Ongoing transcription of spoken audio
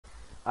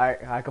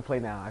I can play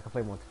now. I can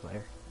play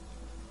multiplayer.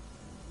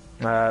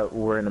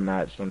 We're in a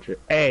match, don't you?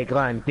 Hey,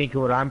 Glenn, think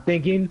of what I'm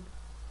thinking?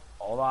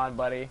 Hold on,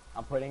 buddy.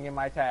 I'm putting in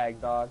my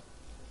tag, dog.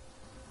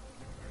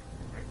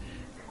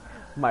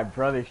 My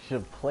brother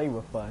should play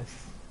with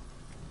us.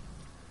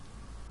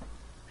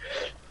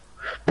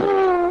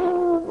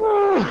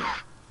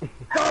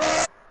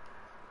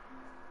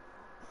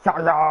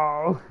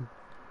 Hello.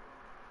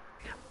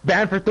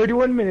 Banned for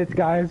 31 minutes,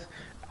 guys.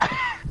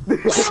 Hey,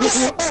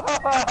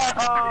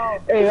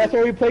 that's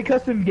why we play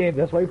custom games.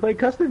 That's why we play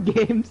custom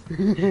games.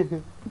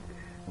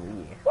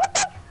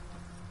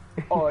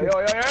 Oh, yo.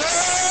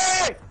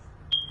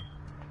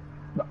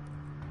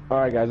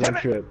 Alright, guys, I'm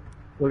sure.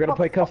 We're gonna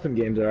play custom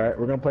games, alright?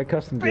 We're gonna play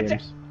custom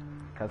games.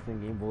 Custom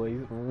Game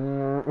Boys.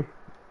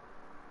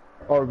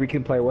 Or we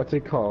can play, what's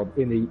it called?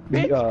 In the,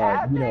 you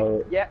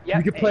know, yeah.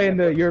 we can play in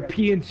the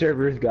European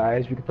servers,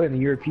 guys. We can play in the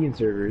European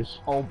servers.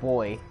 Oh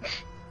boy.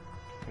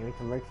 We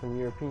can make some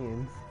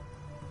Europeans.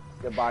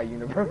 Goodbye,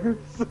 universe.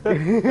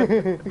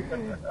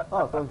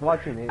 Oh, someone's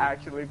watching it.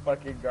 Actually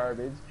fucking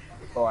garbage.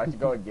 Oh, I should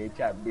go in game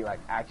chat and be like,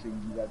 actually,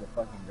 you guys are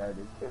fucking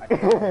garbage. I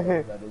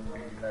can't that is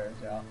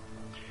embarrassing, y'all.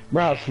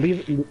 Mouse,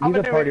 leave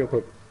the party real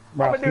quick.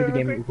 Mouse, leave the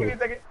game real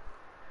quick.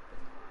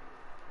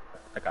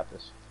 I got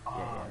this.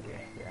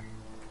 Yeah.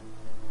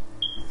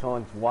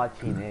 Someone's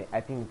watching it.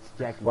 I think it's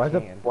Jackie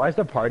Chan. Why is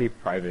the party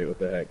private? What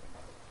the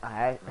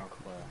heck?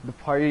 The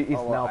party is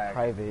now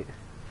private.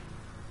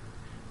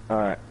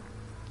 Alright.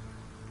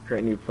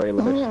 Create new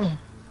playlist.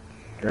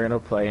 We're gonna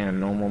play in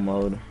normal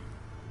mode.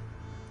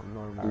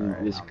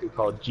 This is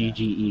called GG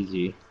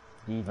Easy.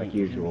 Like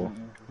usual.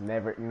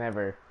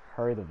 Never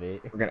heard of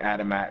it. We're gonna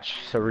add a match.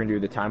 So we're gonna do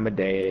the time of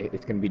day.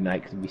 It's gonna be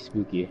night because it'll be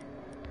spooky.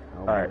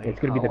 Alright, it's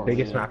gonna be the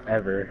biggest map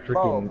ever.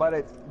 Bro, but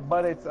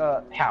it's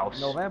house.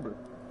 November.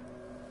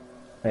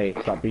 Hey,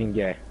 stop being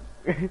gay.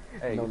 Hey,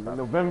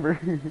 November.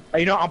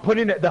 You know, I'm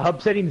putting the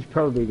hub settings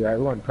pro league. We're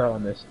going pro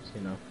on this.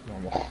 You know,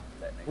 normal.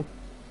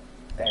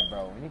 Hey,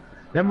 bro.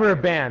 Number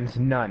of bands,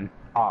 none.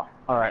 Off.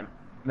 Alright.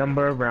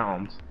 Number of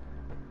rounds.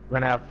 We're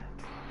gonna have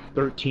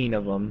 13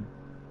 of them.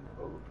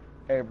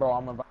 Hey, bro,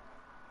 I'm about.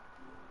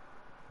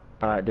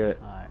 Alright, do it.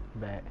 Alright,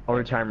 bet.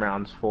 Overtime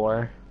rounds,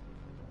 4.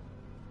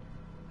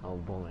 Oh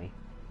boy.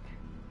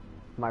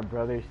 My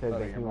brother said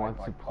that he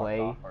wants to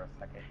play.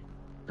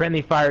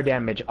 Friendly fire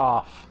damage,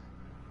 off.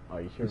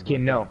 Are you sure? This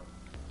kid, no.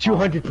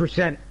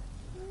 200%.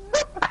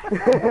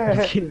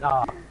 This kid,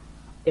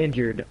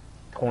 injured.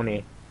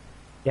 20.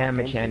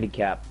 Damage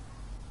handicap.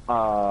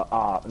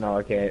 No,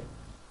 okay.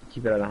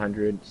 Keep it at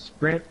 100.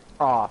 Sprint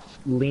off.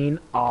 Lean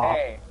off.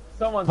 Hey,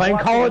 someone's playing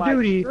Call of my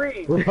Duty.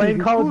 stream. We're playing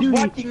Call of Duty.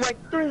 Who's watching my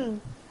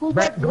stream? Who's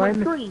watching my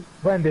stream?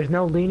 Glenn, there's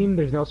no leaning,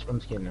 there's no swim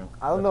skin now.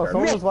 I don't know,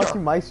 someone was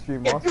watching my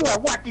stream also. If you are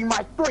watching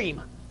my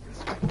stream,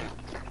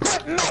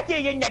 put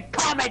message in the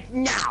comments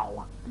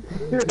now!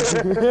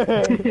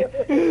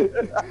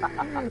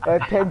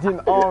 Attention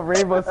all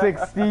Rainbow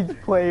Six Siege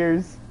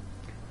players.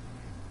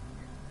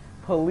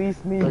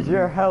 Police need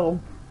your help.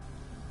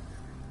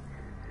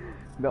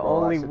 The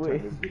only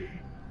way.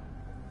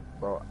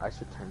 Bro, I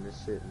should turn this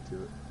shit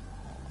into it.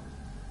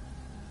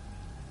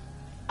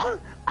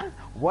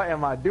 What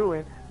am I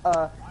doing?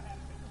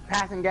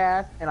 Passing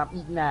gas and I'm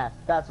eating ass.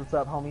 That's what's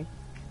up, homie.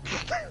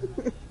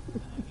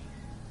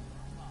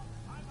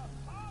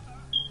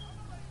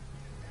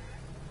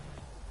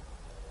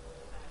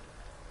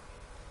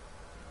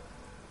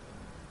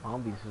 I'll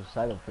be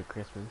suicidal for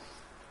Christmas.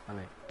 I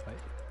mean, what?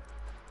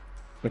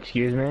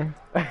 Excuse me?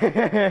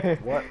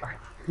 What?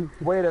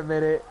 Wait a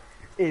minute.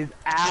 Is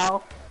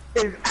Al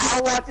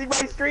watching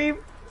my stream?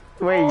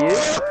 Wait, you?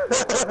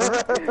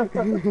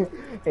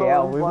 Hey,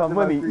 Al, where's my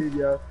money?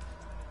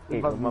 Hey,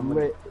 where's my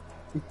money?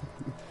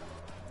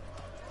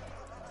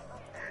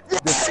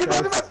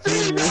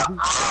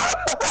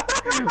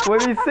 What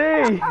did he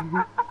say?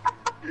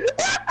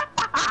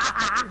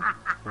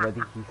 What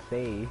did he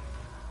say?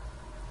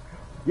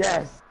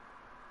 Yes.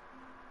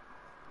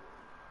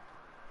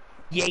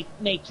 Yay,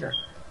 nature.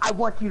 I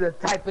want you to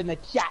type in the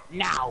chat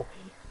now.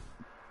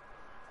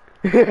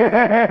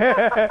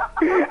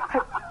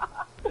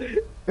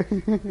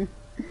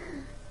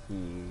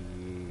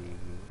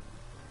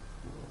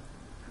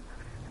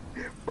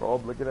 Bro,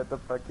 I'm looking at the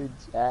fucking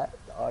chat,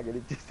 dog, and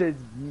it just says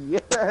yeah.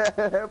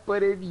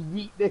 Put in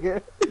yeet,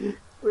 nigga.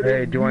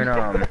 Hey, join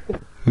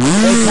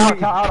Hey,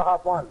 tell Al to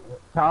hop on.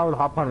 Tell Al to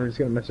hop on, we're just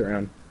gonna mess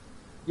around.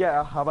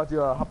 Yeah, how about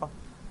you hop on?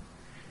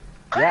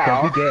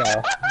 Yeah. Don't be gay,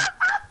 Al.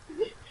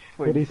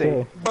 What did he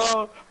say?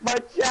 Bro, my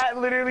chat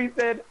literally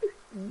said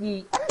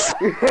yeet.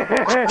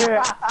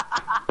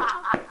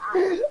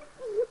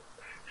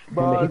 I'm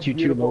gonna hit you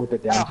too low with the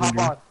down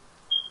syndrome.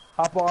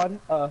 Hop on,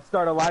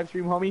 start a live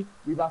stream, homie.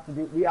 We are about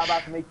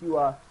to make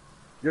you,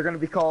 you're gonna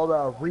be called,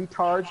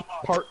 Reatards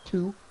Part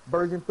 2,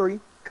 version 3,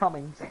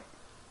 coming.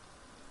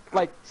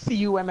 Like,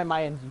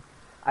 C-U-M-M-I-N-G.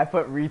 I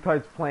put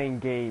retards playing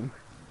game.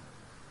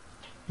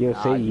 Yo,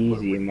 say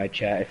easy in my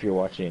chat if you're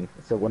watching.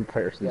 So one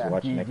person's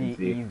watching, I can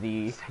see.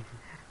 Easy.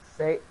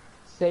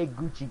 Say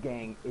Gucci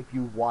Gang if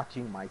you're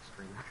watching my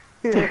stream.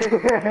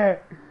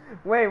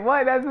 Wait,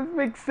 what? That doesn't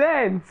make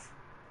sense.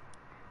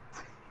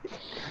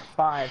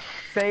 Fine.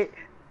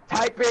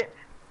 Type it.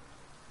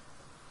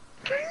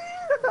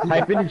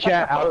 Type in the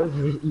chat, I was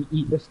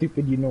eat the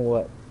stupid you know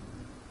what.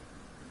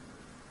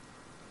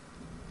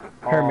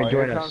 Herman,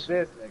 join here us. Comes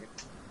this nigga.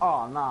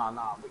 Oh, nah.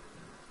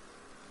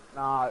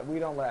 Nah, we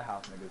don't let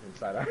house niggas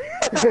inside our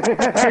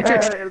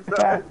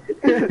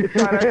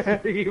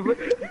stream.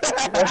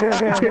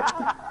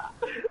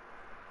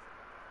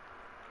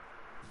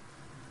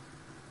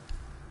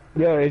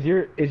 Yo,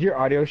 is your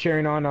audio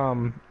sharing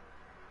on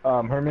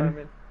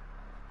Herman?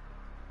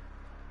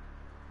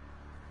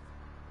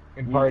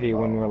 In party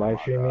when we're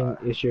live streaming,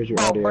 it shares your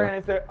audio.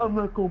 Brandon said, I'm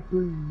not gonna play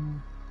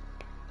you.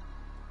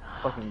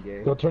 Fucking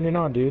gay. Go turn it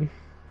on, dude.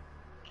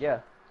 Yeah.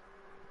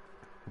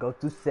 Go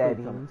to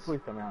settings. Please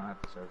tell me I don't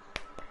have to search.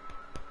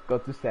 Go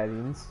to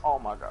settings. Oh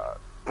my god.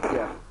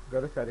 Yeah.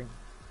 Go to settings.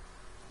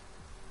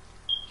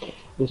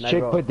 This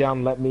chick put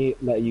down let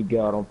you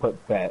go, don't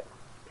put bet.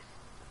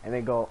 And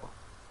then go.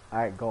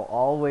 Alright, go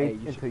all the way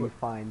until you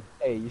find.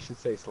 Hey, you should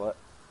say slut.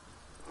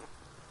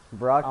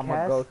 Broadcast. I'm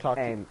gonna go talk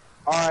to you.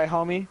 Alright,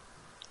 homie.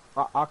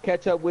 I'll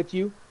catch up with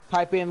you.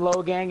 Type in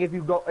low gang if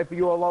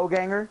you're a low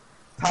ganger.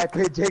 Type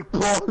in Jake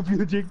Paul if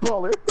you're a Jake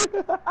Pauler.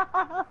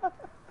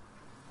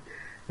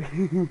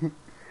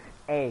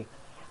 Hey,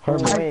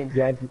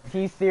 Herman,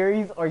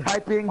 T-Series or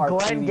type in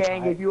Glen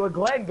Gang if you a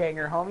Glen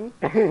Ganger, homie.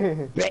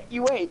 Bet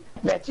you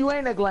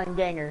ain't a Glen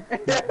Ganger.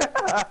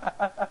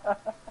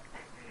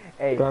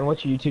 Hey, Glenn,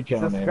 what's your YouTube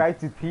channel name? subscribe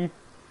to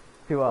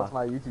That's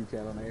my YouTube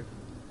channel name.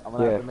 I'm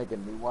gonna have to make a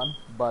new one,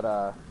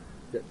 but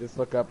just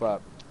look up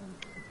hold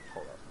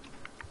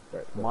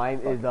up. Mine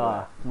is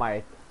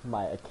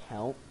my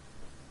account.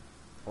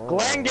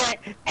 Glen Gang.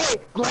 Hey,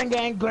 Glen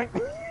Gang, Glen.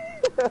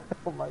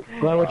 Oh my.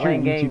 Glenn, what's your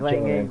Glen YouTube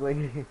channel name?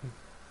 Glen.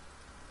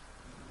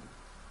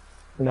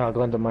 No,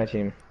 Glenn's on my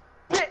team.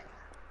 Get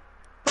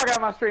fuck out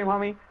of my stream,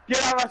 homie.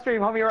 Get out of my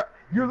stream, homie.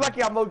 You're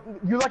lucky I'm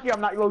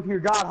not low to your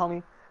god,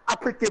 homie. I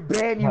freaking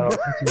ban you.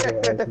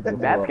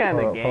 That's kind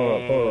of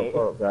gay.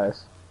 Hold up,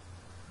 guys.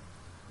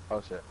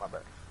 Oh shit, my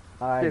bad.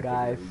 Alright,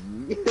 guys.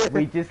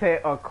 We just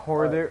hit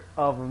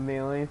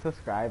 250,000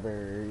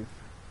 subscribers.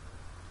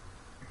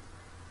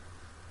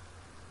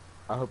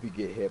 I hope you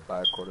get hit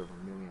by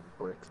 250,000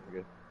 bricks,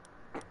 nigga.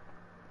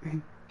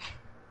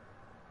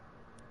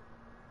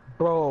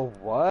 Bro,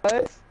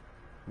 what?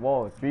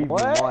 Whoa,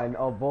 3v1.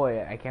 Oh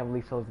boy, I can't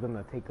believe so's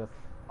gonna take us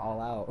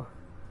all out.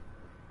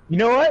 You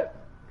know what?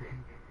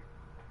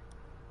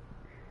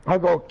 I'll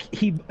go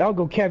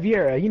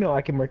Caviera. You know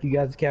I can mark you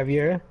guys as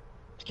Caviera.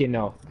 Just kidding,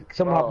 no.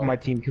 Someone hop on my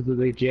team because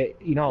legit,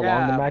 you know how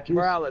long the match is?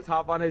 Bro, let's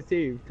hop on his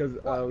team because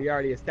we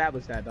already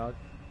established that, dog.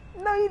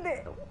 No, you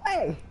didn't.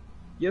 Hey.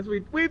 Yes, we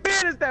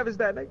did establish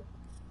that, nigga.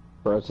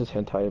 Bro, is this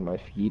hentai in my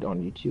feed on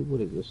YouTube?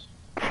 What is this?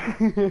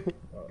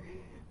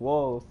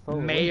 Whoa, so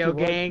Mayo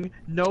gang,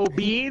 no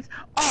beans.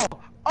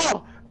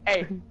 Oh,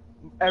 hey,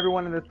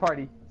 everyone in this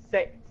party,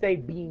 say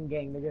bean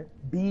gang, nigga.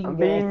 Bean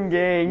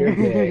gang. You're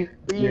gay.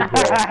 Bean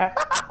gang.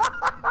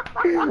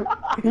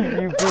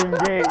 You being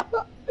gay.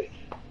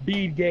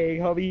 Bean gang,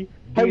 homie.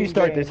 How do you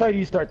start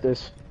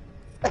this?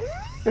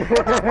 We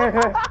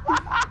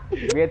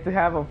have to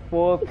have a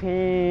full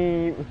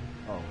team.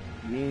 Oh,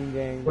 bean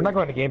gang. We're not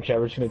going to game chat.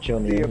 We're just gonna chill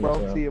in the See you, game, bro.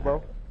 so. See you,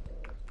 bro.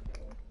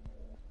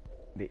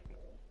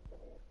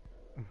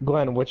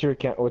 Glenn, what's your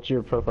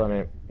profile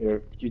name?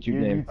 Your YouTube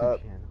name?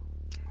 YouTube channel.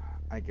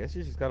 I guess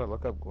you just gotta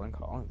look up Glenn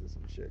Collins or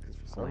some shit, because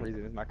for some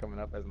reason it's not coming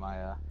up as my,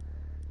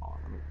 Oh,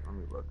 let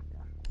me look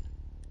again.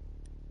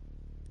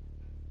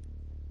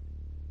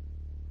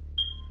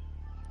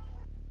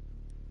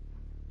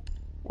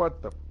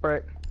 What the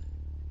frick?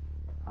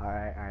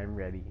 Alright, I'm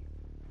ready.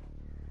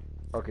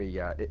 Okay,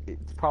 yeah,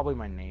 it's probably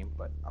my name,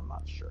 but I'm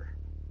not sure.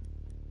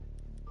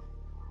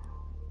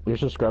 You're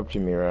subscribed to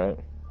me, right?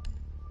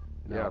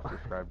 Yeah, I've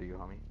subscribed to you,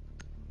 homie.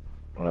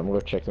 Alright, I'm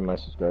gonna check my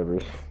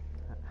subscribers.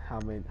 How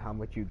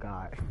much you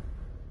got?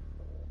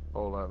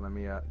 Hold up, let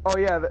me, Oh,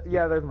 yeah,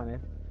 there's my name.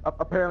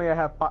 Apparently I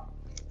have five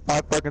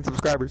fucking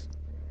subscribers.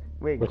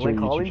 Wait, What's Glenn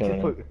your YouTube Collins just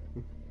channel? put...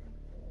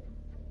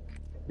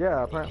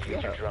 Yeah, apparently,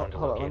 yeah.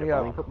 Hold on,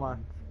 let me, put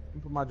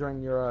my join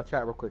in your,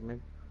 chat real quick,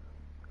 nigga.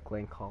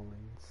 Glenn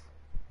Collins.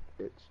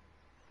 Bitch.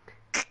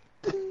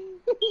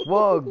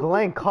 Whoa,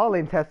 Glenn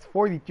Collins has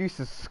 43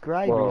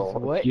 subscribers. Whoa,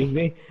 what? Excuse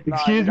me? Nah,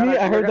 Excuse me?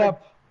 I heard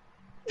that.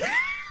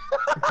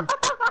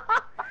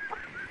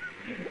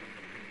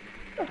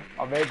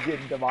 My man's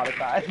getting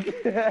demonetized.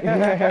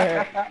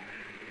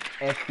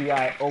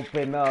 FBI,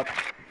 open up.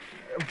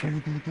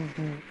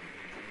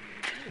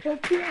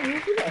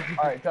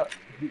 Alright,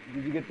 did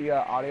you get the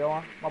audio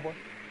on, my boy?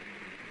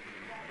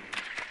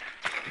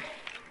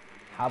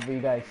 How about you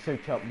guys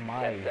search up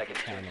my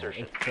channel?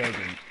 It's better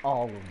than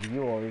all of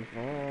yours.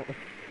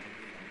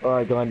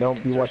 Alright, Glenn,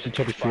 don't be watching each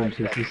other's streams.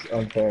 This is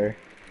unfair.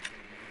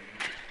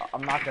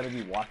 I'm not gonna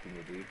be watching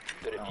it, dude.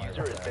 The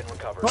diffuser has been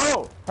recovered.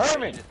 Bro!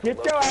 Herman! Get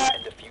your ass!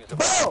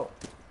 Bro!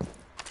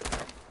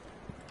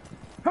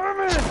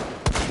 Herman!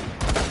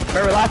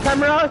 Remember last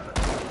time around?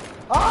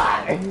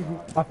 Ah!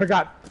 I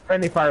forgot.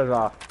 Friendly fire's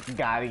off.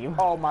 Got him.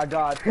 Oh my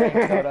god,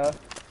 thanks, Soda.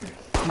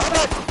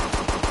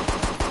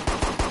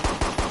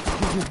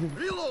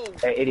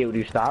 Hey, idiot, would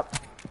you stop?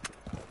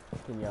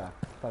 Can you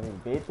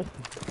fucking bitch?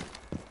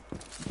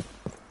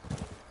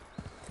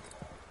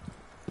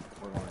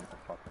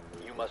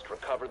 You must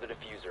recover the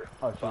diffuser.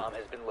 Oh, shoot. Bomb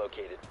has been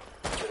located.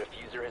 The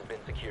diffuser has been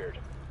secured.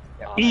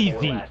 Op Easy.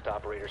 4 last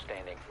operator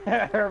standing.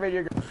 Herman,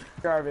 you're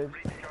garbage.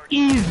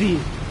 Easy.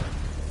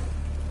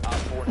 Op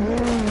 4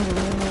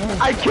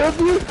 I killed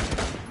you.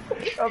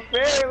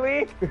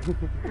 Apparently.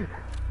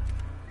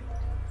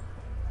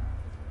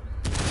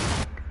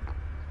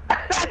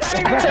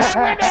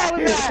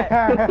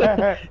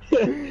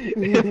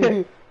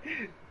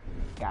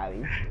 Got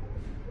him.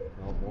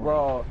 Oh, boy.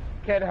 Bro,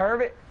 can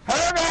Herman?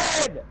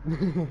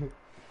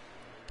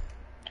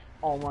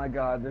 Oh my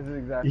god, this is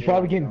exactly. He's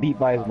probably what getting I'm beat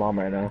by his about. mom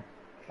right now.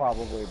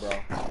 Probably, bro.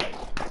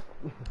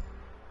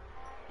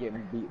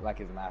 Getting beat like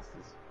his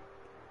masters.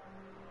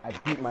 I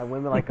beat my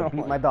women like I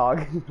beat my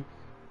dog.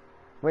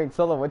 Wait,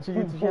 Solo, what's your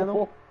YouTube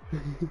channel?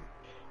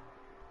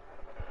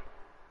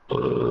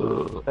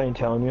 I ain't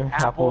telling you.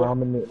 Apple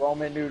ramen.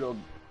 Ramen Noodle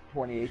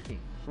 2018.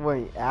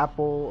 Wait,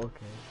 Apple,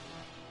 okay.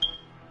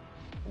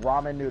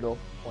 Ramen Noodle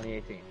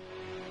 2018.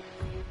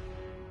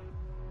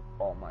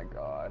 Oh my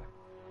god.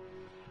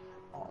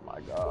 Oh my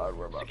god,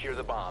 we're about Secure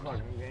the bombs.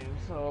 fucking game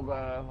so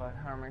bad. Like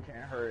Herman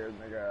can't hurry his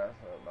nigga ass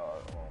up,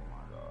 dog. Oh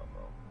my god,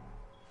 bro.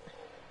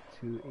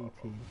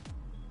 218.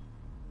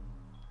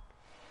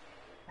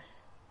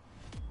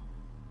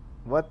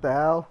 What the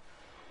hell?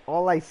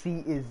 All I see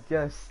is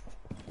just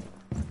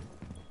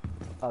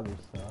other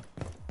stuff.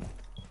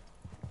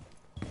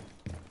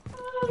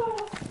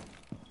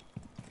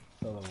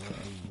 Solo, where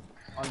are you?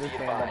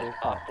 Understandable.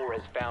 Op 4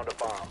 has found a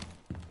bomb.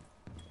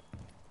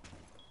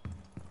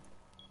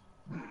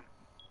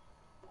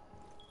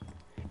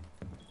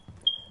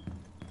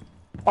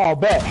 Oh,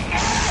 bet.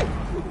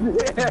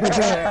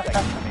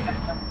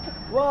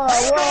 Whoa,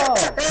 whoa!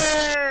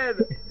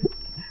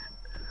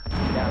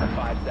 Down to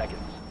 5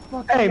 seconds.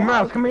 Hey,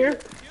 Mouse, come here.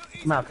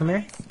 Mouse, come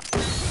here.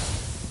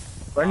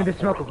 Run into the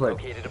smoke real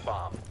quick. Located a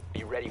bomb.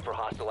 Be ready for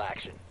hostile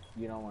action.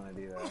 You don't want to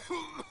do that.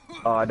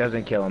 Oh, it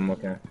doesn't kill him.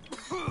 Okay.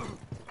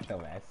 So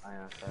ass. I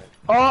am sorry.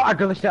 Oh, I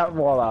glitched that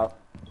wall out.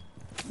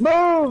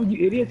 Move,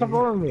 you idiot! Stop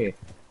following me.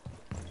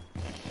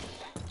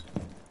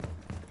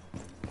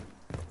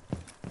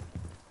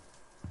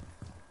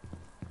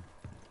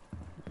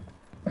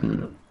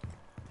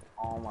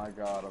 Oh my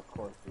god, of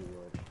course you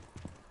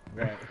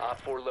would. Op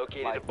 4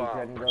 located Like a you bomb.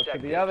 couldn't go to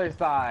Protect the it. other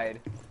side.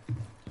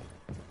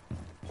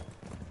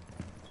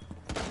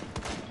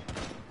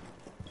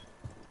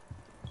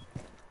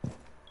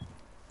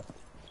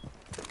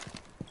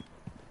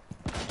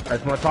 I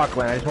just want to talk,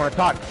 Glenn. I just want to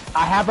talk.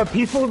 I have a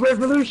peaceful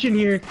revolution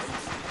here.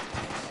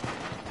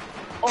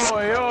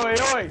 Oi, oi,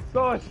 oi!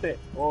 So shit!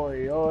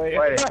 Oi, oi!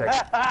 Wait a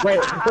second.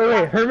 Wait.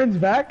 Herman's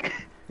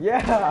back?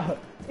 Yeah!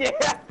 Yeah!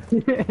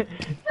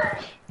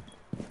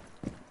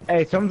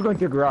 Hey, someone's going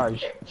through the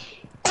garage.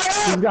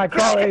 This guy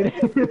crawling.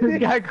 This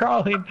guy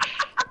crawling.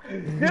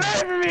 Get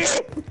away from me!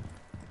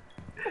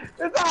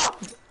 It's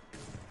off!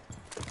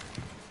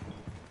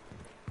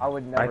 I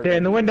would never. Right there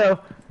in the window.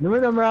 In the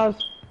window,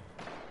 Mouse.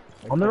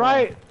 On the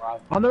right.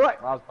 On the right.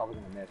 I was probably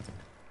gonna miss.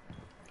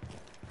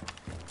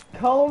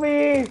 Call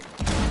me!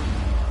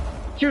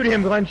 Shoot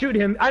him, Glenn. Shoot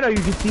him. I know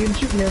you can see him.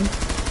 Shoot him.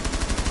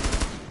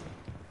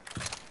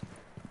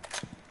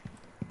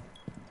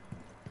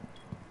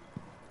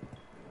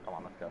 Come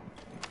on, let's go.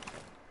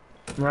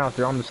 Mouse,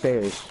 they're on the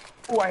stairs.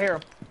 Ooh, I hear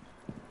him.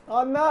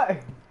 I'm not!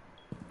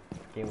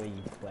 Okay, wait,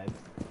 you plebs.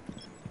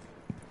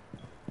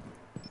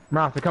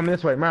 Mouse, they're coming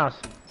this way. Mouse.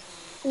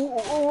 Ooh, ooh,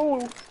 ooh,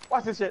 ooh.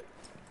 Watch this shit.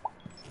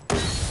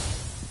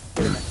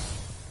 Get in there.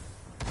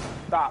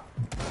 Stop.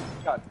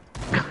 God.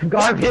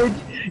 Garbage.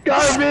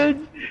 Garbage.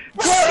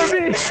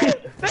 Garbage.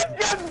 This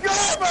gun's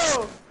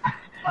garbage!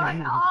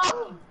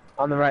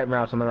 On the right,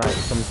 Mouse. On the right.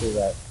 Coming through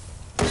that.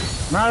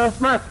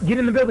 Mouse. Get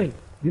in the building.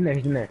 He's in there.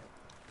 He's in there.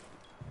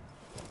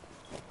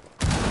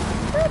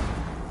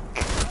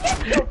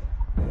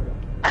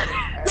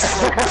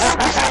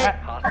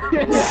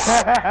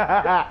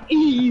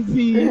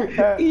 Easy.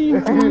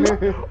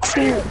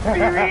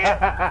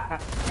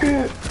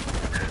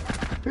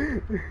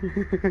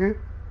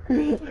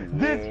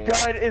 This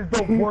gun is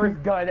the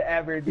worst gun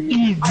ever, dude.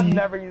 Easy. I'm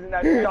never using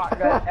that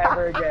shotgun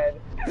ever again.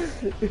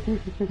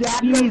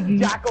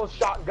 Jackal's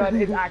shotgun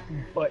is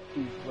actually butt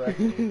cheeks, bro.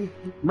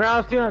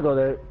 Mouse, do not go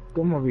there.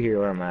 Come over here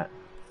where I'm at.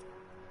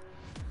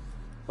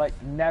 Like,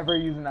 never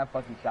using that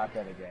fucking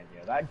shotgun again,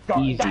 yo. That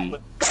gun, Easy. that was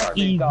garbage,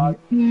 Easy. dog.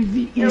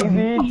 Easy. You know what?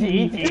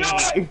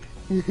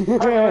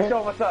 Alright, let's show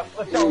him what's up.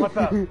 Let's show him what's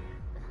up.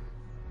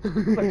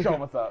 Let's show him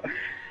what's up.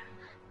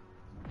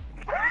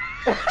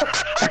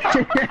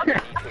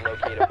 Need to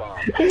locate a bomb.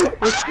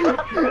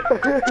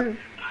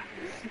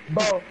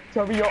 Bro,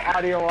 tell me your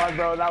audio on,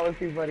 bro. That was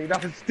too funny.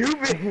 That was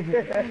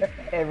stupid.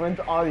 Everyone's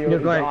audio Yo,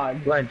 is Glenn,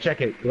 on. Glenn,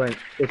 check it. Glenn,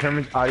 is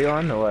Herman's audio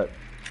on or what?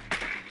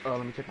 Oh,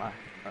 let me check my.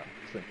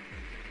 Shit.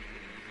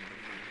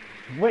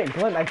 Wait,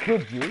 Glenn, I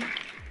killed you.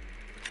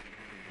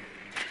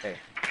 Hey.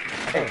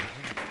 Hey.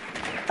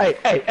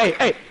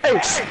 Hey.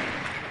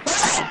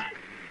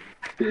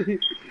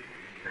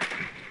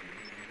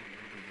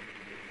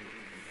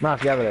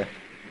 Mouse, get out of there.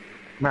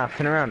 Mouse,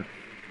 turn around.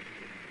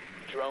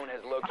 Drone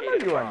has No,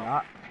 located you a are bomb.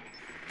 not.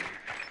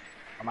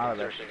 I'm out of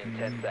there. Insertion in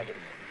 10 seconds.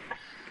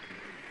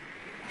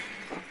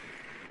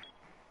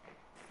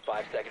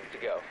 5 seconds to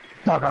go.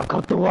 Dog, I'll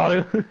cut the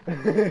water.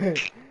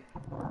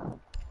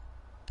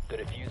 The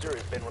diffuser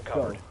has been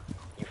recovered.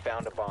 You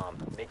found a bomb.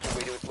 Make your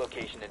way to its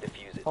location and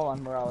defuse it. Hold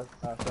on, Morales.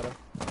 Soto.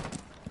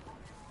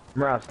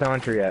 Mouse, don't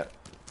enter yet.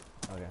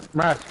 Okay.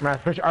 Mouse,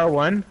 push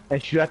R1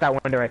 and shoot out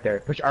that window right there.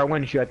 Push R1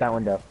 and shoot out that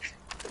window.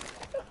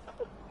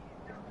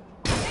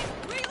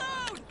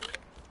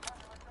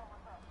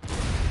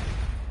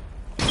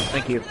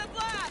 Thank you.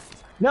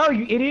 No,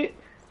 you idiot!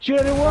 Shoot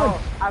at it once!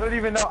 Oh, I don't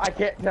even know. I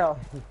can't tell.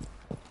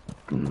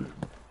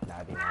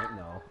 Nah, they won't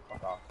know.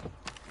 Fuck off.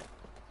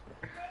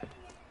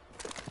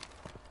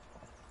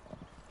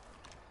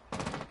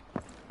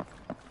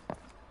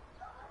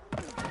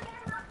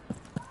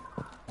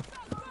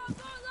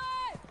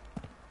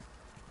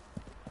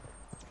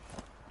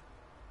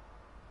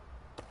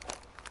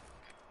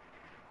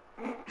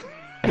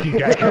 You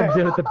guy comes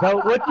in with the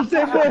belt. What you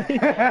say,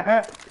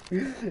 man?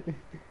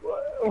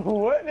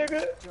 What,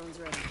 nigga? Drone's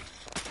ready.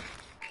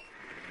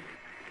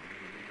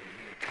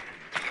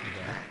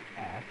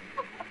 Ass.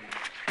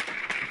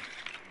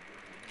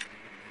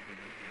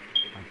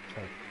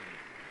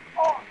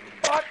 Oh,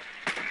 fuck!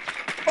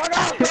 Fuck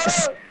off!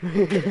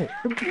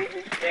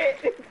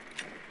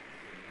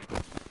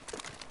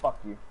 Fuck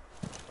you. You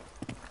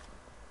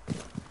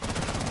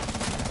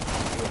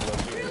have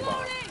located a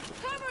bomb.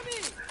 Cover me!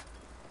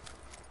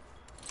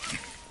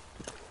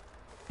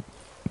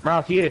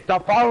 Mouse, you idiot,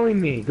 stop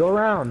following me. Go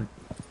around.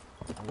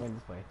 I'm going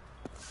this way.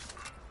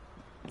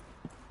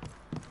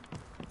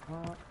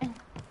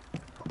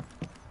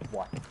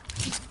 What?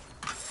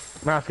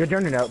 Mouse, go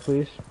turn it out,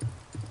 please.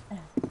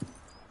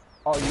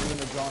 Oh, you mean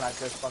the drone I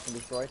just fucking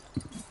destroyed?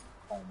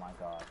 Oh my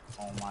god.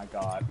 Oh my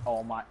god.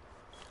 Oh my.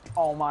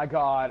 Oh my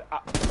god.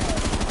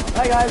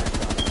 Hi guys!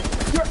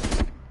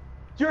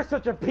 You're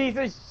such a piece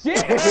of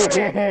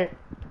shit!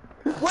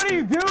 What are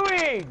you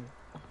doing?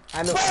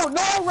 I know. Bro,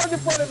 no one runs in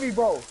front of me,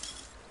 bro!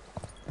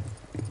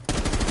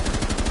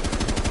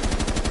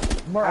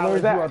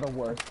 Morales, that. you are the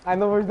worst. I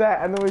know where's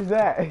that. I know where's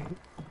that.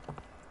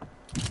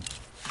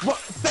 What?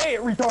 Say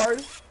it,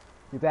 retard!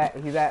 He's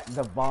at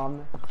the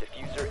bomb.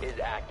 Diffuser is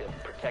active.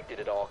 Protected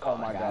at all Oh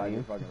costs. my got god, you.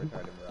 you fucking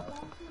retarded, Morales.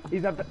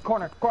 He's at the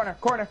corner.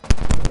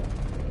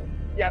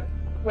 Yep,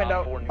 window.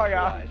 Op 4 Oh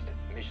yeah. neutralized.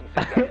 Mission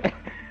successful.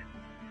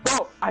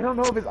 Bro, I don't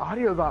know if his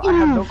audio's on. I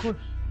have no clue.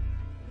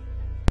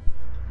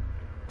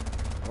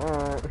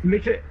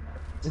 Makes it.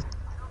 For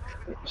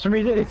some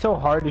reason, it's so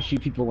hard to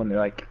shoot people when they're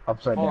like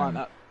upside Hold down.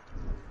 on.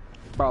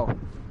 Bro,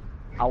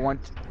 I want.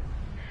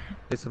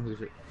 It's some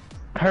shit.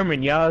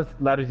 Herman, yell as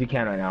loud as you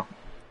can right now.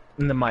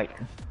 In the mic.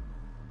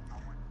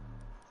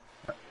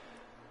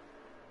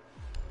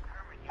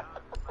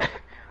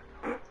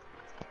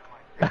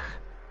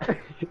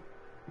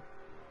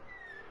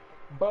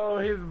 Bro,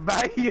 his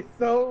back is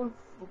so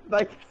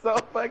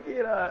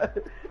fucking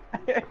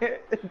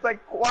it's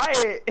like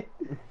quiet.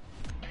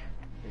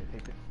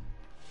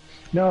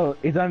 No,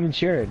 it's not even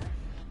shared.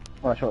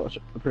 Watch,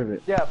 approve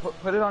it. Yeah,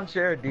 put it on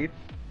share, dude.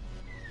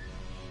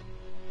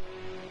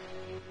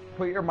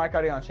 Put your mic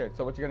audio on share.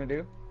 So what you're gonna do?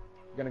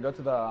 You're gonna go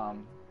to the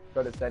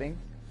go to settings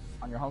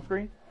on your home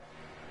screen.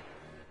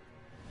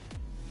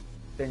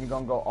 Then you're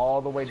gonna go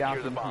all the way down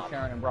to Secure the bomb.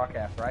 sharing and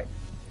broadcast, right?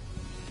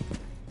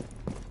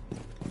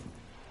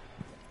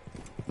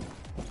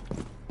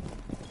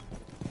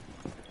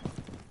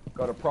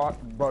 Go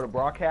to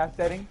broadcast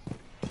settings.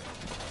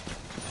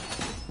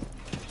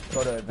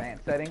 Go to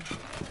advanced settings.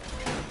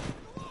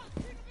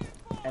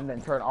 And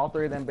then turn all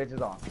three of them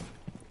bitches on.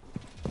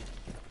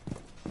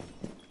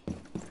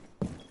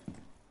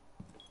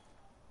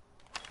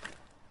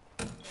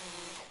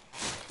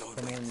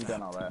 Tell me when you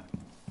done all that.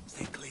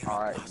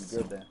 Alright, you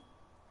good then.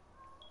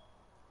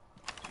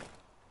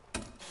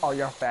 Oh,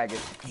 y'all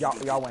faggots.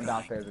 Y'all went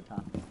downstairs at the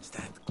time.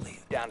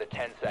 Down to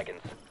 10 seconds.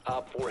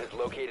 Op 4 has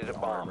located a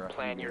bomb. bro.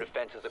 Plan your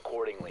defenses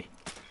accordingly.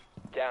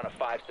 Down to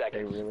 5 They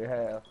seconds. really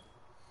have.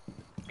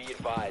 Be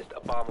advised, a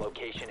bomb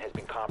location has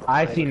been I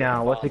compromised. see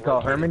now. What's it Bomb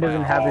called? located Herman by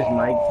doesn't Op have his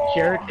 4. mic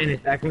shared, and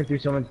it's echoing through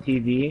someone's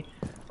TV.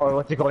 Or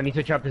what's it called? He needs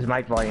to turn up his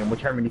mic volume,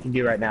 which Herman, you can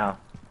do right now.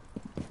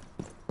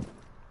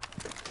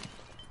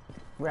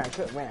 Wait,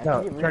 I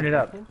No, can get turn it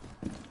up.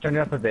 reinforcement? Turn it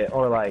up a bit,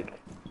 or like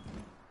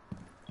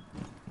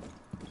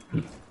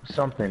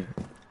something.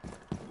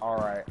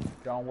 Alright,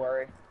 don't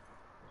worry.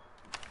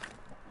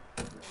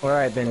 All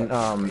right, then.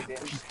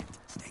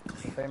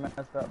 Say messed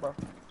up, bro.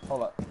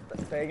 Hold up.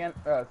 Say again.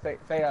 Say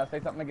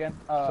something again.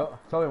 So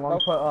they want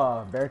to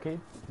put barricade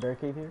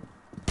here.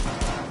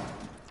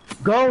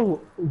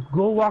 Go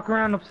walk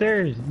around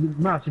upstairs.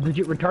 Mouse, you're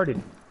legit retarded.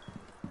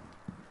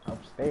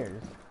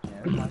 Upstairs.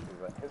 Yeah,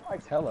 his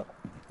mic's hella.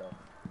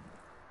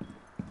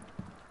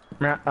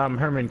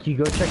 Herman, can you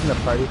go check in the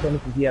party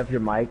settings if you have your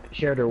mic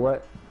shared or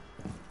what?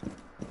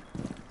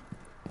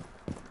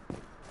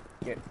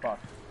 Get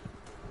fucked.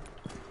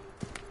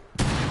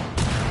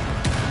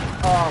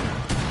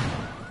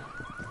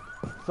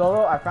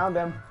 Solo, I found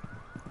them.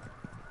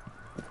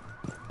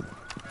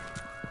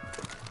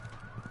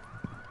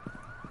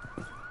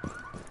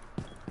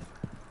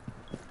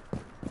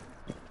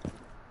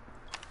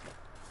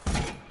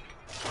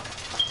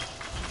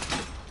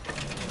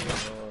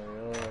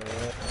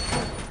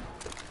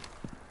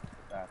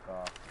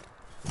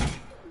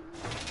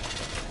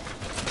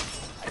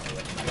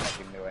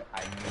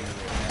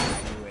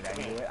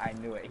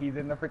 He's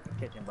in the freaking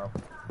kitchen, bro.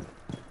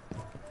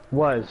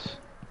 Was.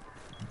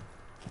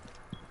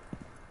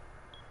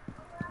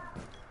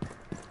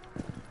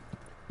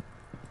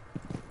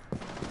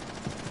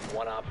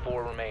 One op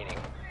 4 remaining.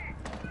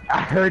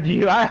 I heard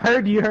you,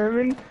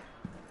 Herman.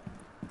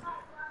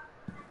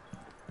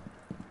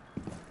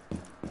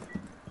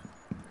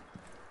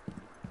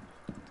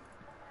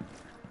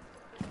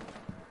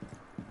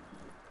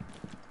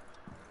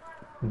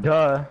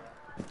 Duh.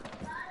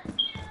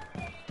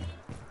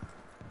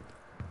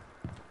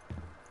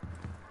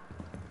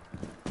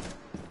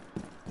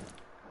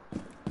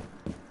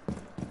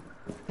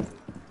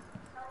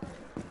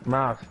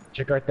 Mouse,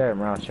 check right there,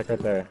 Mouse, check right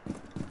there.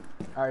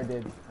 I already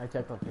did. I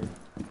checked up here.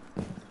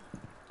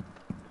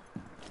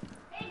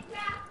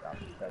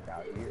 Check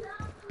out here.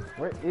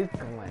 Where is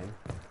Glenn?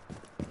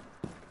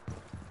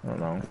 I don't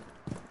know.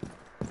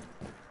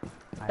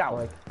 I That feel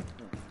way. like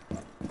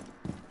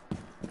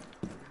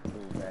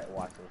Ooh, bet.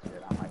 Watch this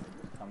shit. I might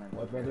just come in.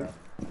 What, brother?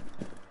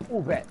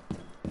 Ooh, bet.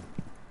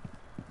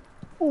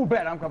 Ooh,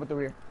 bet. I'm coming through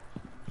here.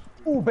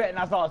 Ooh, bet. And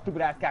I saw a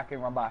stupid ass cap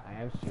can run by. I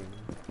am shooting.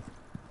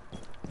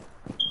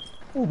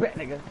 Ooh, bet,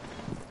 nigga.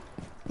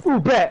 Ooh,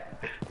 bet!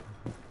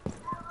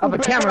 I have a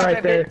bet, camera come out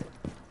right there, there.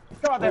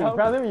 Come out Wait, there, you ho.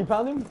 found him? You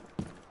found him?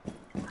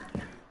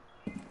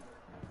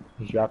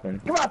 He's dropping.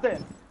 Come out there.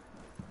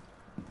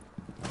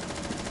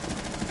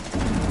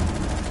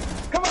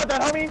 Come out there,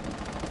 homie.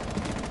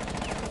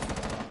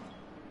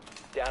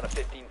 Down to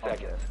 15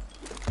 seconds.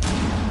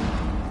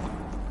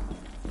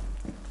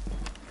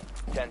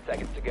 10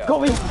 seconds to go. Go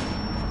me!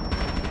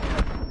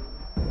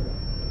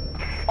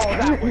 Oh,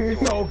 that was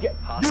so good.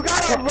 You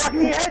got a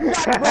lucky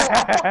headshot, bro.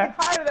 I'm fucking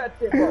tired of that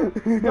shit,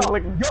 bro.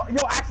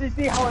 You'll actually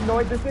see how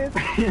annoyed this is?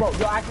 Bro,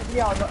 you'll actually see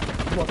how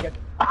annoyed... Look at...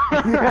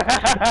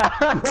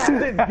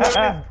 Brandon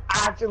Good is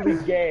actually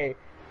gay.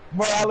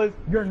 Morales,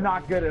 you're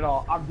not good at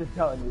all. I'm just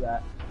telling you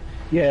that.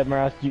 Yeah,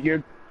 Mouse,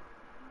 you're...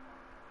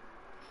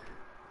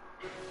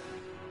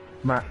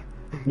 You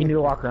need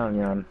to walk around,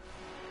 Jan.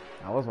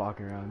 I was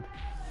walking around.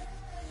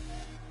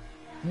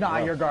 Nah,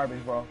 you're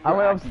garbage, bro. I You're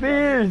went actually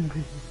upstairs!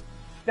 garbage.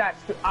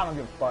 I don't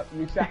give a fuck.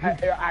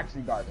 You're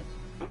actually garbage.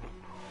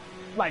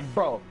 Like,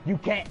 bro, you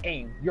can't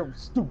aim. You're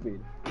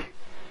stupid.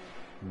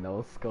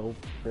 No scope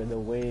for the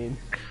win.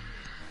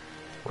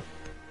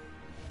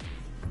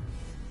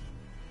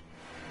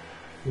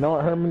 You know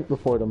what, Herman?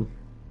 Report him.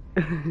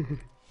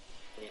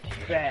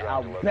 Bet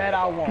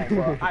I won't,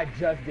 bro. I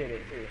just did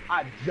it, too.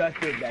 I just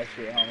did that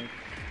shit, homie.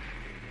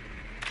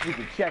 You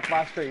can check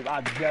my stream.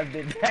 I just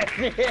did that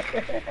shit.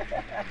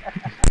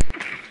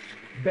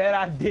 Bet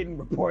I didn't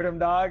report him,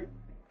 dog.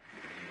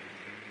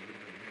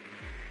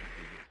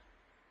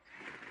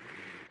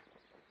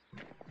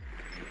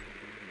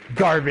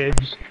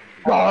 Garbage.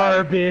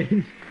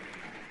 Garbage.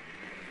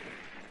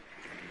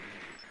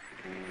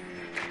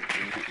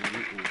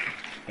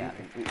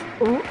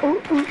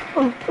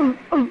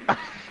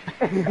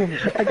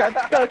 I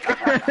got stuck.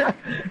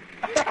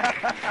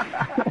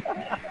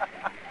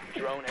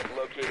 Drone has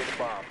located a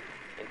bomb.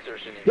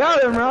 Insertion in.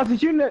 Got him, Ross. He's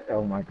shooting it.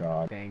 Oh my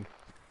god. Dang.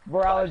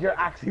 Morales, you're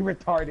actually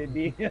retarded,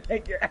 dude.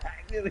 Like, you're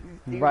actually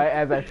stupid. Right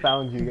as I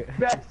found you.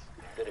 Best,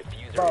 The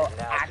diffuser bro, is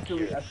now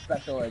actually secured. a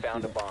special You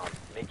found a agent. bomb.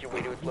 Make your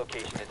way to its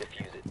location and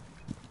defuse it.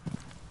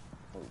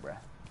 Oh, bruh.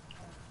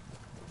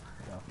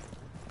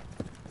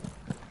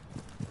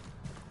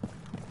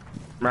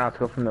 Mouse,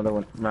 go for another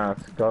one. Mouse,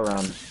 go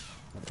around.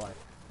 Apply.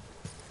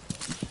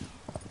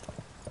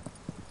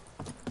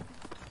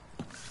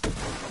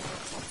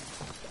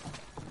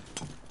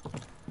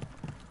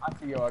 I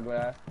see your ugly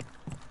ass.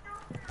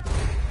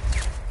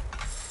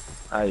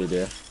 How you do?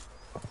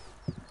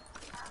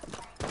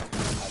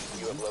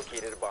 You have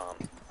located a bomb.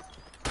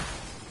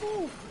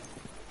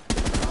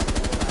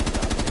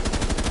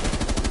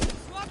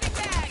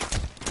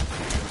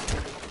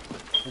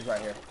 He's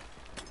right here.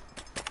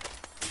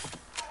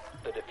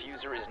 The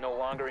diffuser is no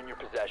longer in your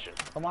possession.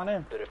 Come on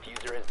in. The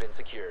diffuser has been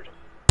secured.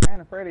 I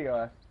ain't afraid of your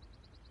ass.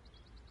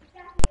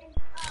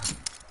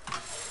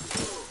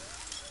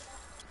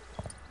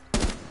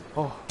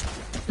 Oh.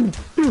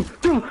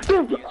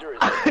 Diffuser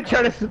is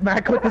Try to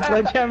smack with the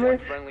sledgehammer.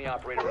 friendly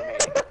operator remaining.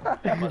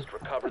 You must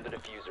recover the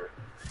diffuser.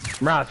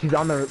 Mouse, he's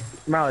on the...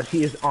 Mouse,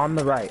 he is on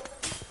the right.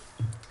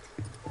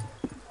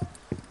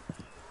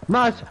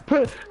 Mouse,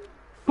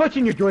 push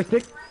in your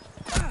joystick.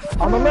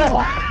 On the left.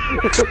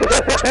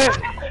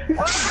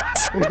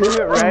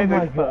 Right? Oh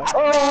my god.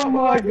 Oh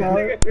my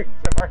god.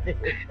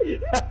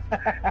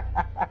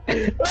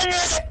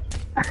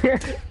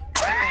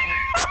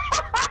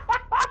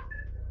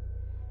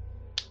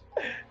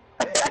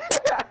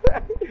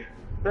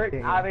 Frick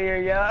out of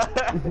here, yo.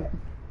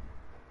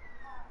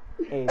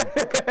 Hey,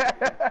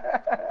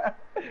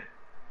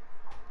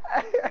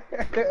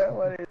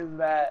 What is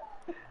that?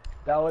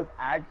 That was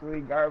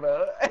actually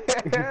Garbo.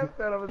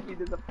 Son of us be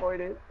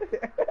disappointed.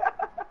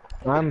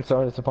 I'm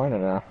so disappointed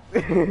now.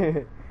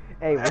 hey,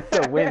 we're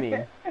still winning.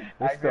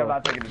 We're Actually, I'm still,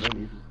 not taking it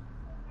easy.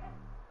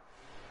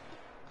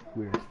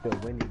 we're still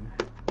winning.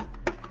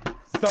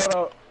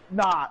 Soto,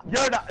 Nah,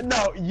 you're not.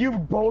 No, you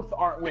both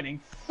aren't winning.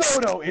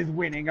 Soto is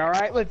winning. All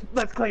right,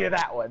 let's clear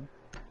that one,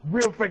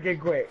 real freaking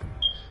quick.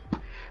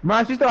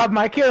 Man, she still have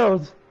my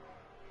kills.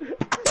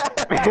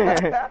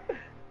 Protect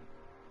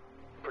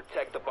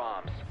the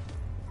bombs.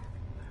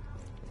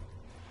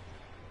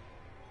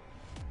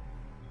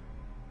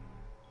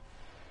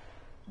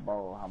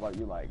 Bro, how about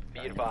you like? Be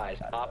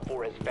advised, Op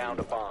 4 has found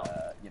a bomb.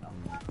 You know.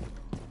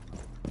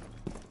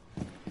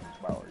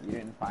 Bro, you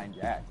didn't find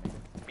Jack.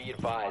 Be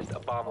advised, a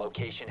bomb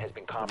location has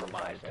been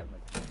compromised.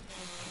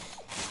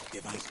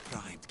 Device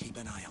primed. Keep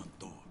an eye on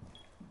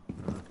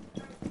door.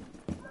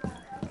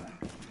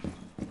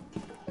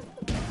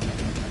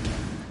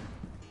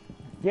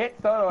 Get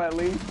Soto at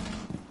least.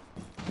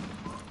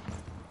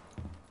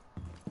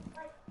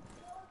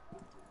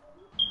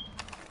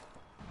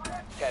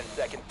 Ten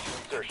seconds to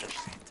insertion.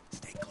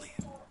 Stay clear.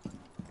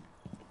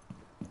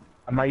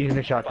 I'm not using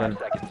a shotgun.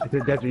 5 seconds. It's a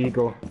Desert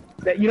Eagle.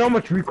 You know how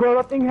much recoil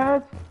that thing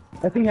has?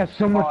 That thing has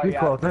so much Oh, yeah.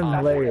 recoil. That's Op 4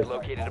 hilarious. has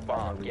located a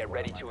bomb. Get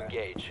ready to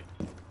engage.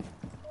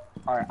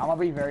 All right, I'm gonna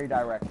be very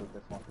direct with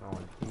this one. No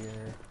one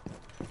here.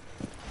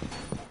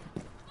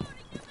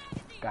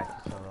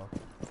 Got you, Soto.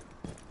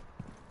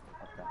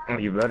 Oh,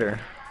 you better.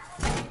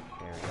 There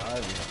we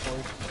are.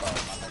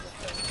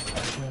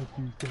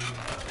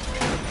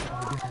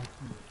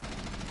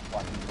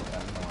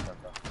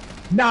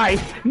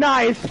 Nice!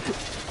 Nice!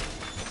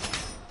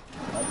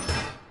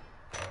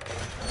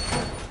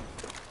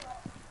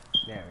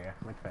 There we are.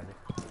 Much better.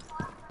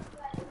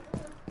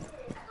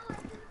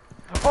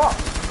 Oh!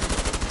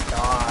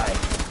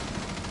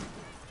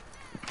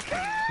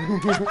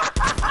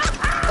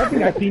 I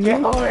think I seen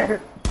it. Oh,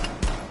 there.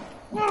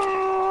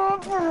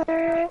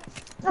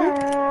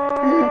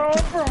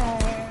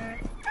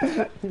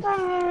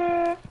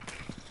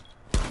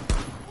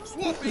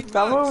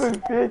 Stop moving,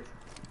 bitch.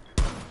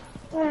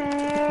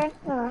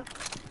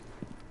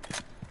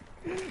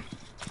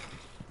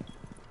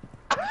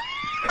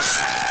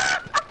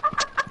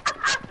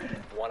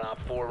 One Op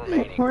 4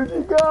 remaining. Where'd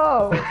you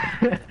go?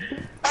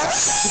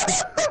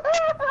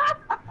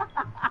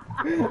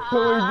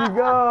 Where'd you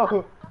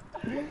go?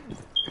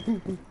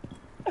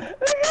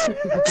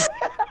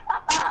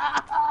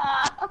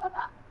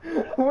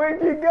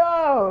 Where'd you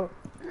go?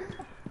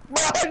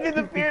 Bro, I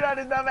disappeared on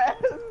his dumb ass.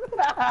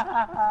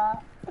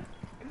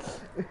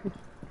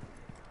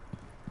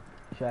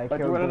 Should I But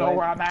kill you wanna know Glenn?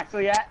 where I'm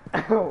actually at?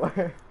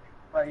 Where?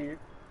 Right here.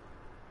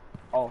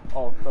 Oh,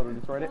 Soto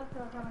destroyed it?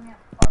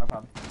 Oh, no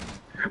problem.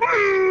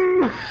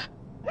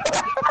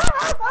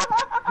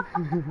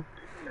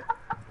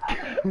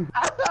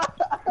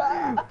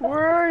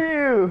 Where are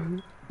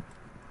you?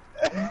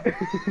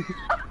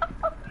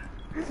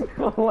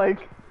 I'm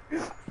like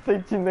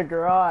searching the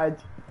garage.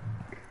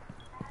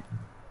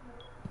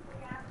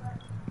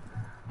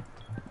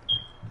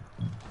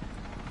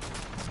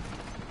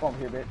 Come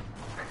here, bitch.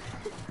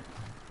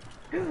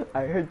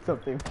 I heard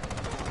something.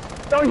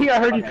 Oh, yeah, I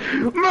heard you.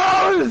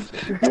 Mouse!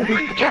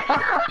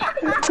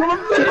 Come on,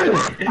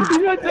 he's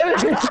not dead.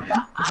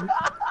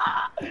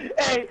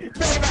 Hey,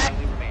 stay back!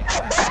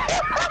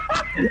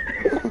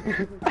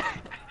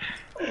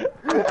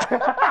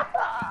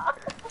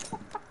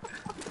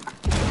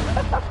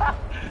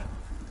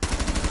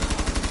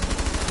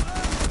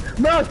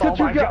 Mouse, what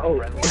you got? Oh,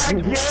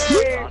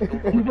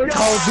 You went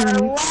Call of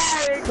Duty.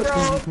 lying,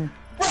 bro!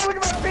 Bro, look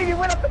at my ping, it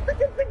went up to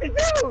freaking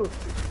 62!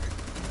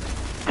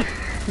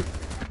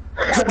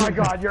 Oh my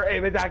god, your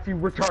aim is actually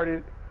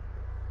retarded.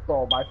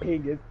 Bro, my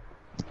ping is...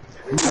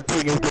 My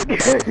ping is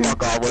getting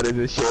fuck off, what is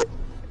this shit?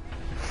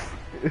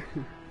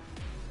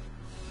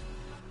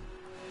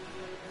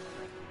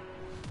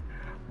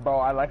 Bro,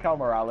 I like how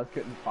Morales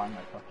couldn't find my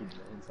fucking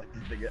names. Like,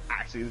 this nigga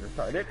actually is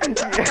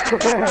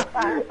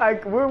retarded.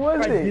 Like, where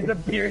was Like, he?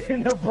 disappeared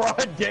in the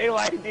broad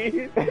daylight,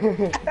 dude.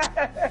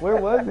 Where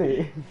was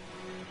he?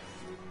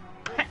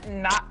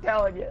 Not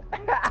telling you.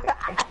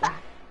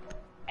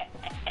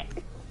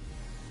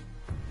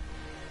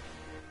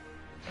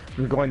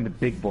 I'm going the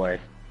big boy.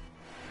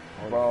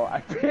 Bro, I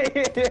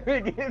pinged him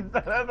again.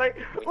 So I was like,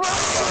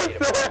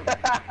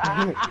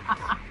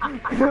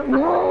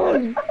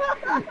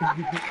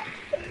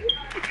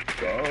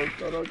 Bro,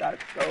 Soto got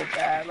so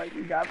bad. Like,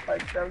 he got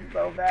fucked up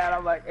so bad.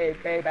 I'm like, hey,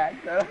 payback,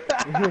 Soto.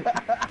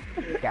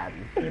 Got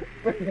me.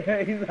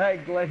 He's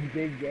like, Glenn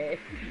big gay.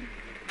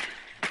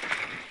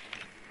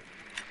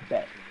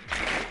 Bet.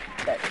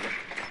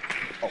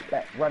 Oh,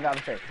 bet. Run down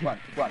the stairs. Run.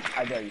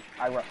 I dare you.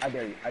 I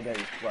dare you.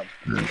 Run.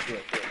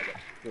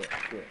 Do it.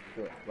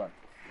 Run.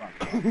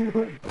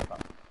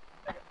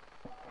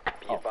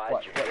 Be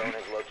advised, your drone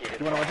has located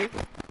You wanna a watch it?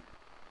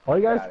 Why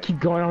you guys keep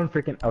going on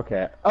freaking...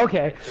 Okay.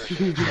 Okay.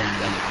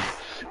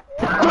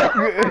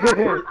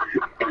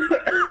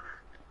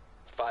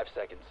 5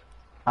 seconds.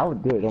 I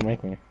would do it, don't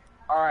make me.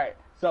 Alright,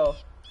 so,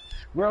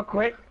 real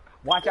quick,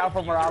 watch out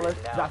for Morales.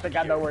 I think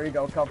I know where he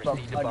gonna come from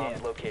Proceed to bomb's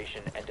again.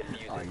 location and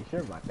defuse Oh, it. you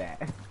sure about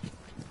that?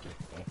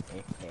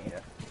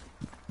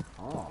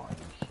 Oh,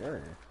 you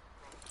sure?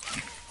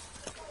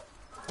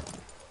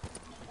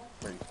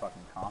 Pretty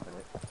fucking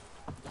confident.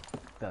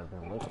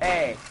 Doesn't look.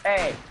 Hey,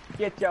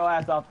 get your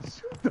ass off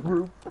the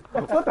roof.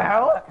 What the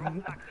hell?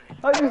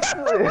 I just...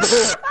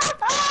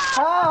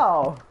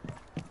 How?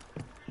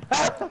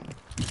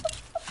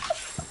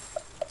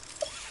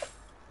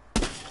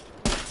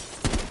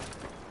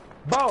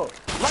 Bro,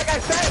 like I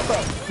said, bro,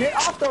 get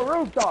off the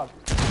roof, dog.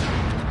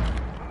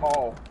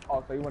 Oh,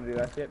 so you want to do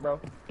that shit, bro?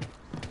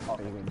 What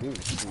are you gonna do?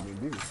 What are you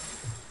gonna do?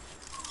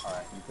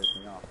 Alright, you pissed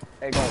me off.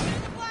 Hey, go.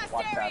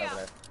 Watch that over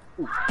there.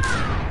 Ooh.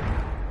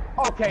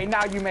 Okay,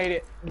 now you made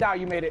it. Now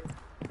you made it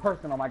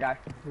personal, my guy.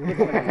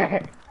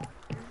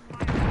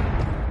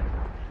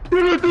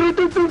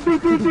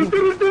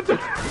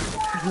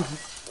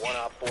 One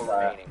op 4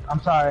 remaining. I'm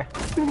sorry.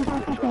 Drop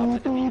the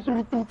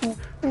diffuser.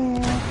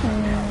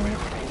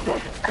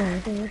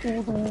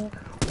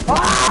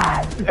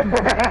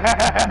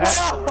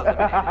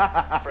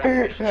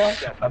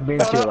 I'm being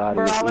too loud.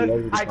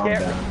 Morales, I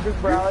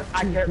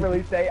can't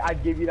really say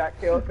I'd give you that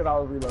kill because I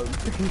was reloading.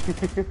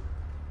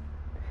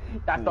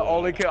 That's the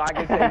only kill I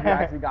can say you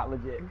actually got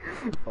legit.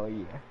 Oh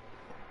yeah.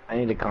 I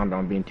need to calm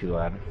down being too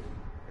loud. Oh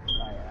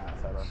yeah,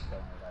 so don't worry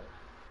about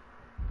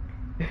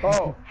it.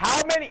 Oh,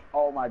 how many?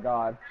 Oh my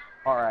god.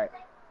 Alright.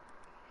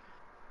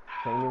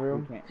 Training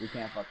room? We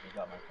can't fuck this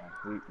up, my friend.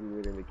 We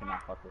literally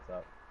cannot fuck this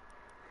up.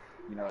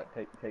 You know what?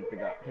 Take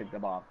the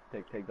bomb.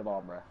 Take the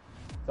bomb, bruh.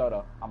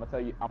 Soto, I'm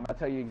gonna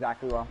tell you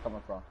exactly where I'm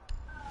coming from.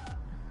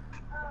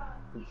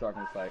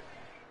 Construction site.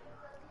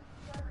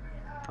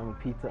 I'm a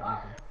pizza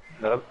uncle.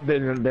 No,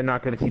 they're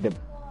not gonna see the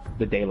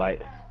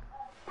daylight.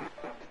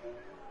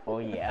 Oh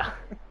yeah.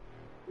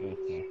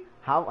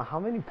 How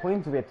many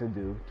points do we have to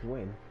do to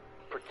win?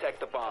 Protect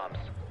the bombs.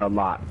 A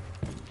lot.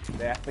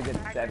 They have to get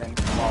 7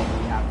 while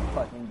we have to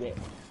fucking get...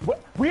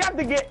 We have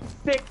to get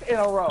 6 in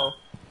a row.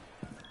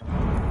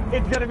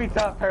 It's gonna be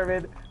tough,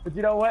 Herman. But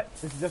you know what?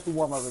 This is just a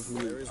warm-up if we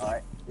lose,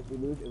 alright? If we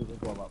lose, it was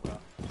just a warm-up, bro.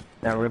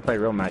 Now we're gonna play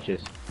real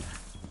matches.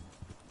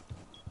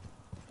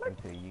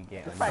 Until you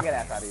get... Just try to get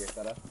ass out of here,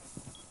 Soto.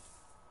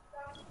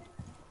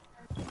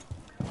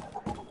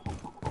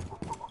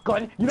 Go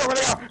ahead. You know where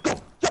they are. Go.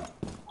 Jump.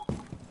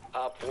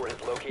 Op 4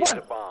 has located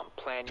a bomb.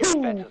 Plan your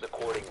defenses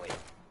accordingly.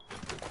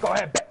 Go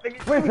ahead. Wait a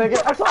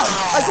second. I saw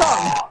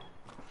him.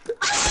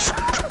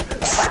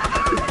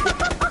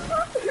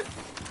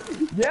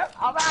 Yep,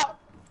 I'm out.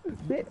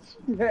 Bitch.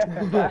 They're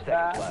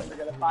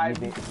gonna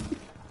find me.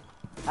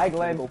 Hi,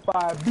 Glenn. Go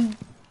find me.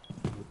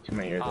 Too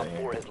many years Op right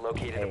 4 here. has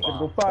located a They're gonna bomb.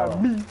 go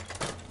find me.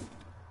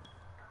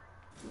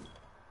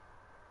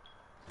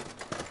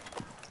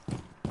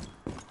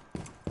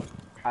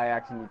 I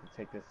actually need to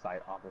take this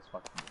site off this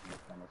fucking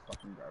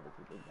garbage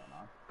we've been going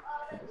on.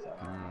 Take this out.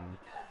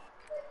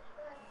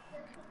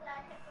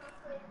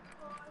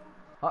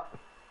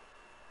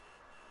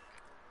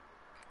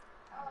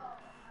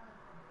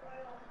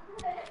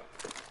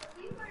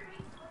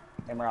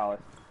 Hey Morales,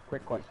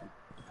 quick question.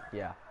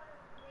 Yeah.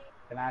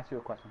 Can I ask you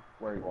a question?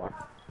 Where you are?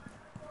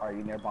 Are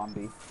you near Bomb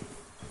B?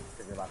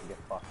 Because you're about to get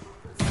fucked.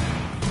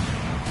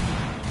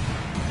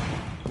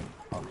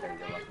 Okay,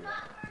 you're lucky.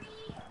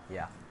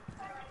 Yeah.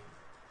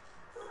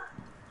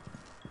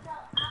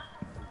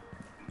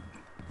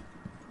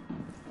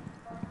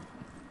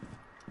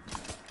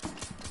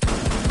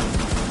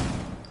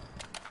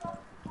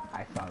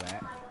 I saw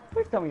that.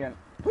 Please tell me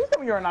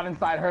you're not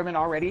inside Herman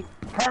already.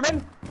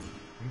 Herman!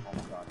 Oh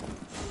my god.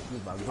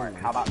 Alright,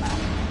 how about now?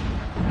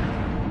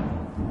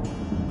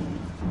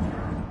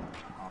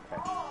 Okay.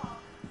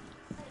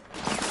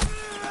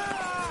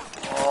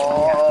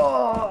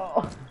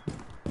 Oh!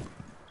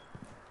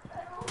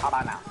 How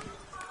about now?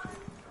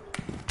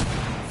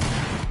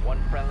 One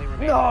friendly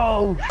remaining.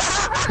 No!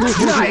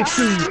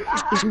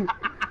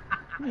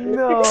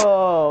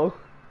 No!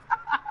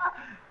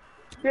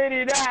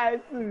 Very nice.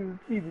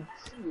 Piece of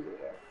shit.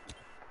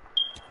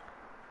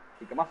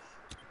 Pick him up.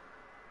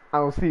 I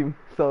don't see him,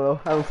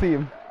 Solo. I don't see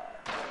him.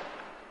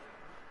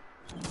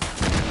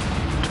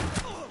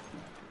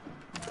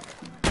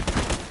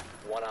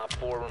 One op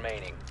 4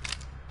 remaining.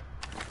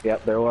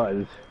 Yep, there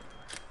was.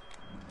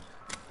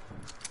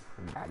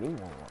 I didn't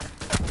want one.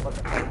 What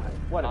the fuck?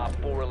 What am I Op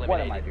 4 doing? eliminated.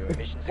 What am I doing?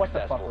 Mission What the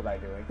fuck successful. was I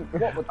doing?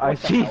 I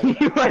see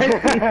you. What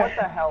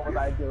the hell was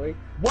I doing?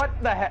 What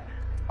the heck?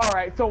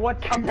 Alright, so what,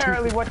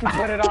 apparently what you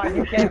put it on,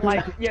 you can't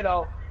like, you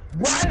know,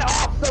 run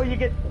off so you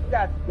get,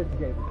 that's this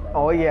game. Bro.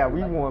 Oh yeah,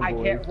 we won, I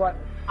boys.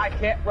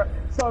 can't run,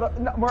 Soto,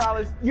 no,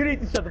 Morales, you need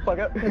to shut the fuck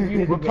up.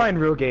 We're playing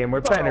real game.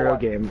 We're playing a real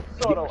game.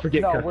 Soto,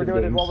 Forget no, custom we're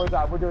doing games. it one more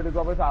time. We're doing it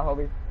one more time,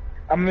 homie.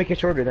 I'm gonna make it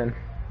shorter then.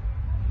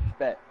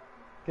 Bet.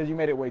 Because you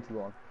made it way too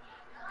long.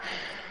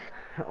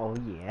 Oh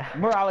yeah.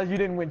 Morales, you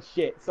didn't win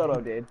shit. Soto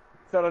did.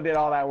 Soto did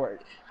all that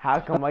work. How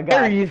come I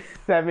got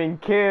 7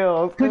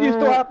 kills? Cause you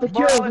still have the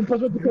kills Morales, and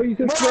plus what the call you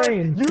said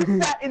train. you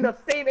sat in the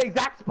same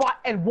exact spot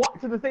and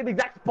walked to the same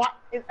exact spot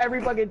in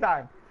every fucking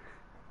time.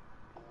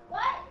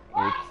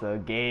 It's a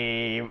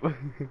game.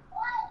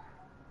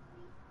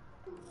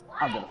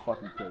 I'm gonna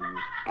fucking kill you.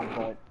 I'm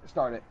going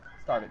start it.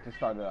 Just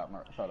start it up,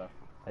 Soto.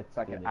 So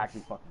I can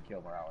actually fucking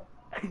kill Morales.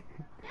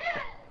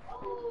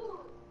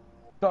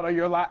 Soto,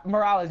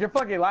 Morales, you're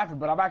fucking laughing,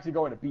 but I'm actually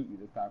going to beat you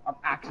this time. I'm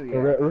actually.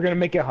 We're gonna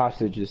make it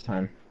hostage this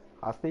time.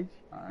 Hostage?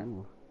 Alright.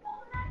 Ooh.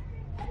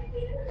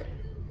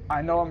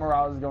 I know what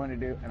Morales is going to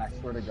do, and I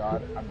swear to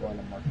God, I'm going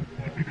to mark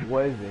it.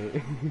 What is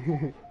it?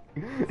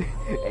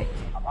 Hey,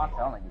 I'm not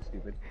telling you,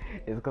 stupid.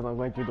 it's because I'm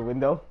going through the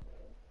window?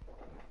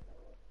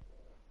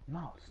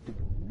 No,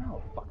 stupid.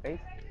 No, fuckface.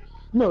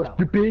 No,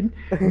 stupid.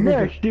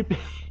 No, stupid.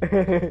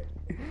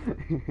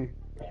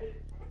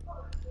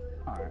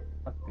 Alright,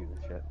 let's do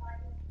this shit.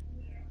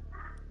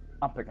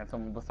 I'm picking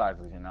someone besides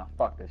Legion now.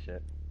 Fuck this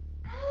shit.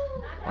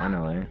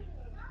 Finally.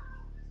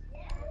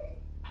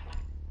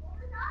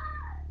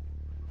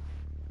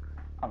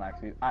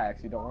 I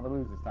actually don't want to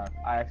lose this time.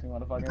 I actually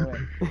want to fucking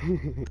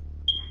win.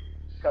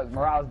 Because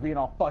Morale's being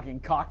all fucking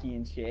cocky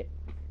and shit.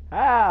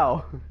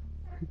 How?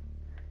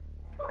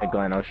 Hey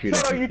Glenn, I'll shoot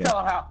So it. you tell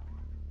him how.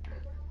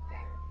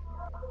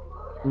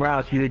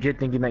 Morales, you legit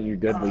thinking that you're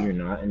good, but you're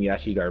not, and you're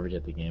actually garbage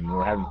at the game.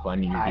 We're having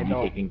fun, and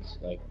you're taking,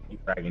 like, you're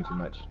bragging too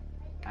much.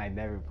 I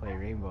never play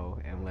Rainbow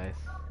unless...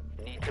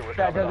 Need to recover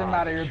That the doesn't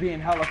matter, hostage. you're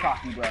being hella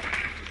cocky, bro.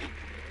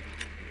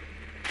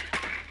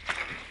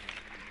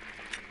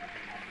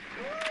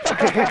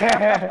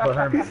 Oh,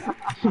 Herman.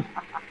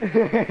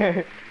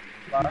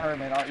 But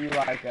Herman, aren't you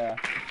like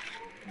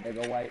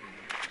nigga white?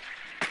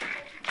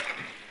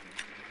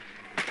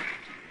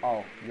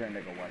 Oh, you're a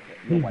nigga white.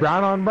 You're He's white.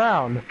 brown on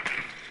brown.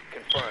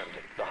 Confirmed.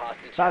 The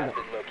hostage has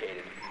been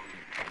located.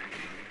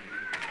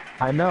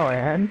 I know,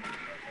 man.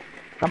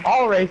 I'm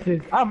all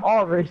racist. I'm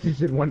all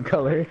racist in one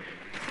color.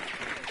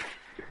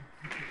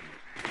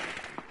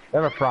 They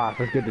have a frost.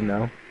 That's good to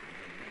know.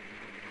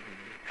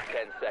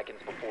 10 seconds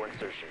before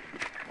insertion.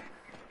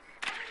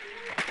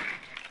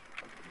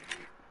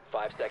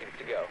 5 seconds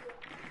to go.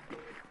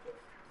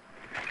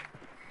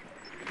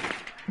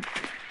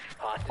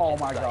 Hostage Oh in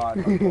my sight. god.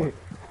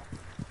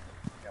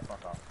 Yeah,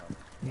 fuck off, bro.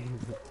 Let's do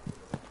this shit.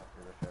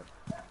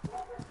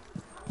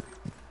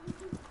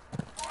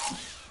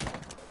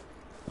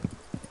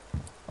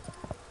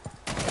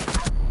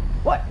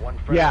 What? One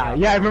friendly Yeah,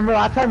 yeah. Remember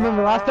last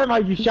time? How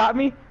you shot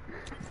me?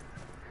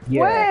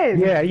 Yeah, When?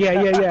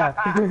 yeah.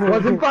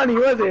 Wasn't funny,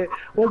 was it?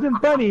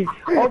 Wasn't funny.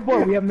 Oh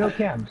boy, we have no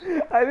cams.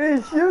 I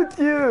didn't shoot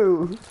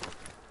you!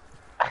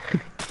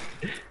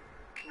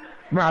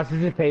 Mouse,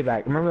 this is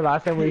payback. Remember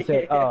last time we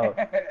said,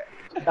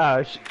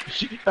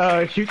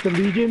 shoot the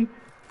Legion?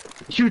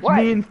 Shoots What?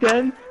 me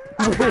instead?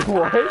 Wait,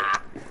 what?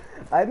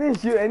 I didn't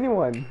shoot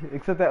anyone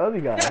except that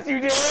other guy. Yes, you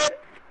did!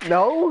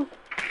 No?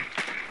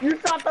 You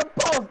shot the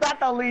post, not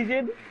the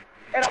Legion!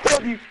 And I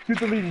told you, shoot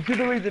the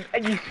Legion,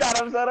 and you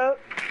shut up.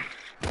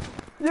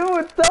 You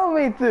would tell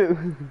me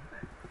to!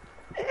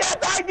 Yes,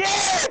 I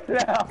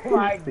did! Oh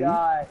my See?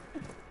 god.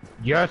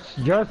 Yes.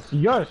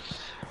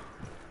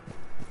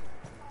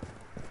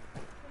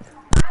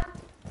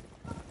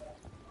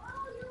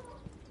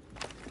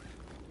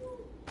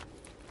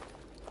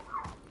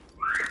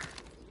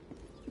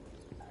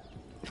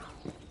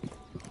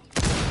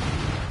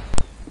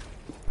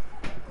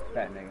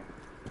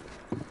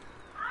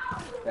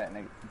 That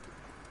nigga.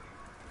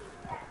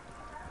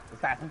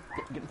 Assassin,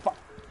 get the fuck.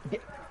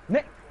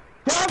 Nick!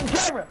 Get off the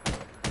camera!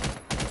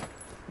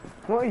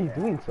 What are you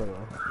doing,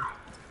 Solo?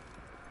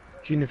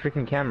 Shooting the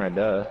freaking camera,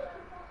 duh.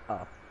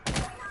 Oh.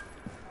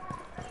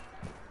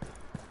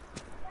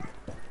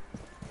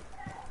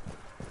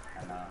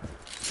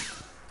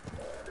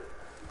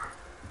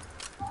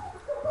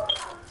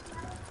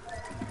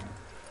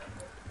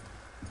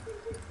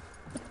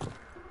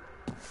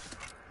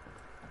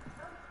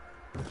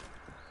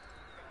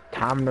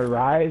 Time to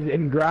rise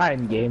and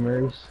grind,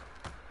 gamers.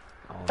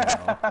 Oh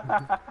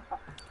no.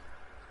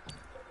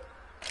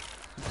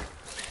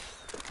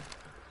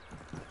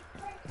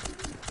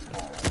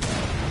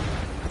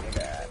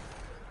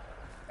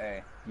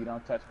 Hey, you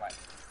don't touch my...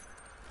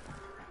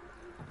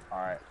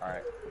 Alright, don't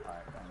worry.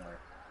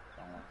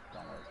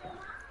 Don't worry.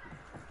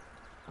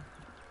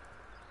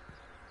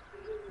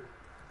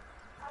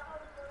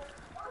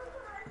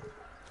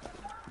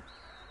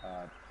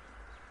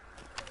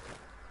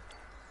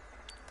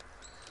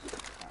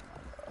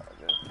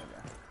 This nigga.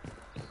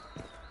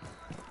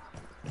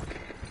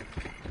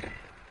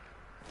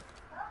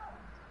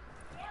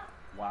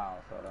 Wow,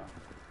 Soda.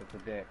 Such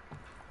a dick.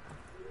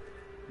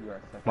 You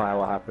are such Why, a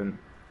what happened?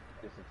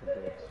 You're such a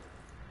bitch.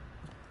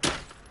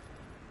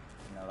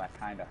 You know, that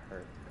kinda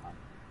hurts, cunt.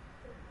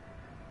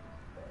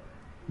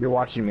 You're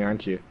watching me,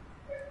 aren't you?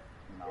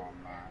 No,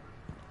 I'm not.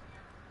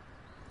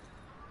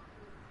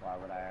 Why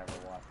would I ever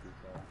watch you,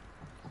 Soda?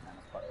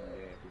 Kinda fucking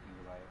gay if you think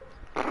about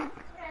it.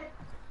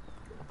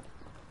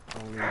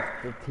 Only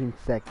 15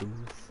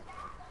 seconds.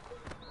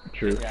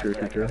 True. Gotta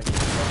get them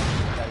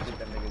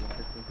niggas in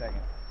 15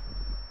 seconds.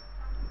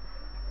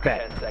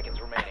 10 seconds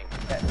remaining.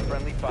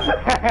 Friendly fire.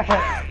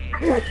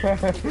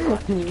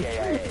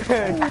 KIA.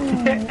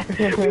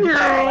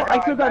 I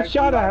still got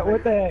shot at.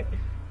 What the heck?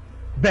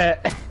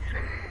 Bet.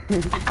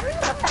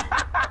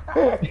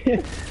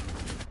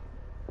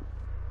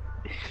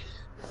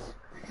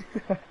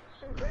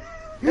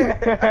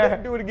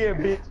 Do it again,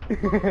 bitch.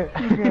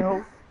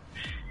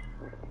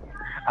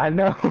 I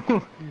know.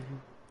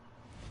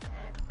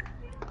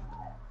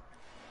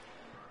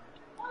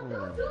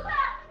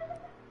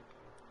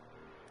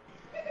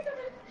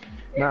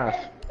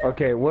 Nice.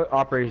 Okay, what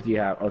operators do you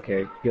have?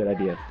 Okay, good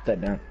idea. Put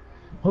that down.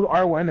 Hold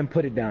R1 and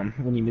put it down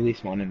when you immediately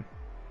spawn in.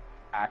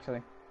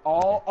 Actually.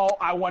 Oh,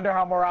 I wonder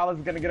how Morales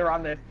is gonna get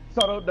around this.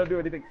 So don't do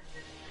anything.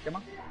 Come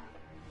on.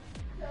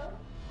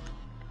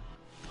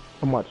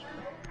 How much?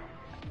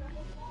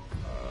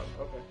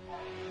 Okay.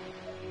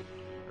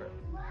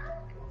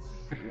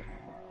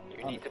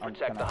 You need to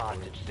protect the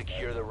hostage.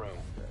 Secure the room.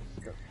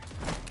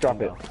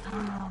 Drop it.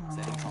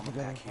 Setting combo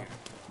back here.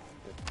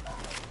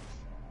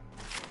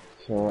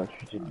 So what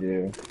should you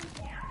do?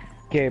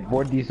 Okay,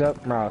 board these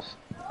up, Mouse.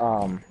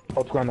 Hold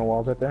square on the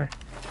walls right there.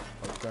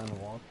 Hold square on the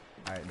walls.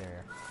 Alright,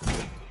 there.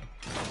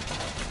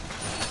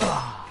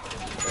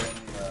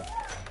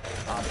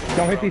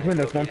 Don't hit these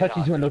windows. Don't touch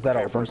these windows at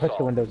all. Don't touch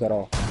the windows at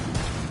all.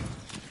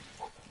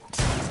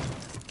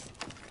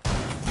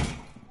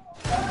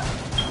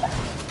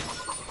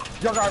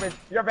 You're garbage.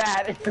 You're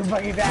bad. You're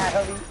fucking bad,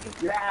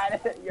 homie. You're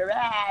bad. You're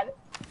bad.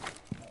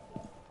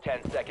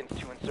 10 seconds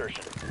to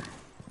insertion.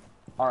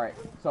 Alright,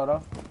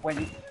 Soto, when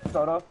you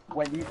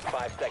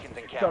 5 seconds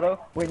and counting.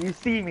 Soto, when you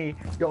see me,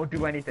 don't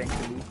do anything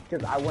to me,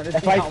 because I want to see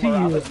If I how see you,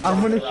 Morales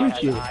I'm gonna does.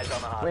 shoot you. Eyes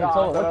on the hostage. Wait, Nah,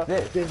 Solo, Soto, what's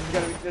this? This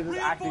is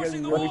actually gonna be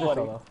really What's funny.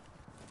 Solo?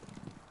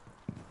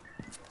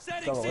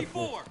 Setting Solo,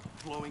 C4.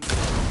 Blowing.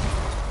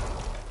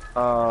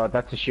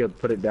 That's a shield.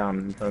 Put it down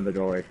in front of the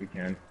doorway if you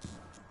can.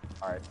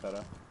 Alright,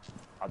 Soto,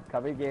 I'm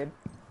coming in.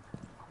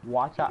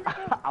 Watch out.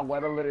 I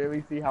want to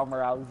literally see how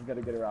Morales is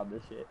gonna get around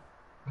this shit.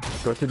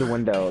 Go through the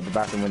window, the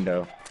bathroom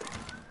window.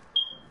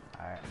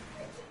 Alright.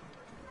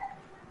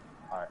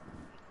 Alright.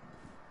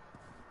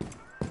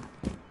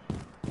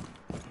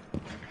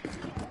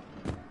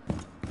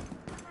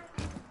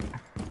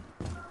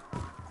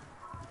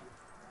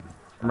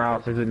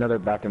 Mouse, there's another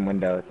bathroom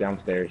window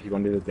downstairs. You're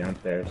gonna do this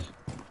downstairs.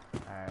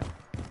 Alright.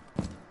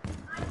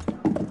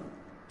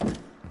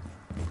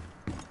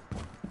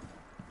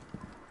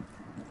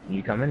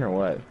 You coming or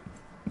what?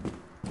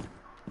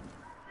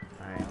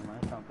 Alright, I'm gonna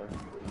come first.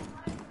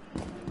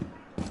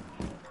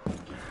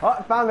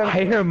 Oh, found him!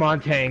 I hear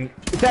Montang.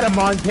 Is that a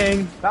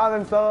Montang?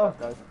 Found him, Solo!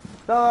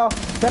 Solo!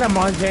 Is that a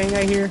Montang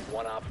I hear?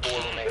 1 op 4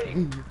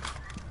 remaining.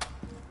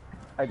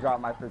 I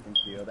dropped my freaking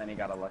shield, and he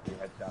got a lucky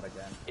headshot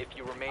again. If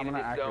you remain I'm in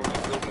gonna this zone,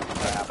 you will be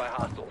detected by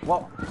hostiles.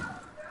 Whoa.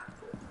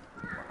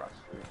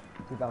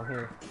 He's down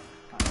here.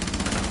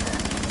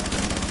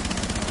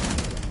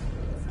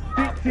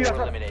 Op 4 that's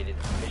what- eliminated.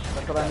 Mission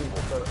That's what I mean.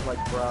 successful. So, like,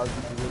 bro, you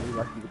can really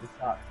lucky to get the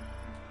shot.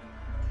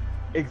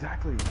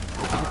 Exactly.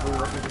 He's really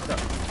lucky to get the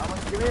shot. I'm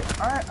gonna give it.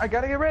 Alright, I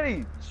gotta get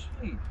ready.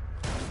 Jeez.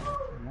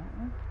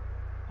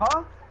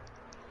 Huh?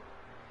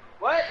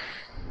 What?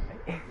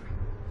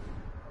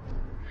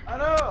 I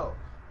know.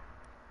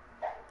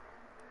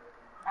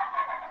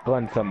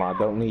 Glenn, somehow,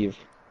 don't leave.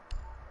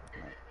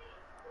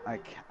 I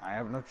can't, I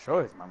have no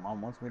choice. My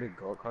mom wants me to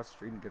go across the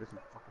street and get her some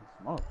fucking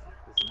smoke.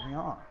 This is me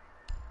on.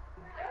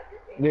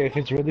 Yeah, if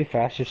it's really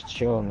fast, just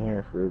chill in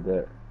here for a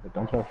bit. But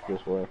don't talk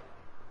this way.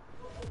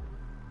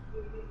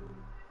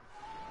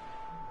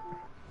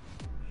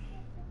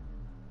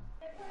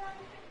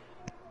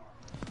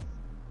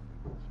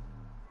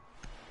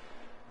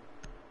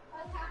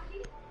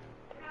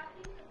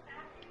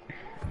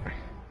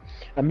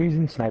 I'm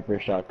using sniper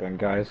shotgun,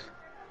 guys.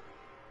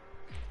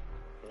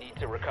 Need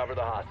to recover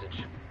the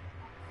hostage.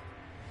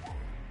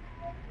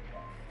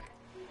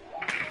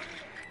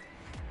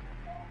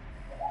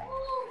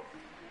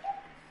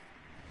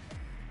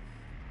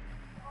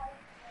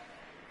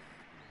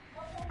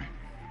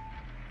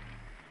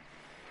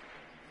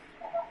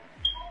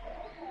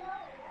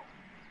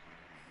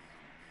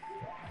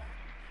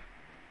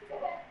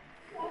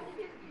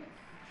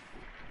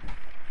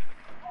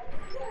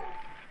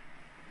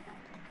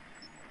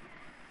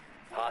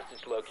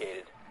 Hostage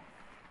located.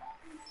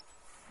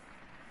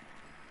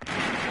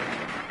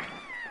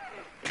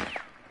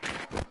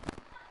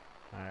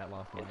 Alright, I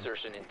lost one.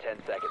 Insertion in 10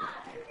 seconds.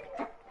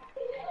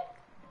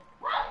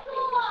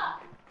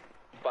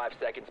 5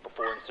 seconds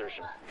before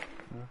insertion.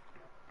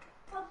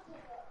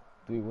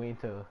 Do we wait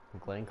till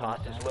Glenn comes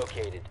Hostage back?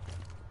 located.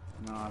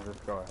 No,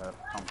 just go ahead.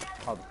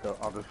 I'll just go.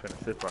 I'll just finish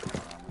this right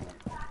now.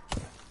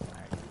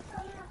 Alright.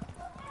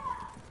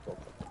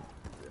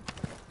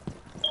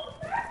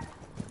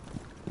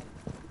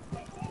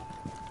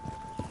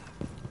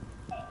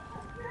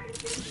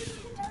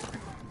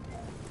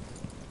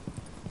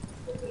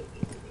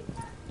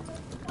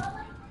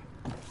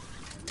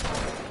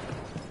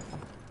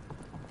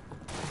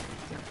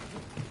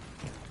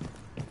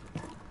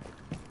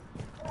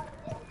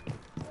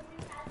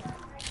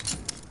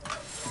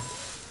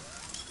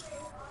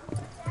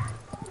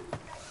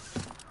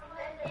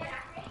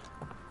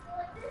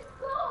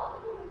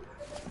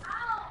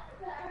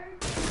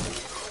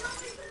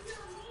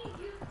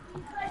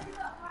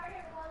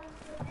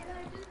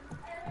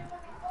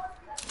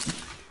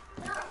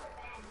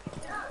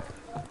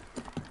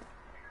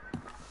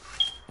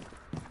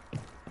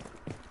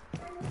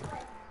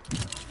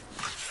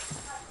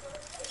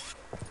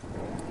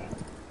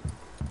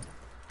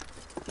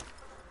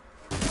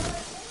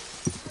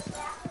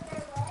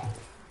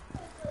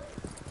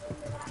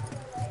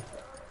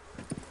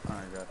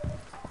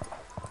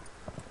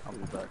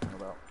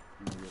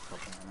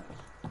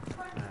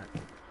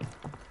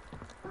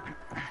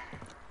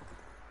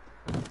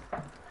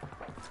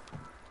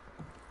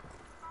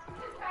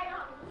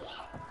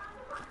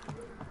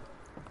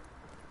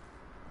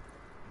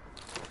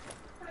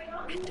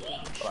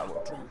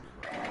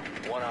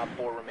 One op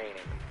 4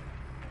 remaining.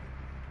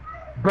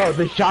 Bro,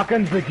 the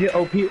shotgun's legit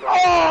OP. Last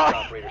Oh!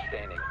 operator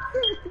standing.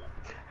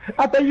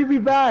 I thought you'd be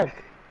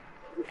back.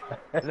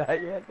 Not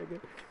yet, nigga.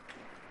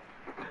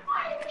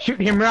 Shoot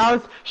him,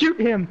 Rouse. Shoot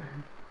him.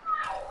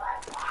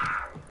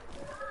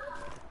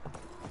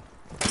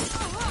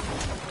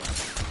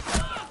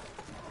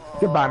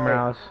 Goodbye,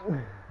 Rouse.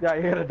 Yeah,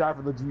 you're gonna die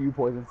from the GU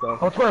poison stuff.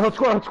 Hold square, hold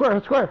square, hold square,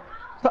 hold square.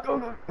 Stop.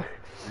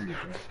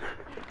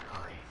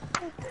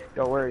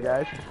 Don't worry,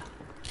 guys.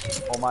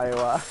 Oh my,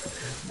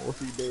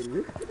 multi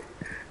baby.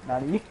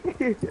 Nani?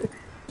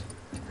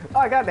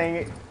 Oh, god dang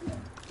it.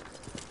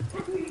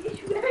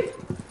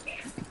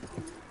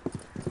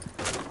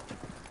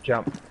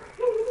 Jump.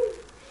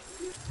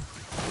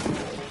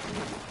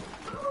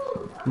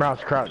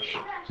 Mouse, crouch. So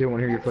you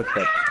won't hear your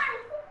footsteps.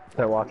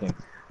 Start walking.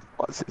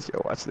 Watch this,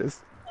 yo, watch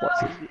this.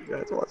 Watch this, you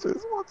guys, watch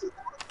this, watch this.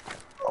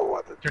 Oh,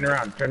 watch it. Turn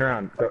around, turn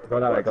around. Go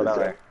that way, go that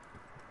way.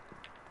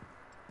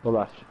 Go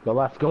left, go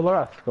left, go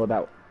left. Go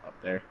that way. Up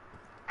there.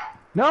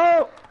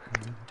 No!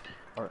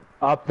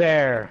 Up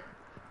there.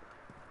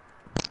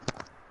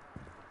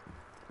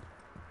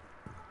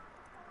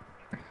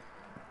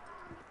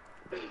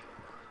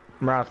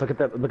 Mouse, look at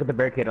the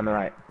barricade on the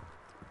right.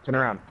 Turn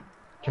around.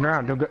 Turn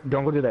around.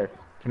 Don't go through there.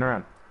 Turn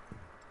around.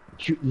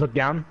 Shoot. Look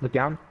down. Look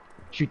down.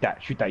 Shoot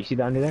that. Shoot that. You see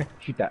that under there?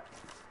 Shoot that.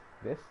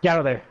 This? Get out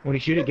of there. When you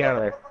shoot it, get out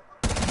of there.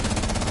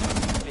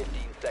 15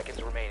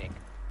 seconds remaining.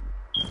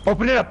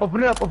 Open it up.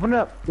 Open it up. Open it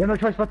up. You have no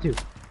choice but to.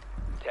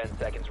 10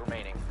 seconds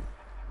remaining.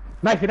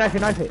 Knife it. Knife it.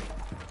 Knife it.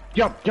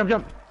 Jump. Jump.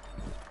 Jump.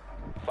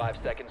 5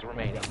 seconds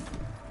remaining.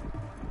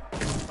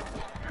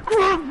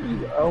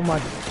 Oh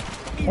my.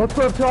 What's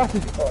up,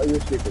 Tossy? Oh, you're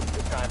stupid.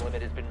 The time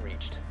limit has been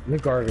reached. You're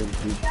garbage,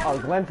 dude. Oh,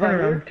 Glenn's Turn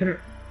right around. here.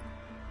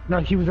 No,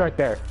 he was right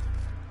there.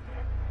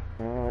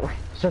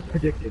 Just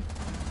predicted.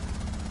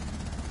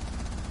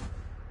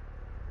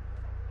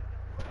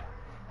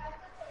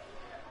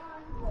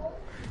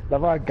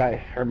 Love how I got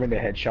Herman the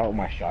headshot with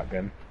my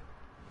shotgun.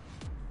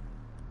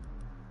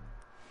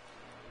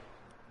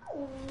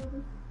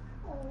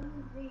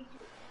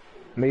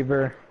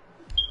 Lever.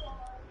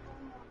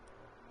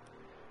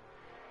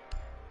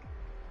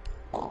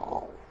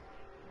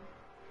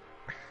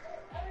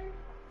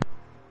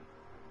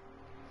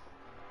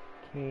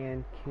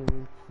 Can.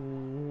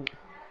 What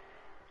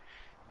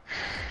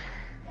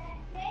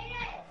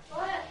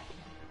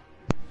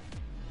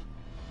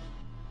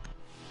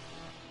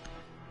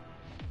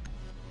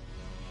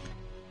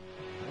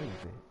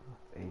is it?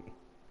 That's 8.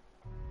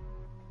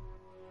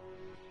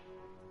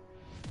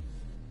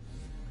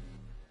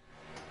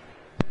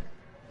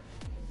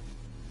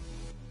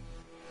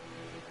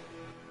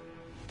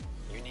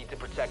 You need to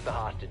protect the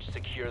hostage.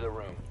 Secure the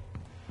room.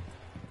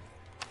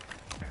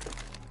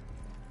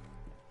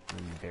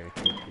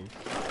 Barricade these.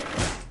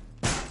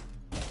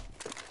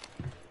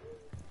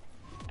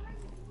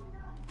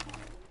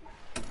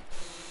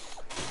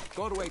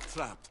 Doorway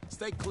trapped.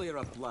 Stay clear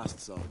of blast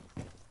zone.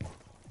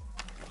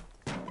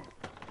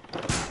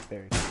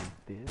 Barricade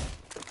this.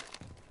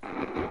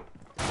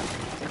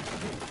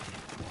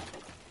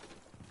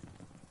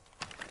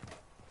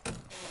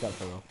 Stop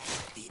below.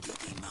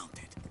 DDD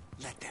mounted.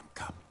 Let them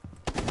come.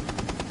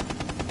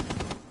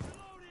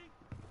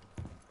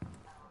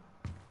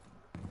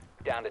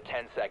 Down to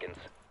 10 seconds.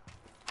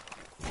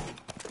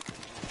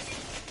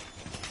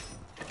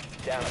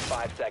 Down to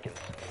 5 seconds.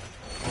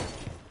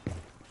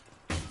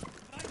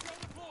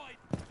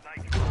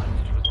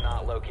 Hostage was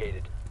not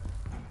located.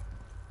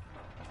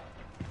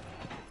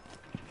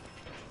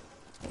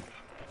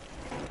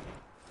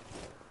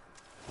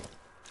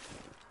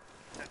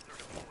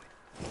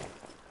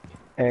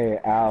 Hey,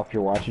 Al, if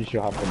you're watching,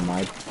 she'll hop on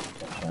my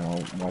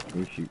channel. Watch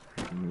me shoot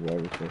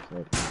whoever says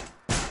that.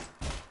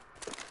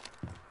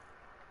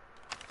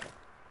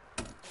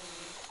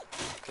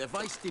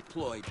 Device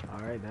deployed.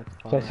 Alright, that's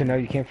fine. So I know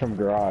you came from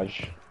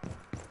garage.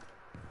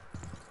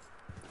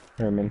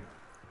 Herman.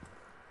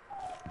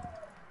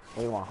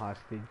 We want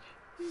hostage.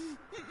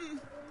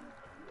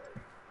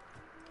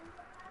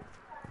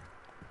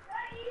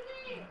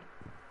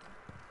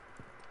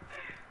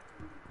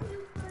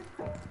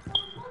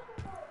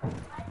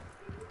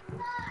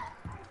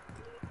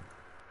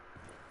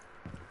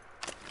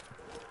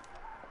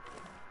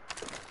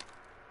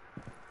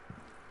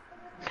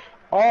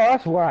 Oh,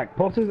 that's whack.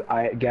 Pulses,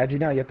 I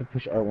gadget now. You have to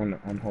push R1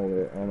 to unhold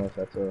it. I don't know if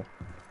that's a.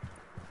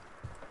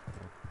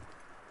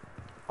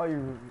 Oh,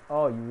 you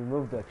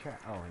removed the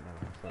trap. Oh, no,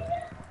 I'm sorry.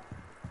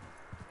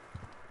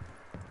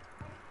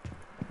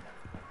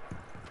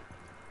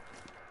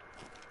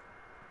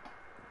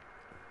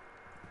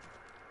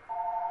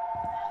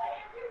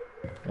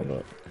 Hold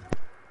up.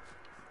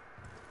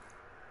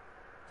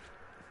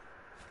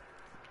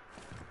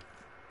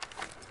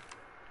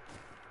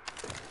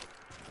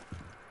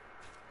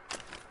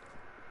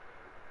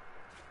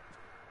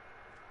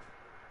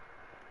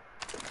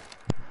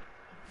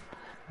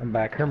 I'm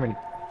back, Herman.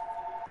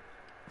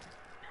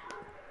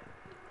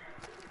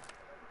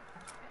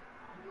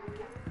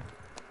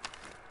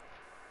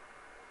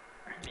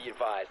 Be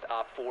advised,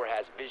 Op 4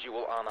 has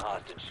visual on the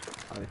hostage.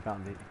 Oh, they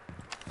found it.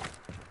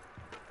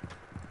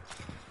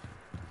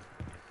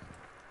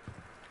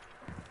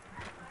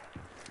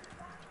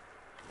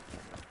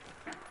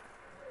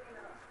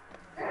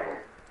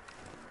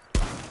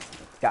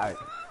 Got it.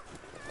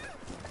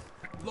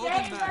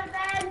 Loading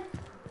mag.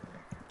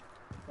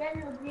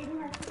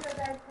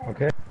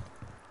 Okay.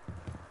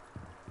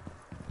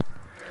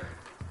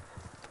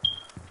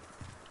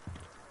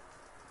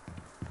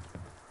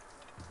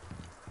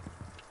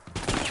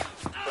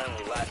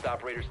 Friendly, last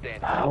operator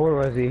standing. Where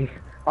was he?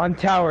 On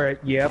tower.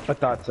 Yep, I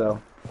thought so.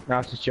 Now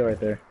it's just chill right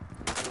there.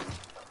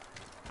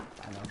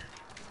 I know.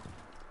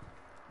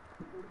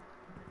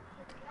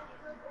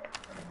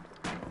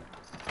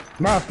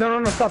 Miles,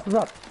 no, stop.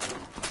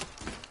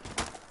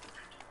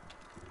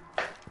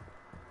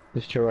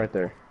 Just chill right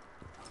there.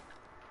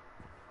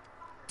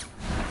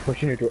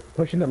 Pushing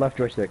the left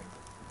joystick.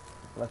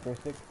 Left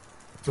joystick?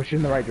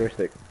 Pushing the right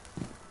joystick.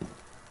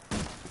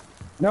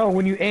 No,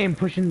 when you aim,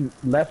 pushing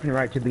left and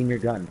right to lean your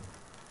gun.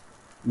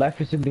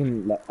 Left is to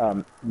lean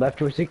left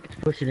joystick to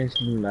push it in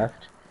to lean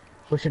left.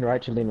 Pushing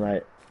right to lean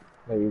right.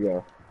 There you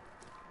go.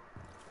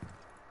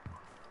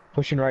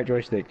 Pushing right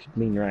joystick,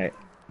 lean right.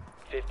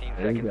 15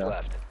 There you seconds go.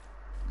 left.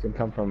 It's gonna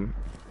come from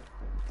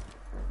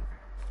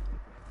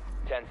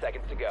 10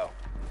 seconds to go.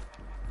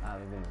 Ah,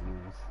 we're gonna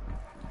lose.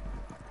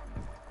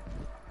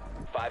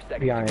 5 seconds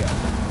behind to it. go.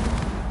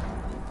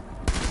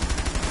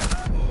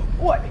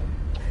 What?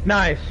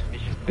 Nice.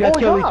 Mission You guys Oh,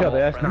 kill yeah. each other.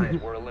 That's friendlies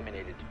nice. were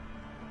eliminated.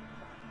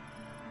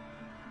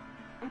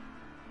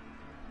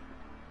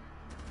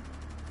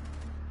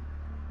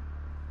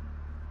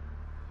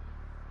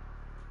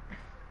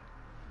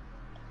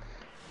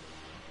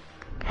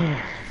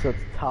 So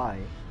it's tie.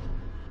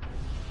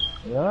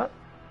 Yeah.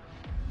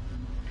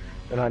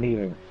 They're not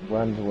even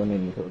runs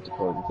winning to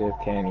close. If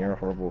can, you're a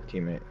horrible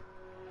teammate.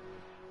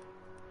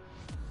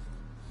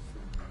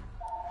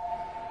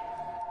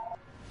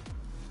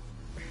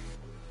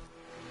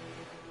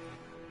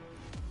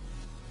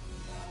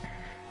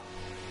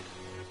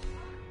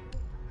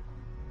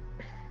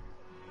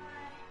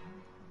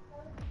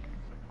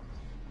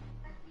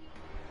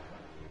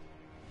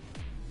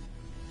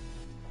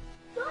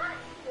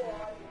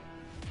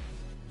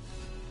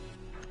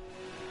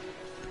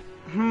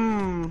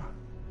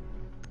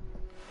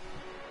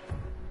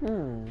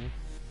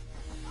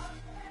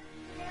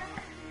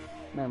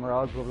 Man,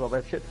 Mirage was over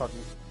there shit talking.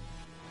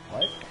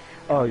 What?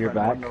 Oh, you're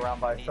back. Running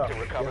around by Need itself. to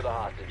recover the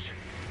hostage.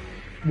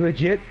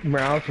 Legit,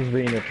 Morales was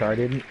being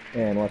retarded,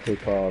 and what's it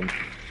called?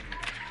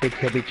 They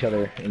killed each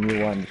other, and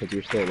you won because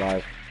you're still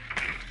alive.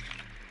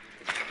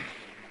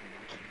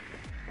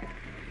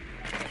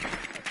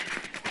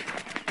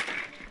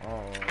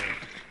 Oh.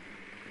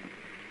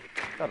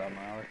 Shut up,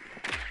 Miles.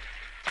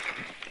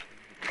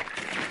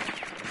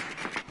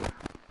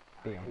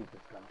 Damn. I hate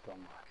this gun so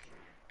much.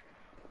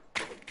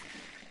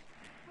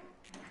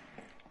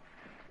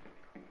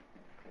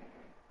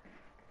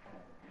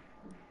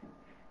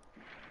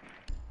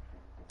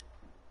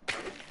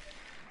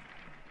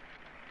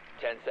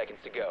 10 seconds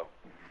to go.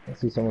 I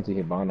see someone to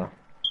Hibana.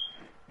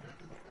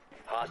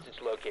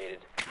 Hostage located.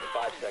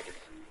 5 seconds.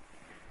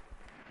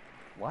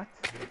 What?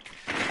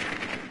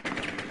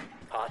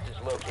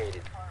 Hostage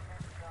located.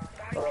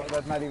 Bro,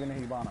 that's not even a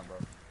Hibana, bro.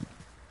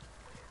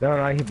 No,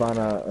 not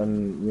Hibana,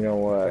 and you know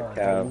what,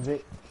 Cav. Use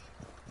it.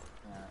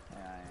 Yeah, I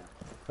am.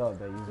 So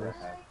they use this.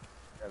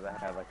 Because I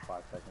have like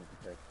 5 seconds to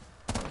pick.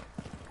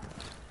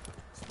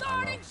 I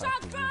don't know if I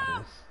can use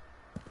this.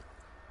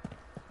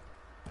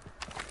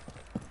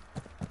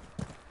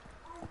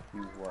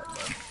 Use what, bro?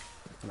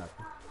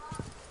 Nothing.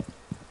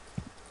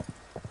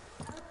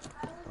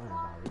 Don't worry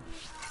about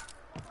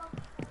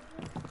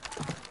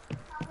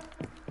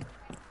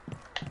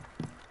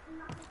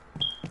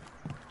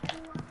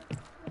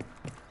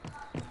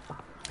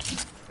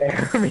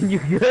it. I mean, you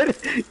good?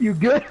 You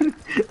good?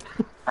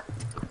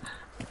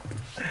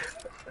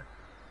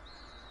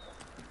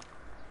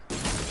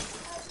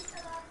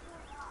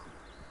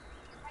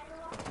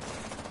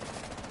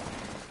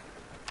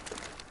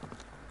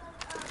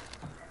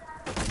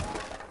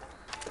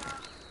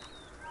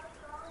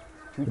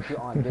 Shoot you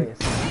on this.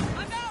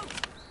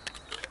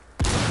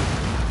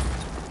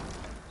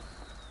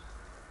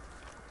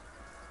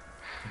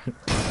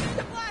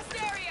 The blast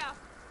area!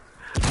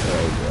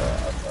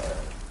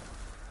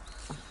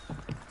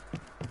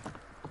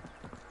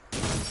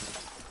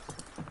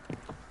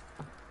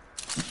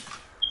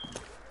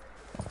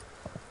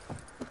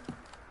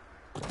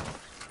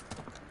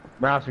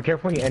 Rouse, be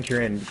careful when you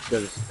enter in,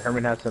 because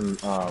Herman has some,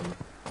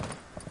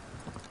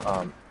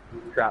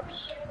 traps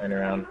running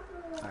around.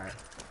 Alright.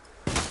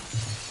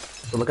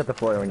 So look at the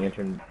floor when you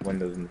enter in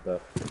windows and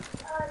stuff.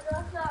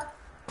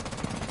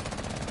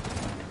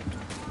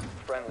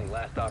 Friendly,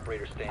 last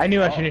operator standing. I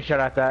knew I shouldn't have shot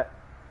at that.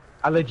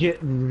 I legit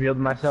revealed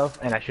myself,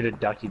 and I should have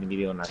ducked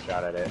immediately when I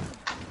shot at it.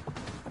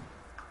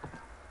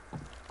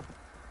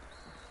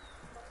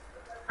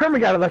 Herman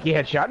got a lucky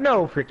headshot.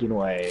 No freaking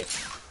way.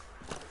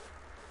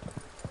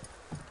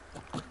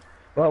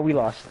 Well, we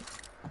lost.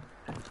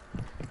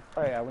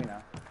 Oh yeah, we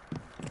know.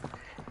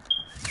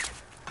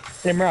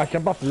 Hey, Mirage,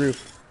 jump off the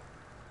roof.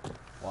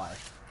 Why?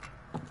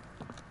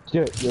 Let's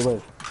do it. You'll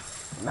live.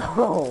 No.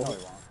 No, we won't.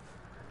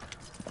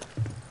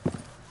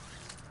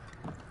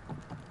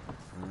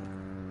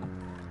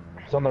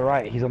 He's on the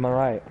right. He's on the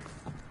right.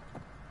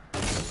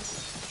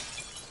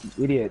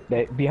 Idiot.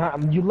 They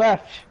behind you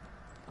left.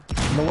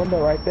 In the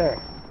window right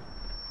there.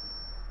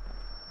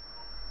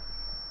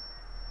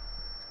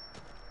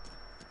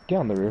 Get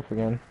on the roof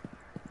again.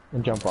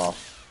 And jump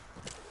off.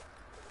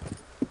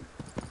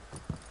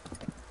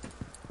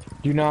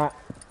 Do not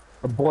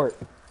abort.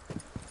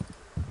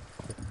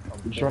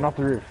 Just run off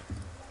the roof.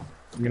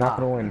 You're not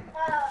gonna win.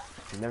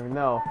 You never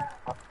know.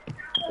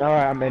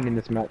 Alright, I'm ending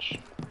this match.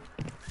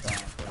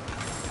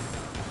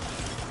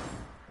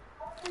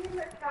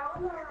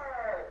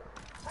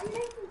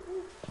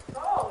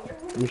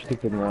 You're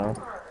stupid now.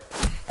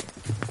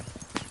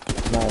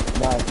 Nice.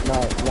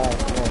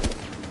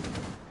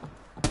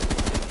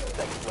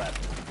 Seconds left.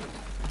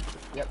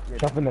 Yep.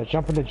 Jump in there.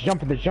 10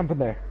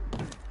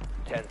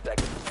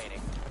 seconds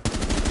remaining.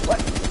 What?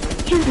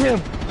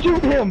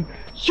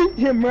 Shoot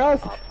him,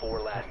 Ross! Op 4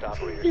 last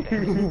operator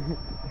standing.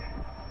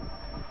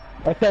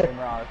 Right there.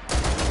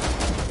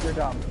 You're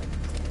dumb.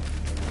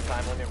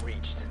 Time limit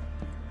reached.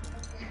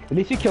 At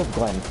least you killed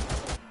Glenn.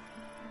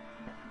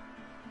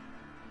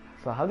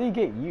 So how do you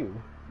get you?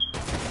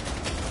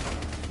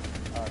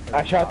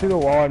 I shot through the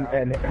wall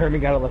and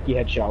Herman got a lucky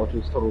headshot, which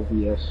was total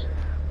BS.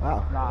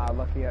 Wow. Nah,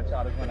 lucky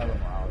headshot is whenever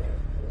Morales.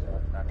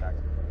 That's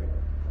actually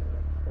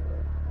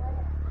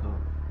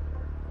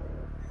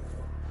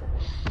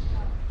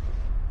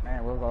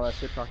man, what was all that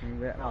shit talking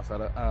now?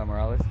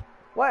 Morales.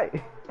 What?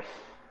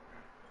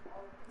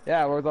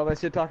 Yeah, what was all that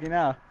shit talking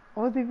now? I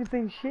wasn't even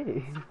saying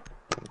shit.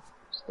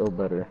 Still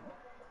better.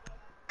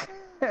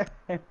 I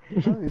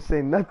didn't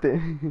say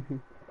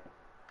nothing.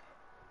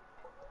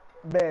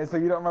 Man, so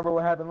you don't remember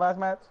what happened last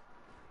match?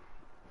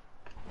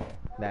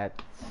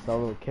 That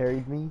solo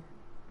carried me.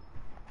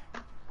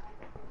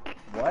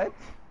 What?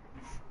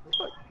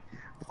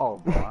 Oh,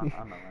 bro, I'm not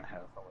gonna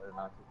have somewhere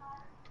not to.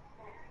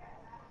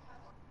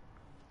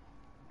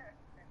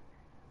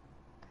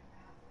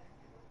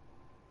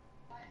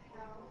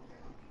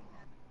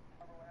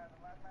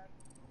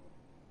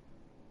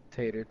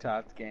 Tater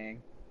Tots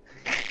gang.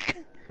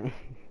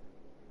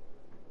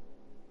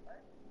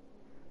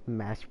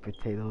 Mashed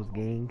potatoes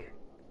gang.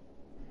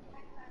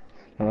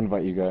 I don't know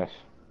about you guys.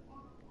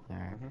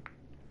 Alright.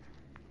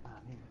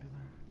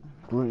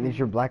 Is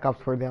your Black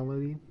Ops 4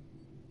 downloading?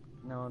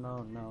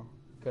 No.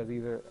 Because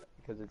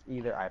it's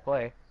either I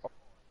play or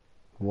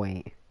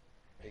Wait.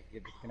 they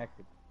get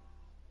disconnected.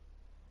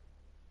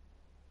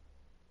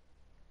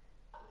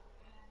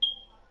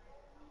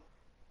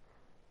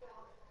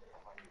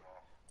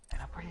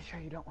 And I'm pretty sure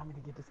you don't want me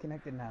to get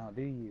disconnected now,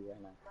 do you,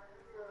 right now?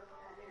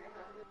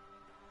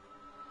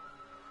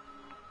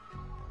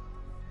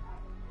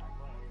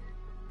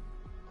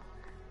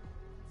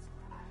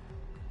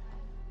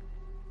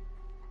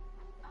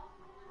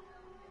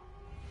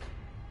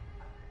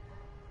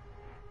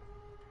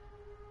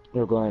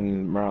 Yo,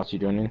 Glenn, Morales, you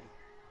joining?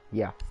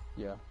 Yeah.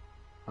 Yeah.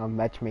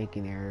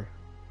 Matchmaking error.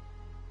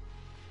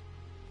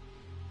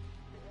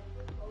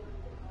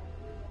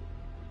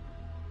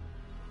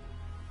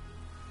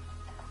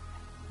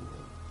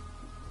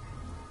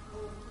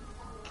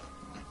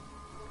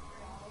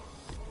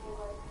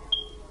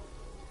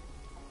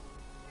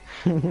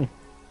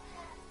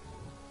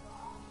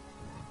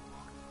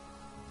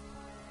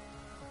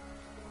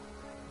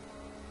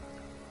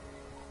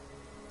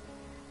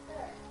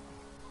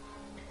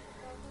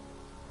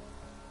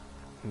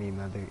 I need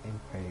another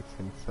invite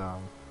since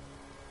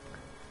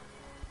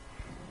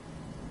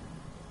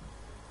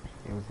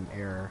it was an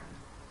error.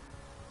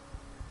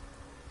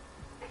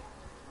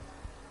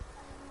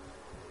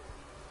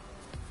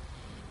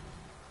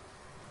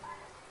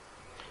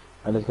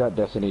 I just got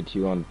Destiny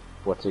 2 on,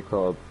 what's it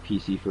called,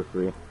 PC for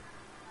free.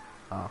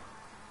 Oh.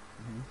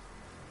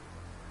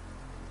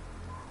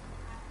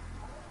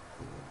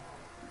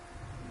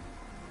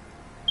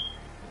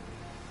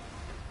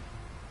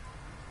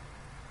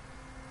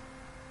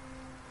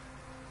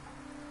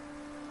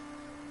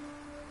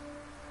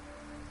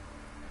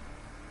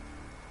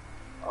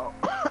 Oh.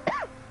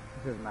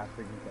 This is not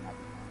freaking gonna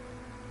happen.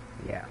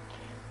 Yeah.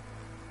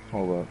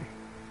 Hold up.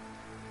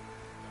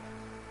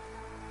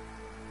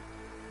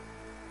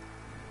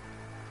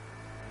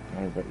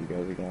 I'll invite you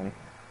guys again.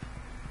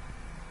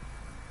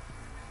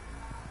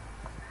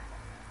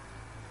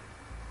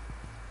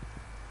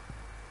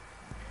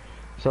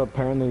 So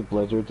apparently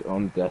Blizzard's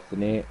own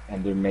Destiny,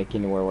 and they're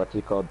making where what's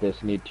it called,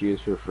 Destiny 2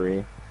 is for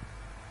free.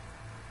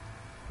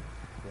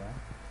 Yeah.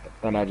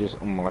 And I just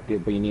unlocked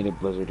it, but you need a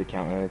Blizzard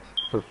account and it's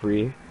for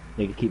free.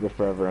 You can keep it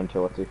forever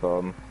until what's it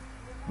called,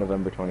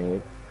 November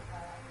 28th.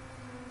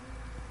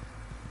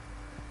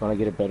 When I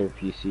get a better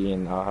PC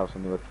and I'll have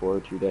something to look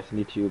forward to.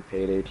 Destiny 2,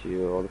 Payday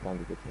 2, all the kinds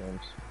of good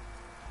games.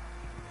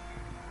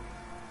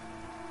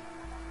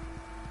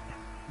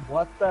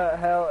 What the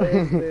hell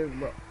is this,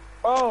 bro?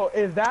 Oh,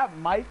 is that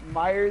Mike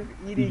Myers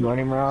eating You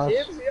joining, Ross?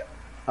 chips?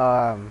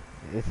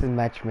 It's a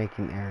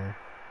matchmaking error.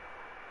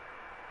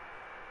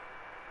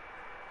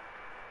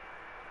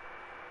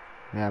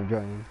 Yeah, I'm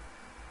joining.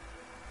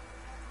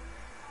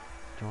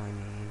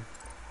 Joining.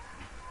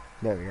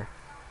 There we are.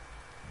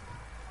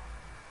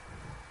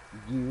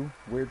 You,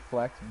 weird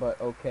flex,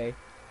 but okay,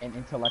 and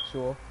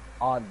intellectual.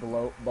 odd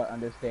gloat, but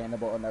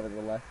understandable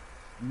nevertheless.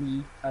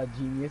 Me, a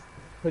genius,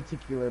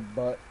 particular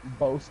but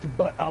boast,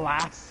 but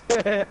alas.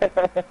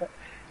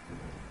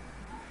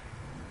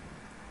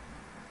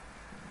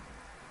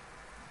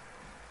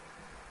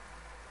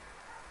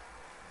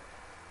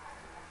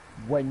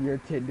 When your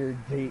Tinder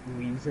date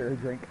leaves her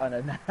drink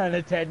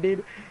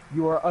unattended,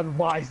 you are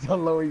unwise to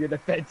lower your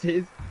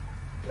defenses.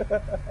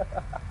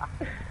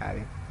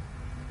 Patty.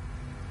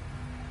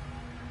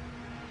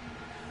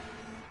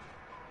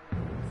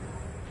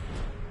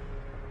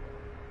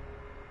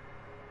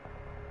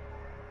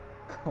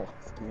 Oh,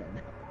 scam.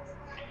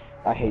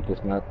 I hate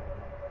this map.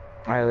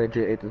 I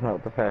legit hate this map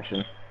with a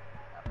passion.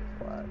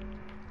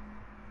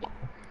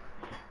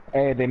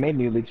 Hey, they made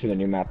new leaks for the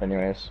new map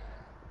anyways.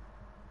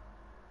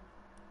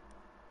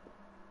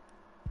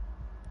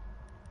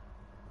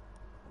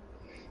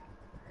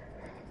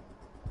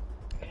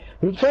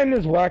 Who's playing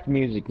this whack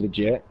music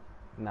legit?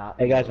 Nah.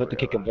 Hey guys, vote to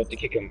kick him, vote to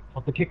kick him,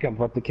 vote to kick him,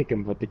 vote to kick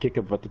him, vote to kick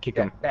him, vote to kick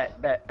him.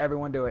 Bet,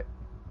 everyone do it.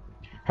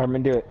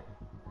 Herman, do it.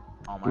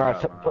 Oh my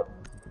god.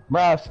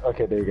 Ross,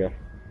 okay, there you go.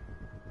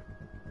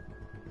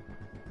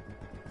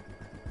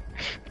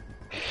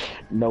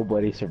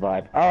 Nobody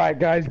survived. Alright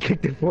guys,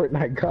 kick the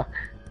Fortnite car.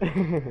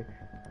 And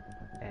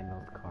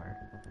those cars.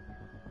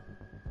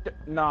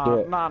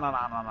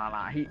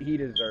 Nah. He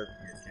deserves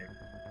to get kicked.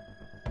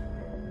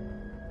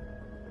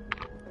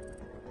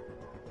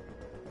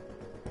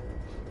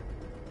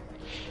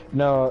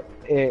 No,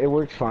 it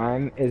works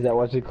fine. Is that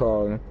what's it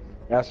called? It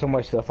has so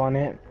much stuff on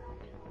it,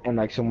 and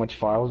like so much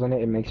files on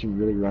it, it makes you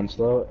really run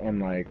slow,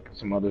 and like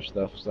some other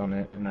stuff's on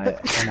it, and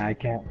I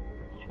can't.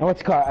 And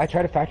what's it called? I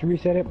tried to factory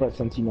reset it, but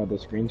since you know the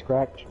screen's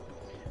cracked,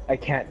 I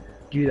can't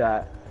do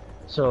that.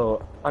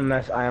 So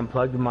unless I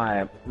unplugged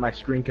my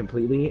screen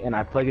completely and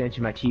I plug it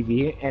into my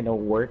TV and it'll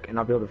work, and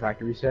I'll be able to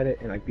factory reset it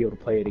and like be able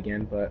to play it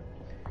again. But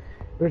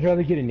I'd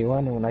rather get a new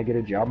one, and when I get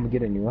a job, I'm gonna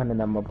get a new one,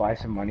 and I'm gonna buy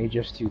some money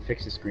just to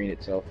fix the screen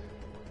itself.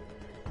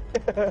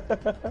 So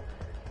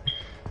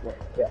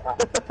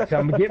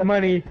I'm gonna get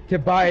money to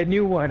buy a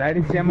new one. I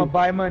didn't say I'm gonna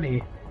buy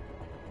money.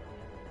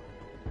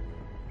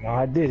 No,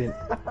 I didn't.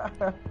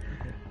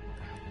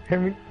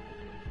 Herman,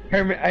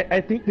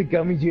 I think the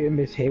gummies you in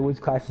Miss Haywood's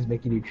class is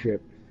making you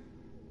trip.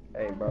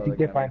 Hey, bro. I think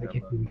they're finally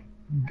kicking.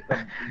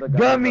 The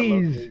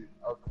Gummies!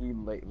 Low-key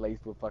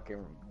laced with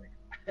fucking...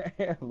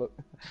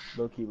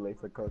 Low-key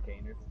laced with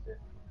cocaine or some shit.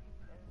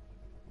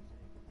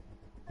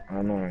 I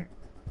don't know.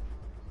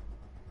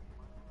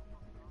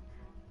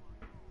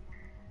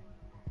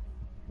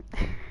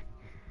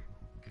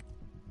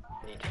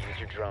 Need to use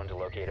your drone to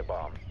locate a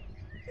bomb.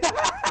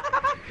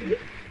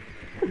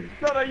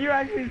 No, you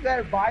actually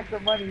said buy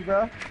some money,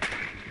 bro.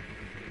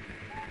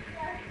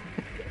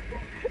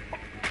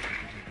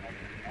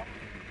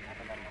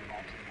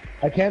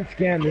 I can't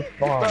scan this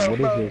bomb. What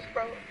is this?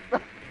 Bro.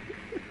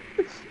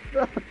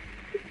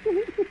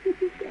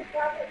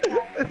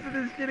 Listen to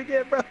this shit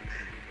again, bro.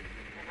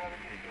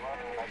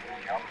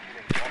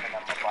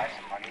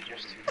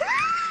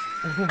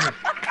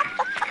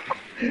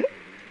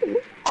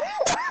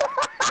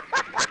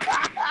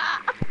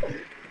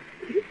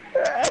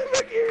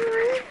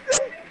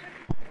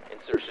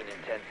 Insertion in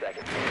 10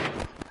 seconds.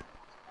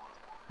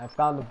 I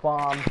found the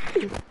bomb.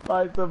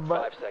 Buy some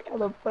money. 5 seconds. How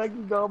the fuck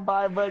you gonna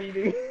buy money,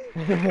 dude?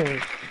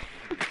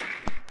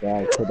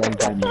 Guys, put on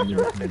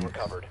Has been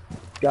recovered.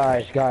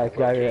 guys,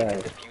 Locate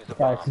and defuse a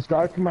bomb.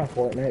 subscribe to my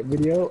Fortnite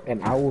video,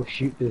 and I will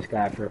shoot this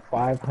guy for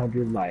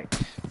 500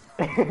 likes.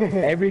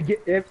 every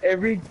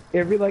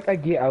like I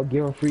get, I'll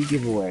give a free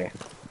giveaway.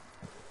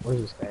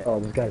 Where's this guy?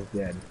 Oh, this guy's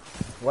dead.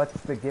 What's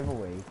the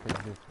giveaway?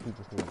 Because he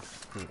just needs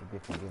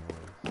different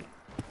giveaways.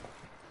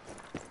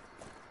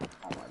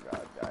 Oh my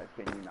god, guys,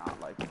 can you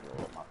not like fill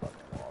up my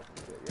fucking walls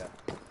and shit, yeah?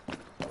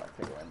 So like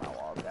take away my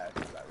walls, guys,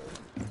 because I really...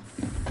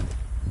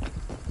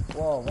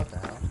 Whoa, what the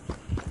hell?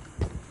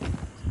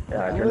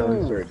 Yeah, I turned on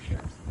the surge.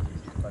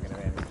 Fucking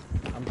advantage.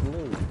 I'm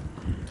blue.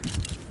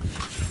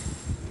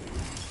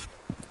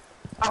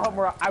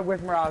 I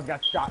wish Morales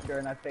got shot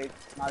during that stage,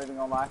 not even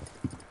gonna lie.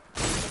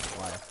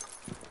 Why?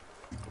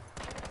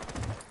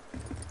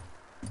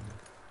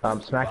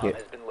 Smack Bomb it.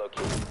 has been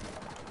located.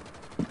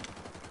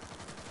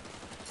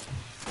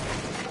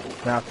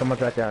 Now,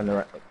 someone's right there on the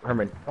right.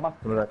 Herman, Come on.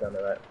 someone's right there on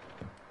the right.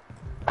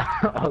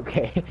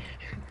 Okay.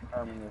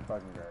 Herman, you're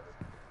fucking garbage.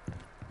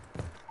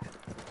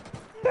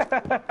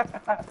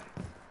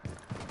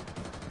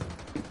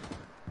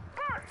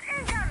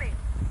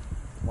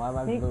 Why am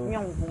I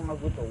blue?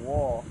 With the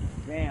wall.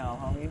 Damn,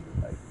 homie.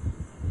 Like,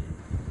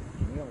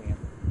 million.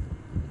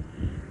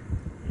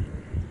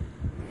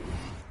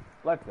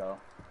 Let's go.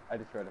 I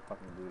just tried a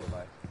fucking blue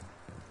device.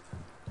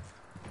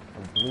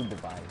 A blue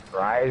device.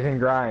 Rise and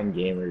grind,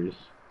 gamers.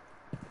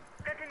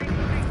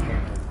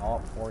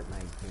 All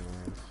Fortnite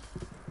gamers.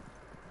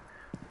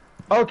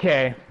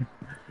 Okay.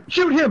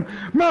 Shoot him!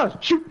 Mouse,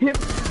 shoot him!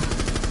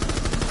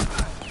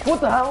 What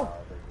the hell?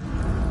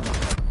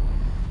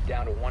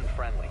 Down to one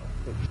friendly.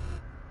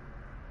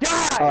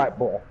 Alright,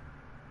 boy.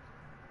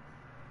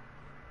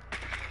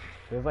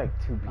 There's like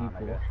two Nah,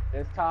 people. nigga.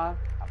 This time,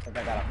 I think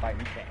I gotta fight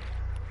you.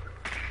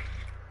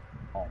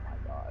 Oh my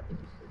god.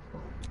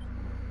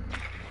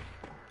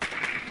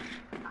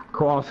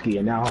 Kowalski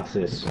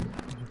analysis.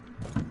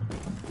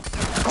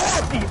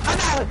 Kowalski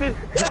analysis!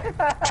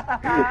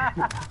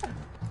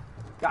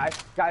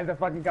 Guys, they're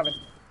fucking coming.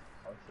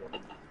 Oh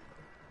shit.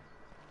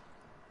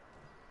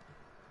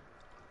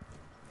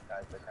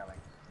 Guys, they're coming.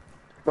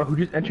 Bro, who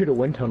just entered a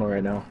wind tunnel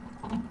right now?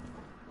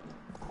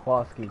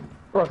 Kowalski.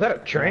 Bro, is that a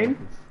train?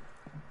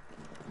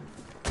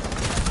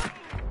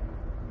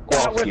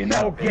 That was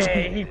so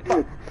gay.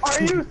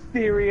 Are you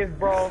serious,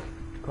 bro?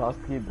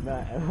 Kowalski,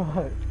 not.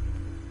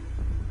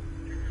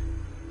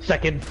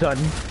 Second son.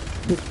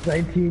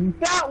 19.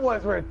 That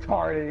was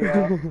retarded,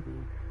 yo.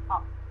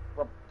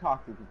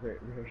 Talk to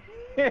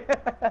me.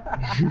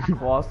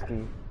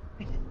 Kowalski.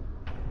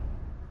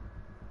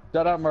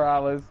 Shut up,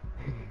 Morales.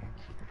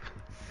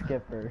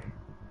 Skipper.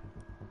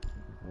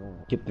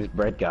 Get this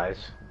bread, guys.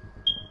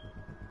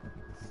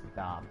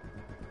 Stop.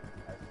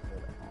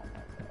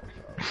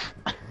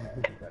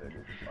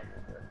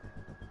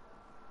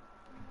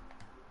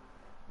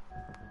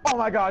 Oh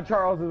my god,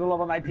 Charles is a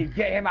level 19.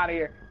 Get him out of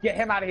here. Get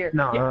him out of here.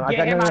 No,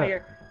 get him out of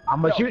here.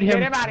 I'm gonna shoot him.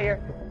 Get him out of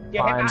here.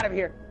 Get Fine. him out of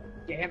here.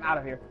 Get him out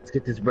of here. Let's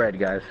get this bread,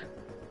 guys.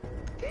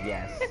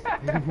 Yes.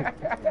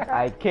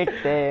 I kicked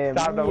him.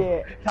 Time to,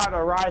 Yeah. time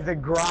to rise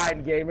and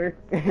grind, gamer.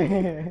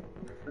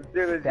 Let's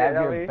do this, Stab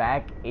shit, your homie.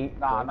 back 8.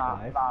 Nah. What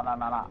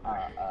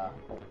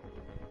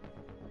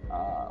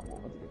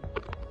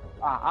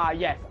was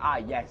it?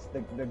 Yes,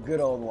 the good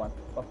old one.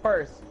 But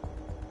first,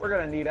 we're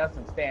gonna need us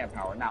some stand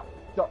power. Now,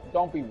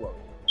 don't be worried.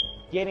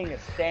 Getting a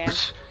stand,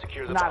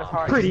 Secure the not bomb. as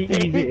hard. Pretty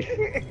as you easy.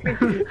 think.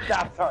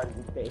 Not as hard as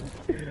you think.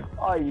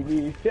 All you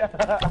need to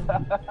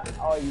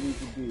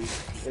do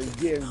is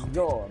give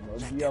Zorn or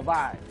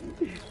Giovanni.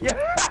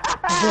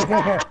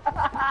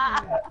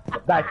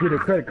 Back to the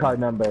credit card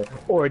number,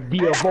 or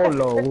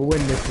Diavolo will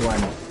win this one.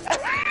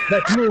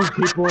 Let's move,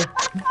 people.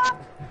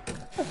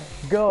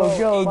 Go.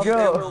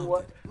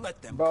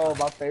 Let them Bro,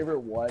 my favorite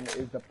one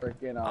is the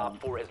freaking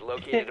Op 4 has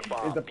located a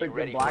bomb. is the Be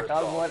ready freaking for Black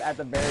Ops assault. one at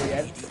the very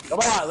end. Come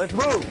on, let's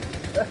move.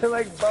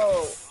 Like,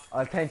 bro.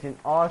 Attention,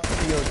 all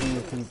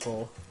COD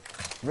people.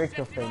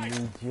 Richtofen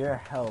needs your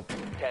help.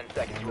 10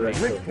 seconds Rick,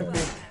 remaining.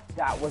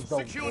 that was the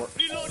worst.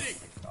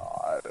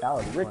 God. That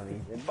was Rick,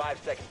 funny. 5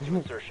 seconds to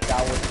insertion.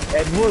 that was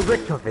Edward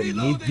Richtofen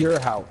needs your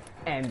help.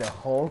 And the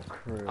whole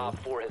crew. Op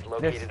 4 has They're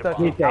located a stuck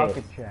bomb. in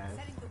Alcatraz.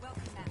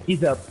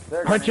 He's a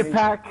punch a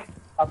pack,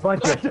 a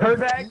bunch of hurt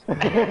bag.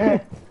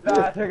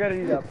 Nah, they're gonna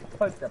need a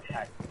punch a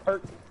pack.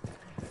 Hurt.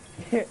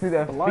 To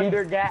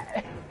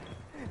Blundergat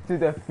to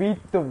defeat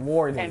the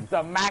warden. and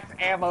some max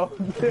ammo.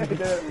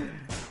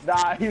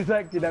 Nah, he's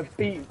like to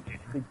defeat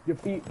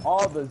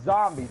all the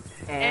zombies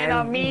and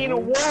a mean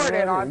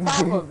warden on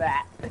top of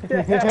that.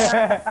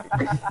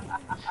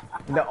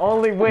 The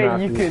only way Not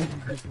you you. can.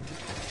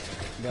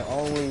 The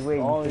only way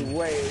you Only can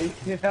way you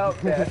can help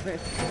that.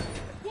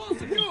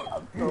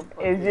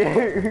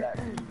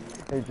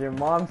 is your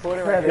mom's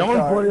right credit No one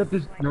card. boarded up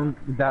this.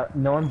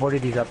 No one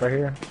boarded these up right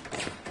here.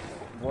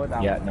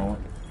 Yeah, no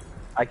one.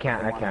 I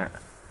can't.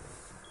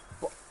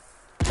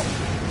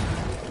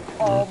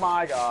 Oh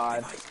my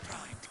god.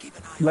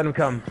 Let him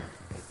come.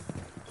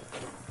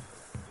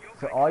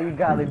 So all you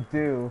gotta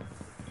do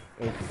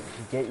is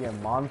get your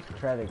mom's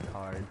credit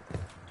card.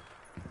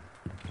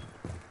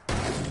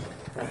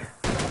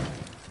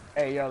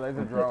 Hey, yo, there's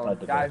a drone.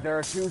 Guys, there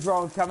are 2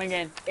 drones coming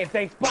in. If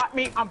they spot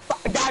me,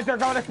 guys, they're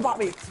gonna spot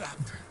me.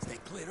 stay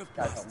clear of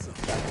Guys, blast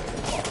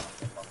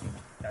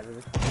help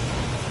zones.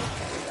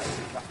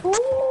 me.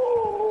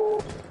 Ooh.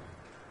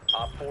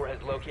 Op 4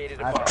 has located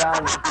a I bomb.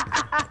 found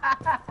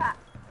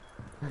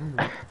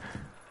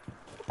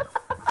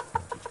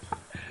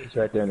He's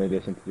right there in the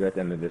distance. Guys,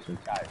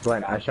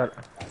 Glenn, guys. I shot.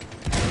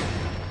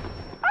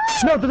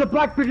 No, there's a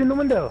Blackbeard in the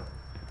window.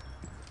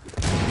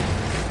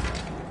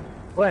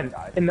 Glenn,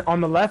 on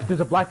the left,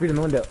 there's a Blackbeard in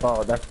the window.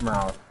 Oh, that's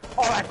Mouse.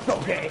 Oh, that's so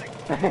gay.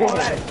 Oh,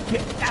 that is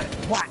shit. That is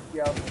whack,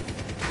 yo.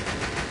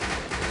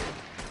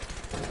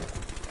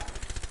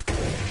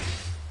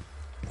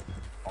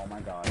 Oh my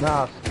god.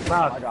 Mouse. Oh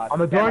my god. On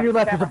the door on your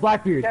left, there's a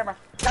Blackbeard. Camera.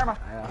 Stop.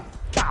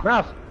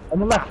 Mouse, on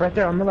the left, right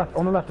there, on the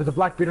left, there's a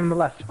Blackbeard on the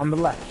left,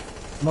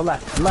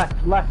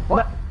 left.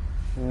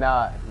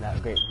 Nah,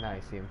 great. Now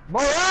you see him.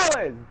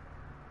 Morales!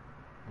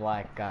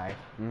 Black guy.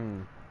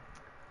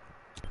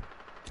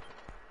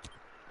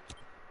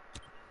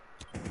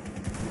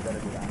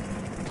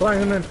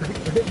 Glenn,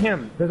 hit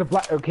him. There's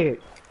a okay.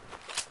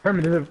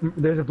 Herman,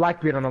 there's a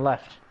Blackbeard on the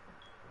left.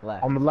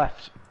 Left. On the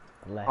left.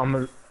 Left. On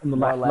the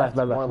More left,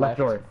 more left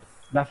door.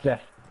 Left.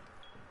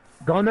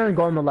 Go in there and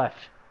go on the left.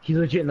 He's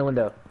legit in the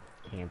window.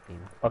 Camping.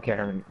 Okay,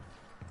 Herman.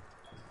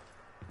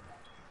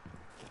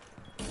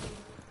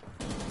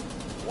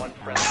 One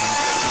friendly.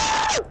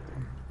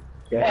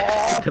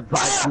 Yeah, it's a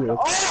Blackbeard.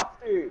 Oh,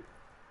 dude.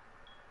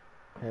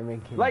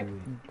 Herman can Like- do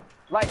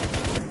it. Like,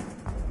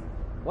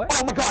 What?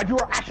 oh my god, you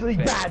are actually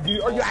bad,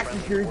 dude. Are you All actually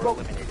friendlies serious, were bro?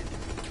 eliminated.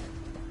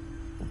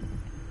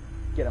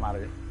 Get him out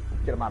of here.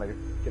 Get him out of here.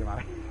 Get him out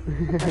of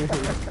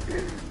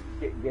here.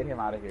 Get him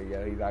out of here,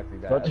 yo. He's actually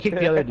bad. Let's kick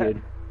the other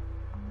dude.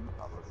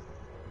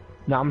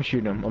 No, I'm gonna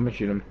shoot him. I'm gonna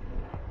shoot him.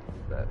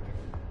 But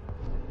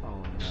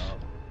Oh no.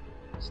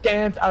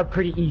 Stands are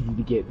pretty easy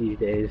to get these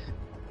days.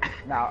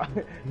 now,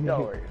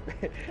 don't worry.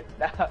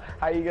 Now,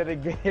 how you gonna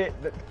get it?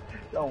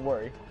 Don't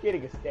worry.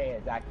 Getting a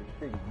stand is actually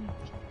pretty easy.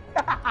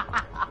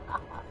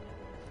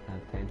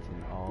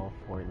 Attention, all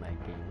Fortnite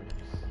gamers.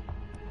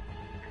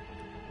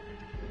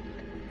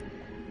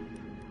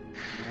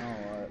 You know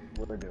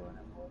what? We're doing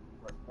it,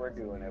 boys. We're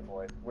doing it,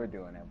 boys. We're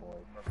doing it,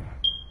 boys.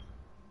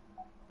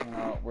 You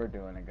know, we're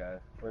doing it, guys.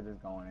 We're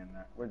just going in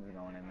there. We're just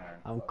going in there.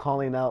 I'm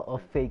calling out a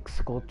fake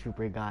skull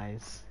trooper,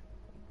 guys.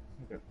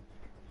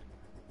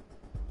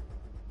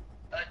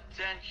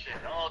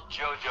 Attention, all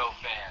JoJo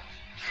fans.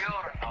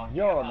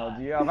 Giorno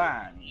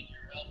Giovanni.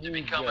 To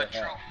become a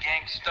true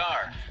gang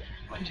star.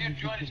 But you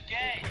join his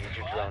gang. Use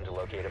your drone to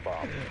locate a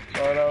bomb.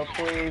 Oh no,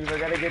 please, we're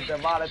gonna get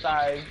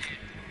demonetized.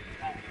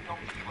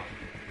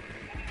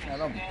 No,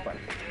 don't be funny.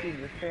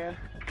 Jesus, man.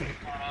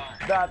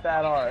 Not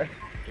that hard.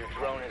 Your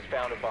drone has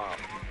found a bomb.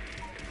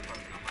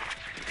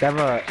 Have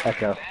a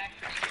echo.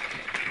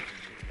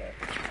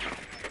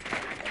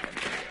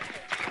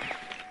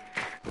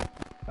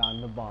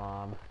 Found the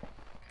bomb.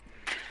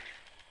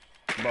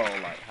 Bro,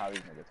 like, how these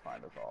niggas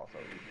find us all so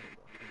easy.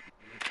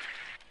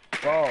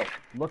 Bro,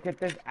 look at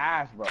this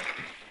ass, bro.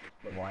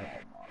 Look, What? oh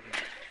my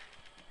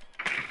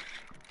God.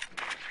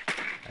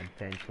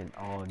 Attention,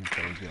 all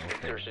JoJo fans.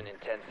 Insertion in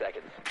 10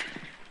 seconds.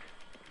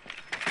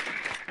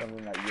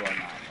 Something that you are not,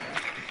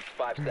 man.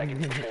 5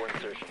 seconds before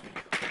insertion.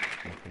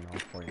 Attention, all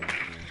Fortnite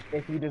gamers.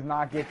 If he does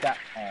not get that,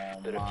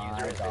 oh The my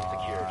diffuser has been God.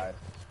 secured.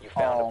 You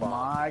found Oh a bomb.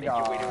 my Make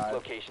your way to its God.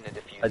 location and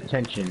defuse it.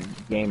 Attention,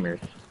 gamers.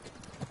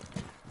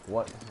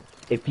 What?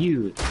 If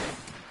you,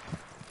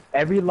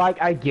 every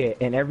like I get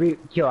and every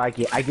kill I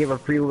get, I give a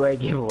freeway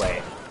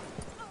giveaway.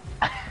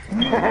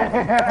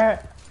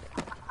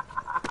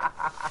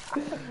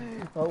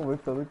 Oh,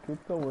 what's the kid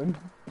going?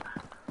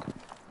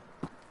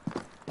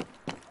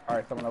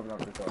 Alright, someone open up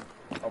this door.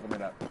 Open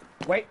it up.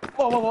 Wait!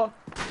 Whoa, whoa, whoa!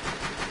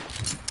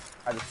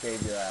 I just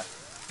saved your ass.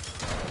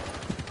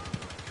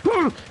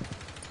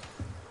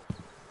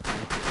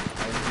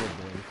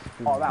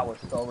 Oh, that was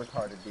so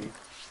retarded, dude.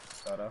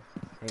 Shut up.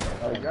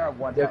 Oh, you're at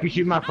one Yo, time. can you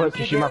shoot my foot?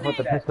 Can you shoot my foot with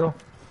the pistol?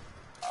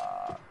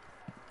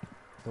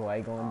 Do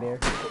I go in there?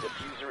 The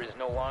diffuser is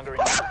no longer in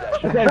your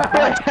possession.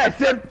 I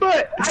said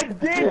foot! I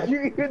did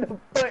shoot you in the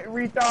foot,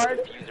 retard!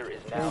 The diffuser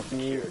is now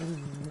secured.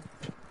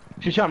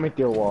 She shot me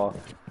through a wall.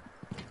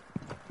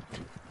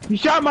 You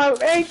shot my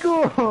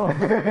ankle!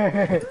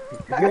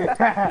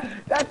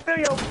 That's still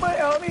your foot,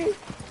 homie!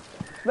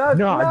 No, it's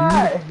No,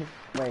 not. dude.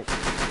 Wait.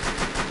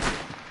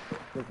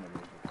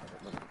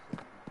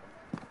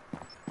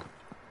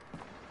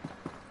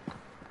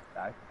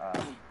 I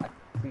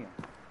see him.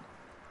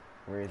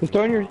 Where is Just he?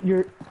 throwing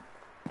your...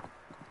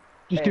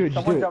 Just do it,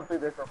 just someone do it. jump through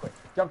this real quick.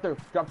 Jump through,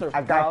 jump through.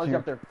 I got you.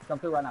 Jump through.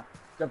 Jump through right now.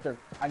 Jump through.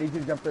 I need you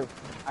to jump through.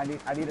 I need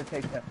a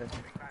taste tester.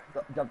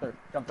 Jump through,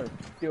 jump through.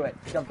 Do it.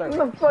 Jump through.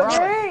 What the fuck, Morales,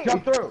 hey?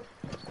 jump through.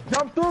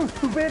 Jump through,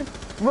 stupid.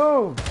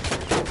 Move! The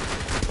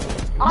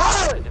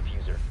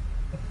diffuser.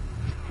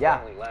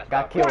 Yeah, Only last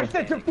got operator killed. I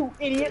said jump through,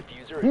 The idiot.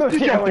 diffuser is No Just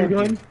shit, jump through,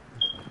 Lindsay. gun.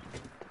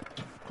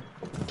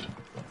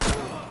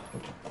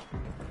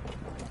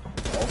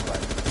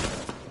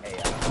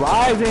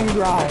 Rise and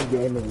grind,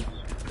 gamers.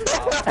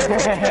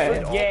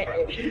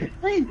 Yeah.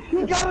 See,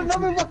 you got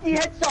another lucky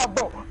headshot,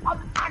 bro. I'm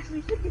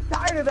actually sick and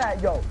tired of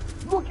that, yo.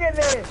 Look at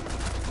this.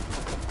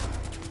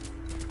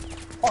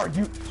 Are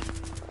you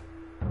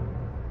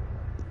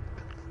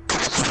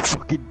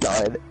fucking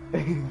done?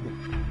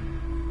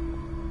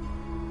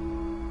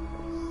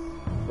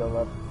 Still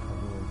up.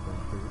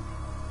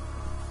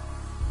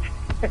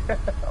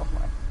 Oh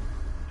my.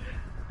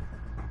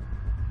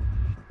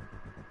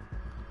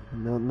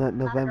 No, not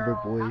November,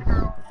 boys. Nice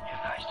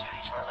to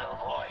meet you, my little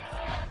boy.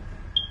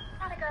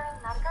 Not a girl,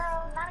 not a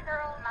girl, not a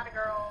girl, not a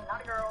girl,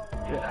 not a girl.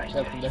 Nice to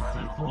meet you, my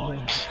little boy.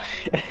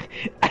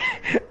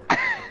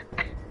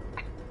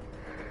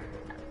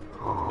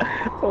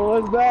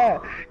 What was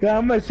that? Yeah,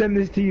 I'm gonna send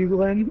this to you,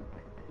 Glenn.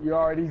 I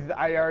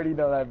already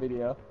know that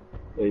video.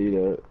 Yeah, you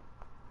know it.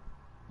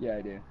 Yeah,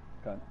 I do.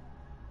 Come on.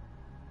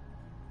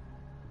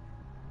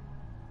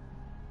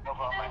 No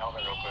problem, my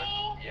helmet real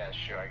quick. Yeah,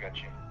 sure, I got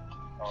you.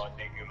 Oh,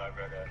 thank you, my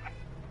brother.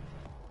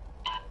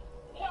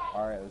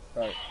 Alright, let's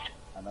start.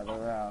 Another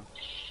round.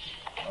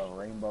 A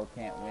rainbow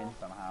can't win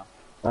somehow.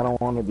 I don't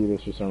want to do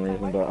this for some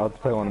reason, but I'll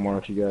play one more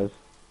with you guys.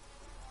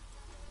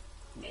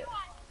 Yeah.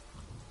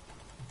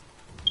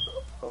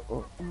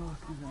 Oh,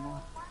 excuse me.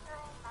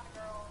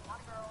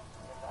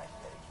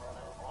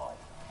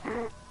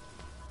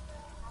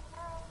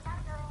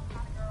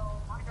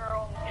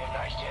 You have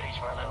nice titties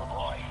for a little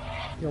boy.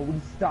 Yo, we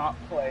stop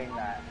playing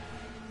that.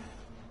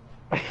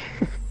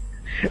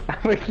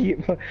 I'm gonna keep.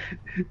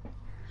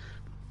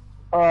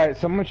 Alright,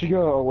 someone should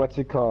go. What's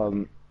it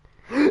called?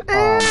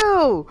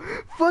 Ew!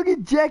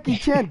 Fucking Jackie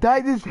Chan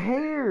dyed his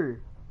hair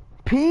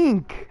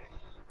pink.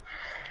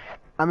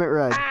 I meant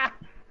red.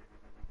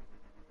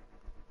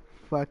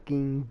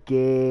 Fucking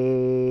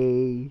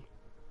gay.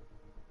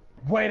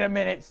 Wait a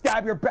minute,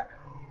 stab your back.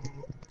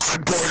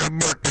 I'm going to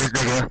murk this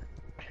nigga.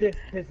 This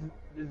is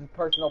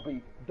personal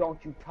beef. Don't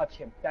you touch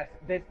him.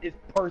 This is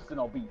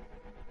personal beef.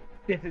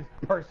 This is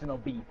personal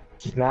beef.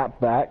 Snap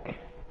back.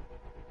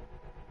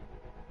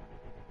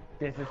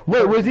 This is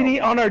Wait, wasn't personal he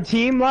beef. on our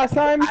team last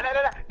time?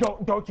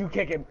 Don't you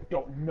kick him.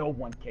 Don't no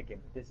one kick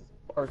him. This is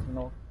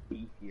personal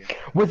beef here.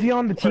 Was he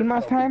on the team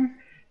last time?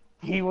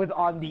 He was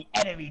on the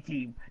enemy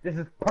team. This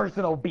is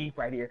personal beef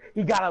right here.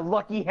 He got a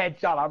lucky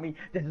headshot on me.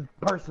 This is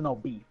personal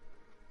beef.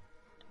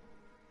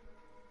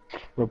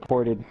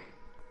 Reported.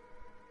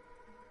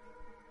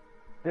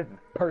 This is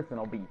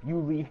personal beef. You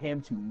leave him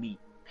to me.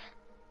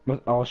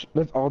 Let's all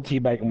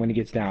teabag him when he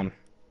gets down.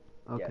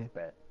 Okay. Yes,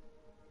 bet.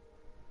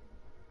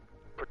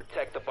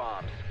 Protect the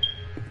bombs.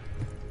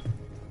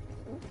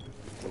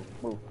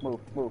 Move.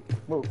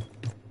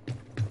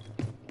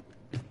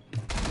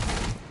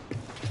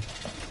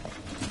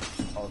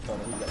 Oh, so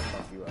he gotta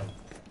fuck you up.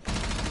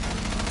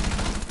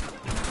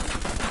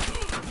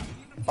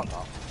 Fuck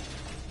off.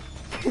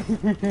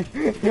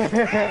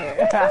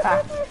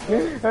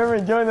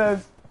 Herman, join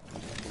us.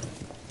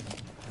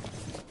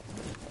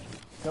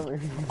 Come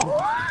here.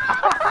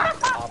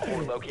 Op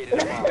 4 located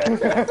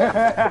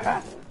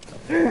a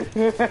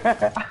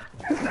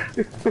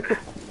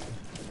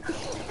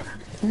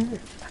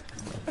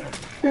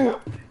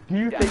Do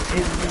you think it's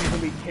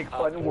usually kick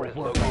bomb. Op button 4 will has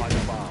work located on a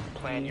bomb.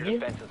 Plan your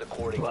defenses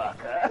accordingly.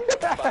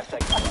 5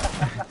 seconds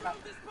left.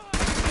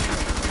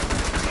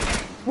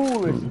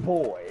 foolish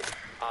boy?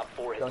 Op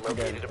 4 has Don't you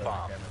located a dare.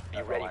 bomb.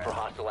 Be ready for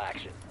hostile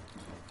action.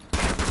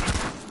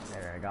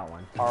 There, I got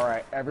one.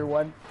 Alright,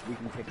 everyone, we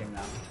can kick him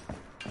now.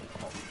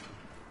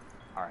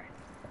 Alright.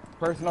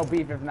 Personal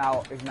beef is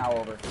now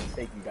over.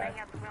 Thank you guys.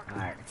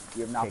 Alright.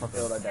 You have now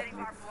fulfilled our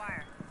destiny.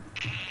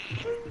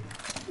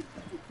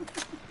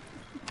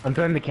 I'm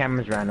throwing the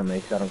cameras randomly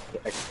because I don't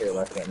care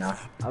less right now.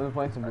 I've been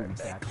playing some movie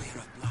chat.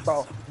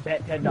 Bro,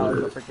 bet $10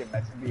 to freaking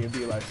message me and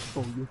be like,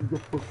 oh, this is a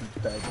fucking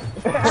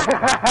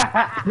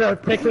fag. No,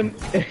 texting,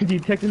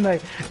 dude, texting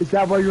like, is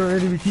that why you were on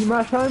enemy team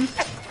last time?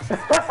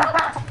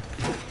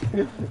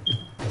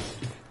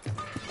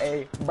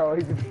 Hey, bro,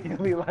 he's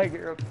immediately like,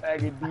 you're a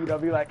faggot, dude. I'll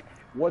be like,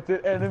 what's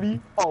it, enemy?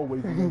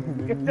 Always an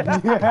enemy.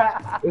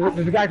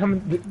 There's a guy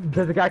coming.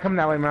 There's a guy coming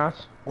that way,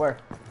 Mouse. Where?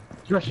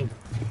 He's rushing.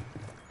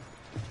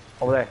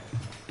 Over there.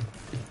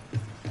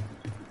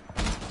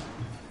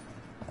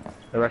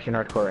 They're rushing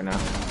hardcore right now.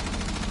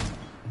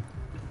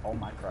 Oh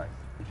my Christ.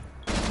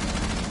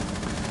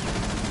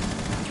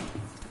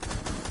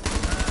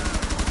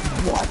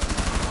 What?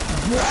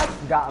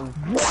 Got him.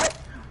 What?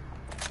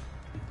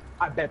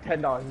 I bet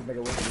 $10 this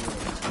nigga was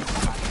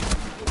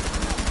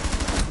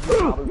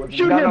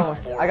Shoot him!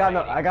 I got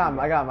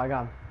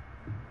him.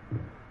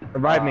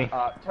 Revive me.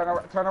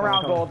 Turn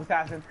around, gold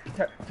assassin.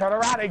 Turn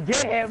around and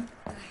get him.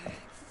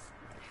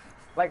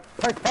 Like,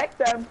 protect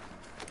them.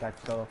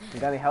 That's so. You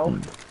got any help?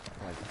 I'm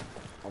like,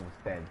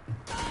 almost dead.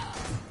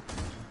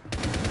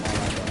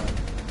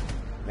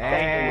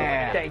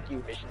 Man. Thank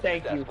you.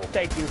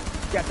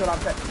 Guess what I'm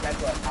texting? Guess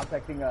what? I'm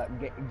texting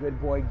good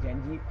boy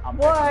Genji.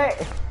 What?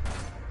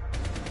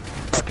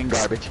 Fucking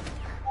garbage.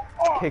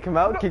 Kick him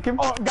out. Kick him.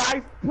 Oh,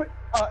 guys, do it.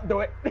 Do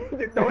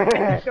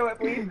it. Do it,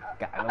 please.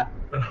 Got him.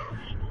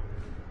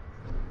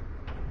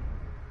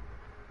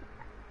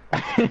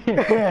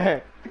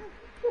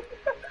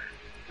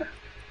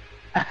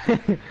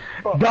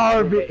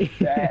 Garbage.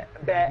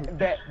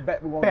 Bet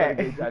we won't get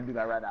a do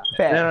that right now.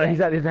 No, he's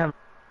not. He doesn't have.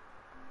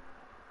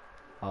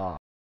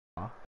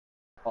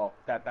 Oh,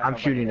 that I'm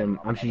shooting him.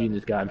 I'm shooting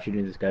this guy.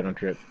 Don't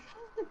trip.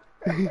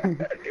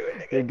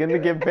 You're gonna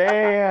get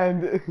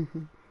banned.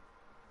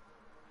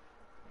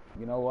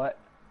 You know what?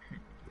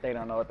 They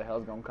don't know what the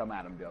hell's gonna come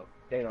at him, Joe.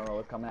 They don't know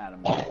what's coming at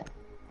him. The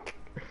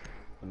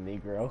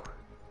Negro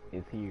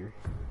is here.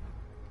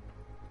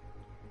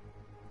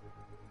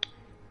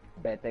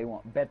 Bet they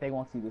won't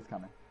see this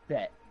coming.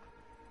 Bet.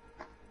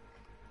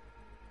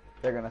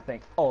 They're gonna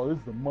think, oh, this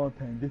is a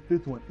Montana.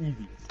 This one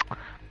easy.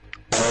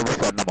 All of a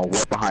sudden, I'm gonna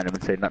walk behind him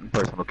and say nothing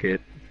personal,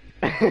 kid.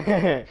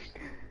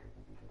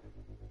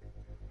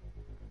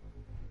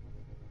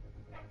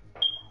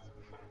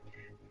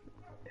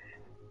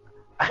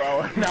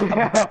 Bro, no,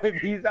 if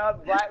he's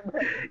out black,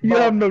 bro. You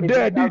have no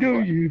daddy,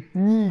 do you?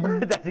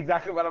 That's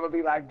exactly what I'm gonna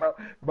be like, bro.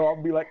 Bro, I'm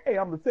gonna be like, hey,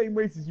 I'm the same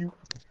race as you,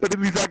 but at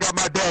least I got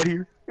my dad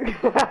here.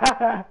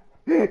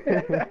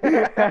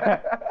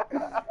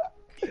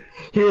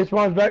 He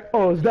responds back,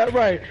 oh, is that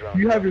right?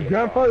 You have your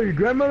grandfather, your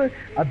grandmother?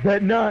 I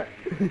bet not.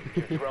 Your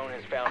drone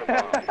has found a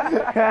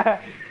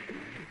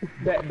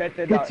bomb. Bet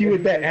Hit you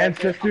with that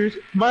ancestors.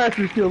 My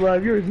ancestors still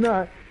alive, yours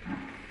not.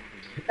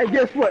 And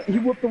guess what? He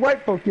whooped the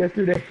white folk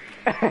yesterday.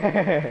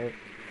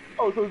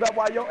 Oh, so is that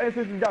why your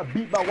ancestors got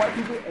beat by white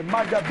people and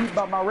mine got beat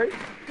by my race?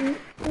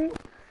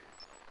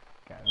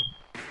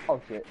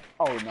 Oh shit.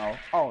 Oh no.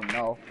 Oh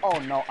no. Oh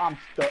no. I'm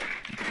stuck.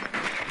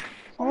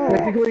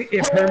 Basically,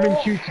 if Herman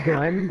shoots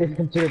gun, it's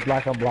considered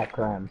black on black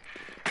crime.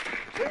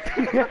 10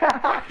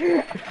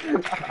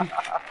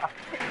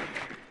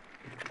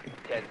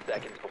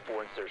 seconds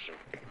before insertion.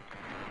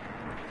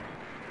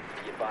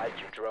 Be advised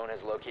your drone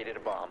has located a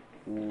bomb.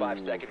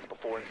 5 seconds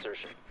before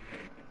insertion.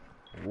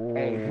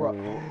 Hey, bro.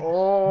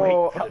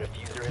 Oh. The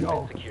diffuser has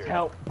Yo, been secured.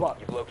 help, but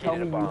You've located tell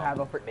me a bomb. you have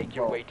a Make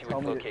your way to tell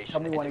its me, location.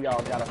 tell me and one of y'all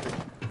defuse got a it.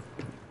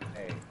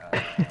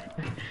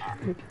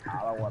 Hey,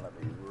 I don't want to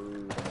be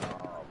rude.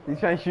 He's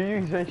trying to shoot you.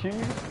 He's trying to shoot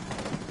you.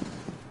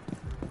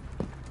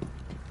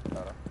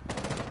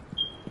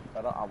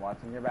 Shut up, I'm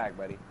watching your back,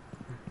 buddy.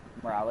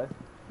 Morales,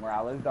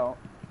 don't.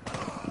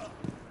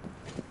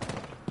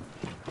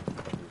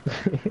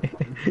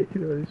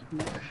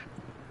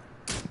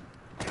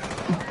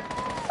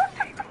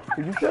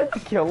 Did you try to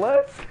kill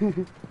us?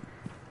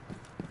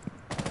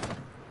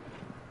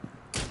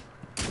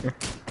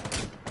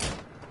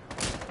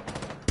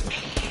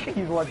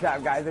 He's one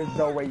tap, guys. There's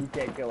no way you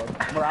can't kill him.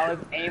 Morales,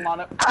 aim on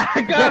him.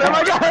 I got him!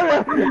 I got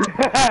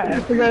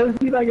him! Okay, let's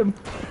see if I can.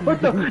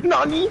 What the?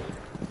 Nani?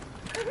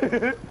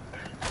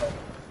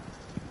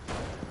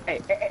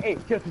 Hey,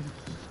 just.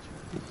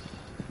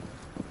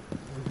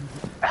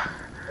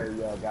 There you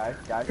go, guys,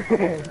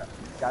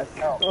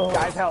 help.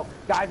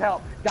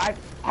 Guys,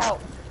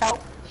 help.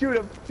 Shoot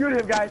him,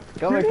 guys.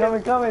 Coming. Alright,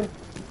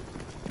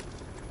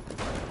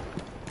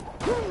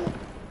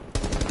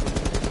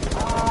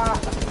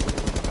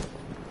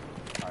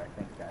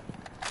 thanks, guys.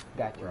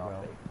 Got you,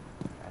 bro.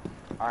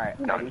 Alright,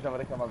 need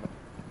somebody to come over.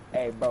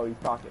 Hey, bro, he's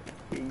talking.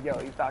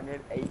 He's talking.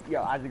 Hey,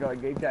 yo, I should go to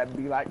game chat and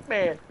be like,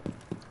 man,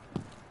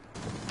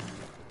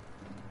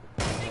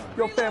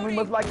 your family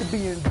must like to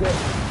be in debt.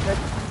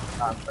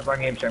 I'm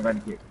going game chat right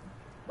here.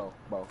 Bro,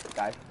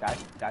 guys,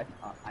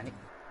 I need.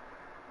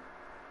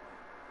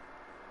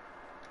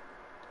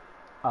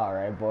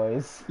 Alright,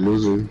 boys.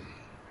 Loser.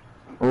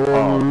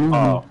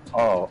 Oh.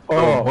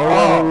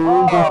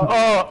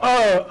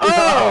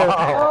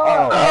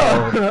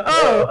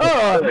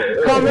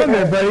 Calm in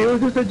there, buddy. It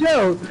was just a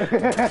joke.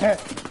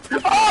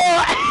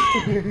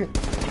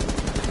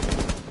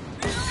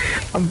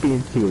 I'm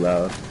being too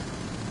loud.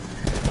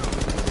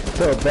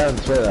 So,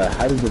 Venezuela,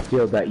 how does it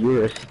feel that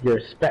you're a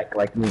spec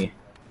like me?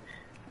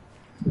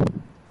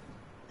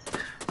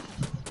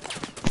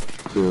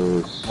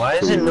 Why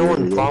isn't no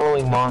one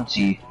following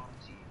Monty?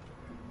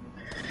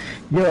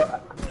 Yo,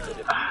 The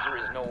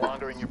diffuser is no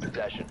longer in your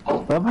possession.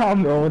 somehow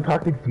I'm the only one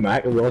talking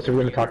smack, and we're also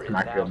going to talk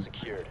smack to Now him.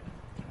 secured.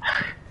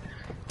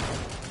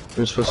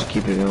 We're supposed to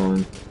keep it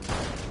going.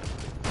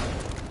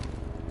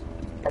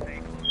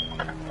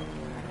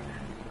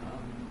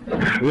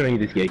 We don't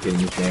need this guy killing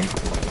this thing.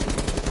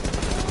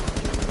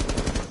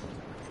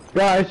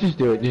 Guys, just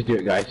do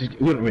it, guys.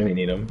 We don't really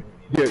need him.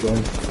 Do it,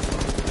 Glenn.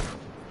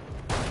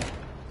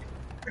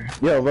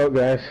 Yo, vote,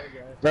 guys.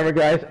 Remember,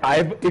 guys,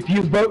 if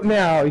you vote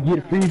now, you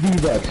get free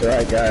V-Bucks,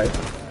 alright, guys?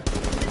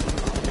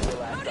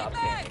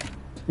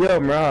 Yo,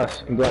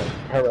 Ross, I'm glad to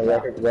have a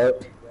record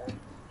vote.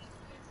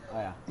 Oh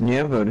yeah,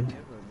 Yeah, I voted.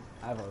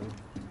 I voted.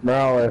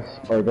 Morales,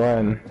 or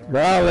Glenn.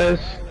 Morales!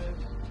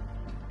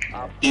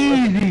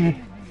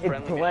 Easy!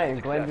 It's Glenn.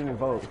 Glenn didn't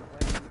vote.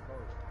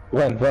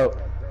 Glenn, vote.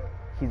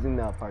 He's in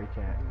the party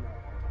chat.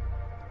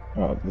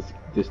 Oh,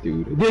 this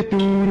dude. This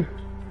dude!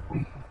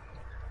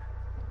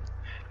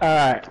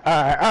 Alright.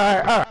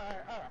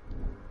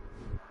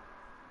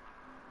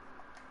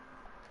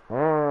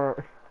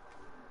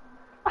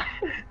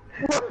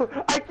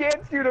 I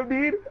can't shoot him,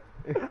 dude.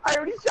 I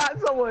already shot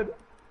someone.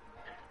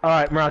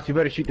 Alright, Morales, you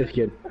better shoot this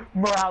kid.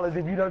 Morales,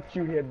 if you don't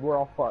shoot him, we're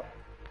all fucked.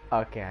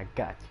 Okay, I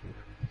got you.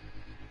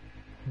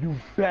 You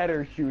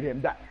better shoot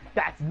him.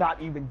 That's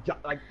not even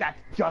that's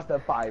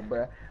justified,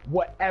 bruh.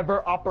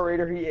 Whatever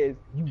operator he is,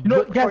 you No,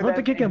 look guys, for vote to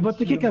them kick him, and vote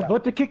to shoot kick him, him.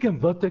 vote to kick him,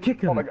 vote to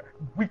kick him. Oh my god,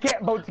 we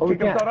can't vote to Oh, kick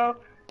him, yeah. Soto.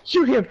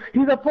 Shoot him!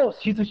 He's a pulse!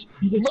 He's a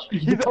He's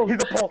a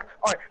pulse.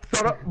 Alright,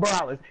 Soto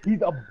Morales,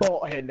 he's a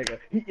bald head nigga.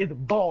 He is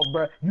bald,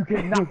 bruh. You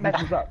cannot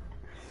mess this up.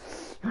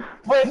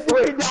 Wait.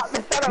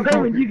 Shut up,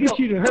 Herman, you can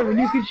shoot him. Herman,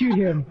 you can shoot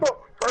him. Bro,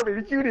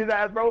 Herman, shoot his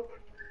ass, bro.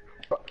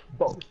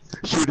 Bro.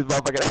 Shoot his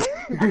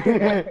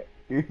motherfucker.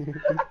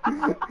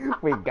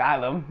 We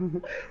got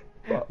him.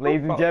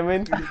 Ladies and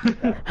gentlemen.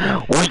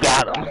 We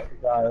got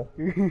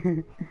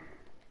him.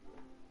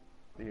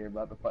 You hear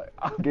about the fight?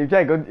 Game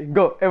chat,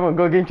 go, everyone,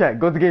 go game chat.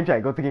 Go to game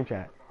chat.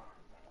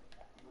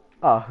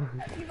 Oh.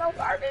 He's no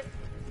garbage.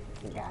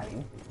 We got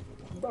him.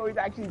 Bro, he's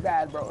actually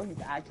bad, bro.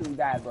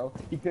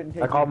 He couldn't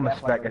take I call him a his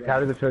spec. death How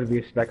does it feel to be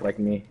a spec like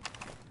me?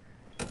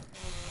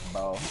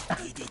 bro. You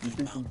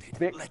think he's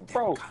thick?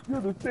 Bro,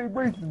 you're the same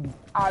race as me.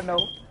 I know.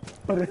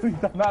 But at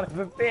least I'm not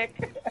as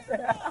thick.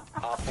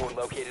 Op 4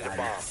 located a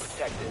bomb.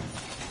 Protect it.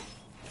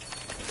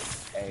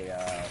 Hey,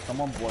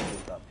 someone board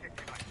this up.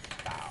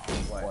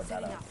 Board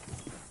that up.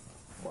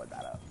 Board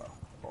that up, bro.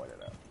 Board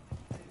it up.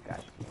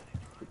 Gotcha.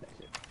 Get that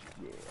shit.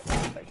 Yeah.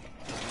 Thank you.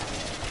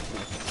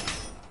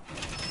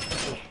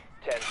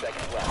 10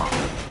 seconds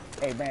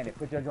left. Hey, Bandit,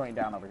 put your joint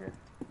down over here.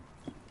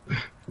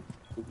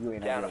 If you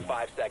ain't Down to already.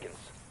 5 seconds.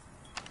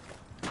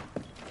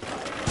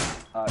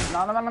 No. Op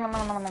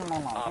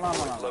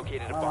 4 has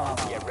located a bomb.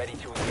 Get ready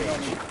to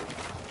engage. You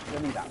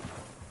don't need that.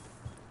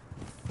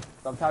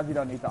 Sometimes you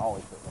don't need to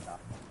always put one down.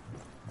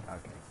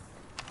 Okay.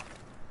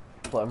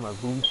 Plug my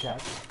boom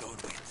chat.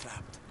 Don't be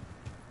trapped.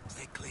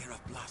 Stay clear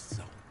of blast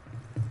zone.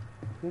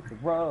 Hit the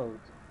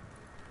roads.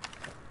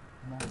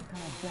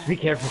 Just be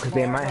careful because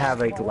they might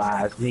have a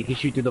glass and you can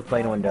shoot through the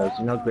plane windows.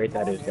 You know how great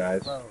that is,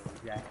 guys.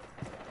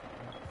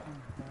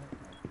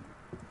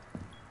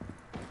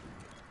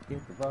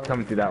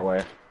 Coming through that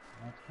way.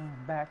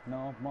 Back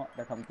no more.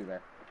 They're coming through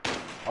there.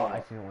 Oh,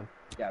 I see one.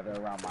 Yeah, they're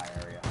around my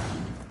area.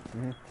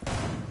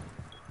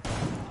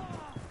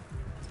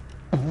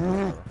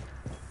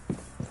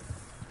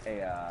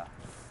 Hey,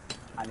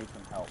 I need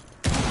some help.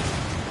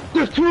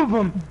 There's two of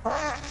them!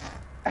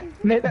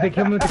 They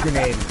killed me with a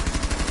grenade.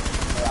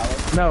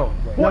 No,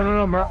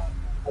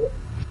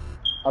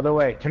 other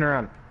way, turn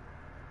around.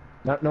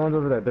 No one's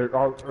over there, they're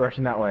all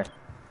rushing that way.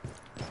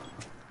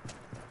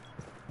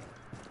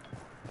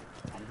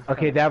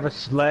 Okay, they have a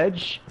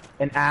sledge,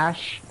 an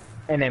ash,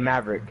 and a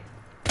maverick.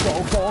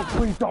 Go,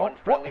 please don't. One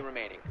friendly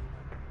remaining.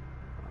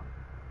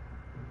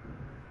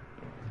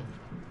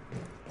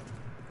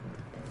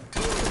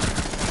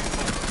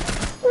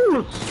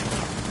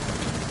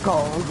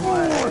 Go,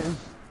 Glenn.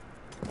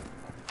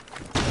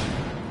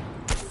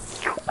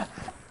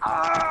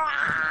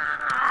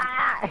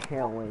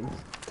 Hellings.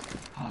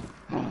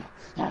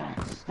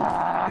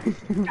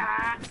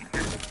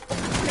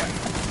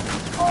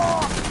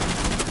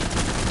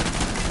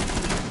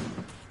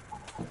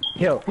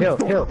 Hill.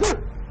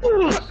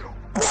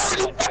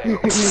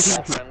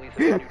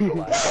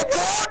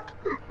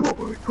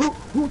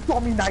 Who saw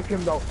me knife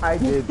him though? I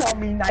did. Who saw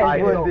me knife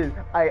him though?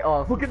 I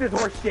also. Look at this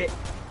horse shit.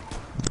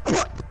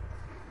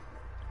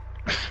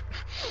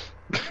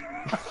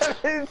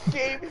 This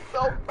game is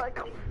so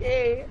fucking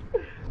gay.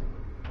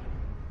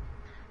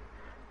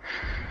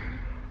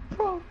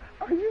 Bro,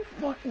 are you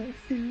fucking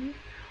serious?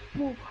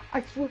 Bro,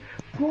 I swear,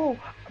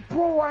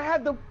 bro, I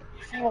had the,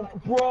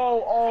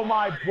 oh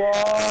my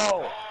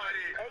bro.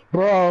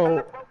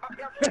 Bro,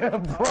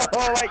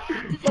 like,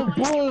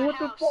 bro, what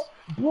the fuck?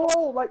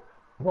 Bro, like,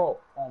 bro,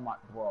 oh my,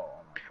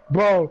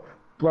 Bro,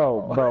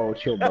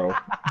 chill, bro.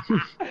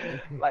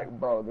 like,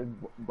 bro.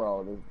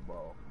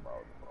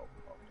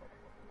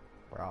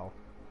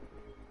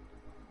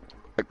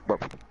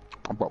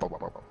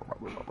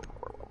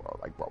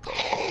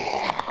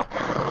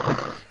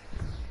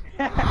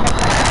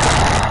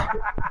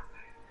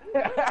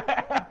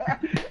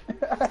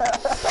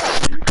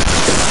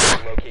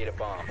 Locate a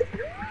bomb.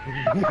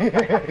 Be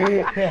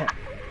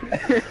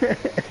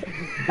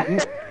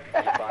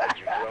advised,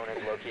 your drone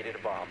has located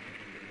a bomb.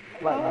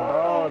 Like,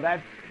 bro,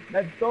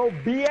 that's so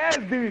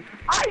BS, dude.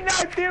 I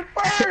knifed him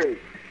first.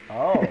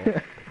 Oh.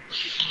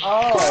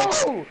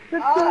 Oh,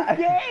 that's so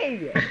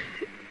gay.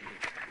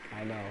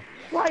 I know.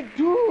 Like,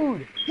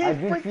 dude, I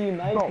did see you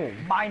knife him.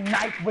 My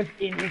knife was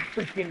in his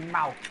freaking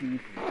mouth, dude.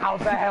 How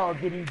the hell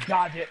did he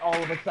dodge it all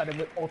of a sudden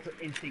with ultra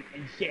instinct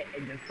and shit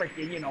and just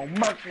freaking, you know,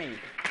 murk me?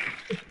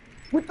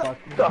 What the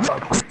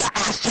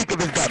ass cheek of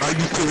his gun, are you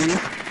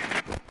serious?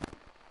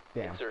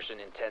 Damn. Insertion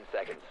in 10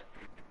 seconds.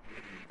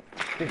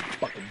 This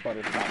fucking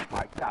butterscotch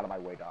pie, get out of my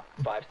way, dog.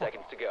 5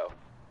 seconds to go.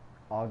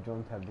 All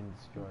drones have been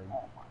destroyed.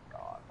 Oh my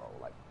god, bro,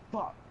 like,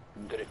 fuck.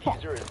 The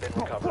diffuser has been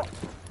recovered.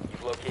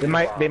 You've located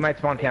They might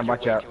spawn camp,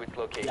 watch out. to its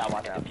location Yeah,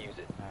 watch and out. defuse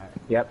it.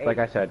 Yep, like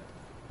I said.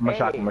 I'm gonna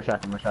shock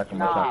him.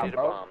 Nah, Located a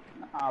bro. bomb.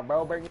 Nah,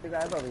 bro, bring your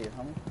guys over here,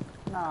 homie.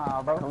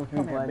 Nah, bro, Come through,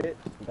 come here, Glenn. bitch.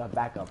 You got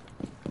backup.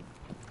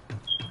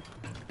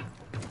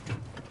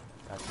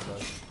 That's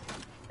close.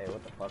 Hey,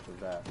 what the fuck was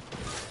that?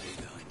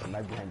 I'm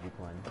right behind you,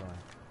 Glenn. Go on.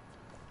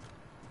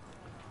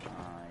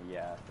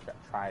 Yeah,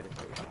 try to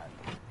stay behind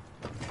me.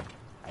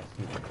 I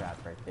see the trap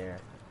right there.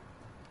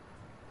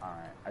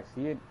 Alright, I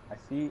see it, I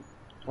see...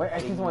 Wait, I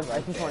see Iggy's one. right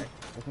I see there. one.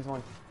 I see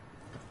one.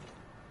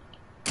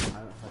 I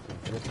don't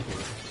fucking risk it.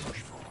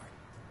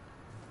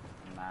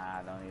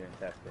 Nah, don't even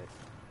test it.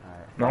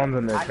 Alright. No one's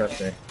in there, trust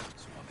me.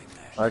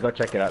 Alright, go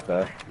check it out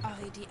though.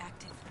 Already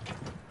active.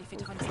 If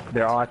it runs out,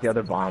 They're all at the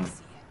other bomb. I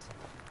see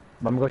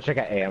it. I'm gonna go check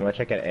at A. I'm gonna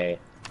check at A.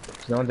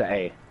 So no one's at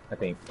A, I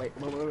think. Wait.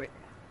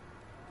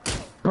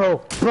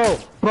 Bro!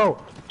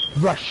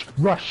 Rush!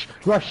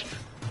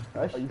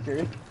 Are you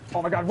serious?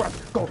 Oh my god, run!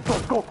 Go!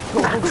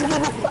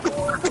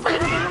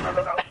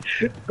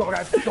 Go,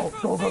 guys! Go!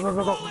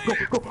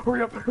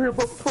 Hurry up, bro!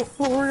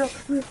 Hurry up!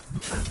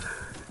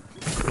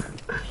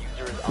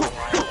 Diffuser is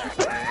online and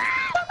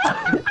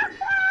active.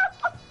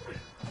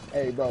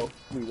 Hey, bro,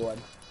 we won.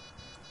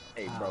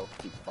 Hey, bro,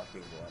 we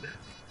fucking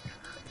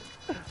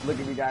won. Look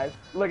at me, guys.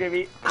 Look at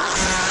me.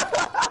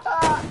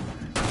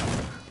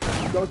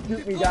 Don't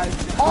shoot me, guys.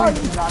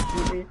 Please do not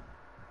shoot me.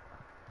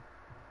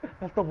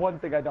 That's the one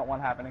thing I don't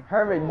want happening.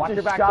 Herman, watch you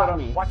your just back, shot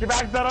Soto. me. Watch your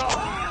back, Soto.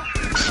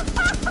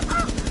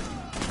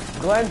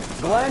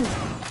 Glenn!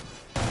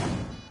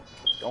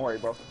 Don't worry,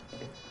 bro.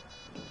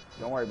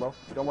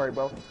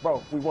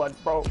 Bro, we won,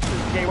 bro.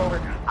 Game over.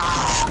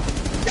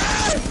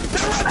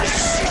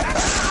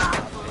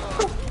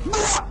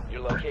 Your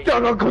location.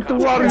 Got the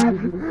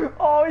water!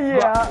 Oh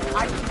yeah!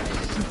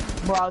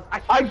 Mirage,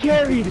 I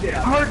carried!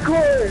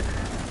 Hardcore!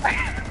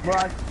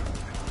 Mirage.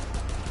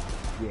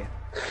 Yeah.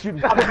 Shoot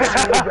me.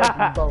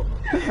 Bro.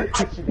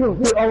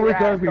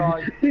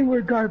 They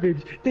were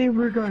garbage.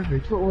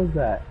 What was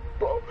that?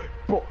 Bro,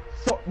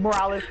 so,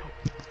 Morales,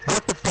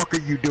 What the fuck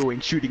fuck are you doing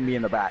shooting me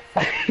in the back?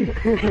 Like,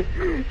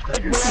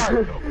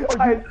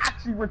 are you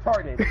actually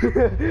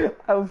retarded?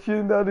 I was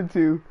shooting the other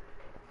two.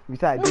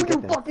 Besides, No,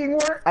 you fucking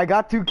weren't. I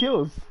got 2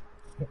 kills.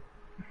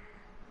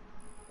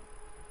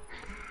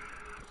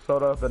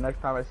 Soda, the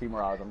next time I see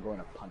Mirage, I'm going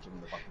to punch him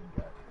in the fucking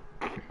gut.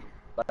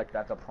 Like,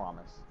 that's a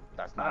promise.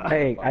 That's not.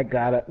 Hey, I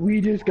got it.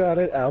 We just got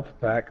it, Alpha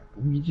Pack.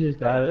 We just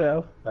got it,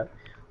 Alpha Pack.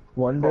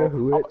 Wonder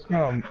who it's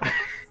from.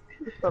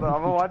 Hold on,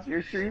 I'm gonna watch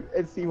your stream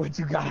and see what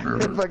you got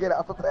in fucking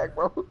Alpha Pack,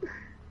 bro.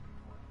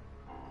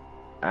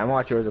 I'm gonna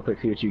watch yours real quick,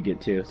 see what you get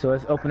too. So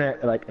let's open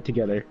it like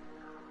together.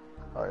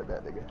 Alright,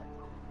 bad nigga.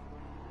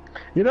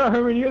 You know,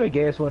 Herman, you're the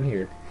gayest one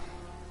here.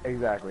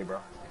 Exactly, bro.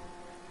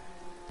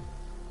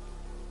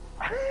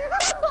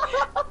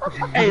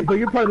 Hey, but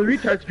you're part of the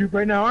Reatards group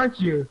right now, aren't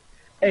you?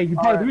 Hey,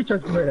 you're part of the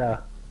Reatards group right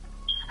now.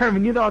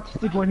 Herman, you're the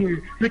autistic one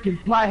here. Freaking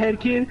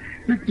flyhead kid.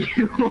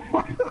 Freaking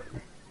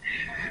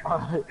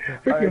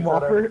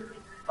Whopper.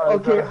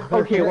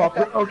 Okay,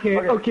 Whopper.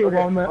 Okay,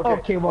 Walnut.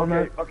 Okay,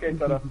 Walnut.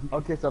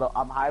 Okay, Soda.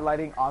 I'm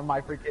highlighting on my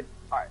freaking.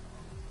 Alright.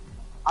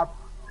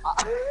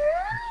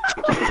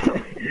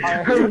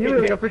 Herman,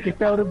 you're like a freaking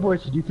failed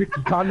abortion, you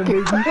freaking condom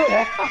baby.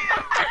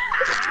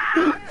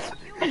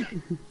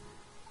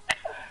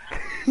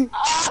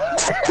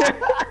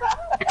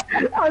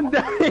 I'm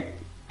dying.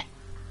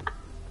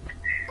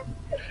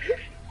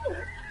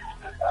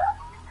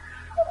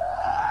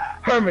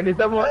 Herman, is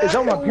that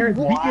what my parents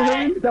beat me,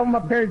 Herman? Is that what my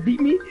parents beat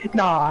me?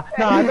 Nah,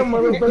 I know my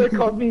little brother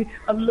called me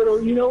a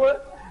little, you know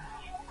what?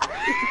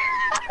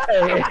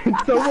 Hey,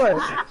 so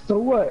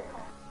what?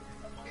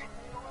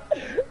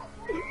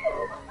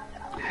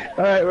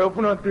 Alright, we're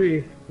open on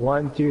 3.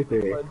 1, 2,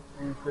 3. 1,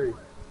 2, 3.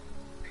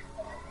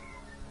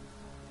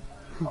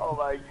 Oh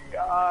my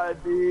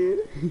god, dude.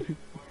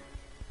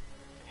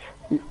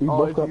 We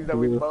both got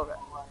blue.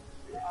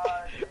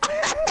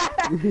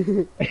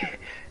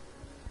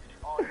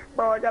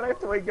 Bro, I got a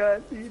toy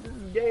gun. See, this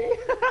is gay.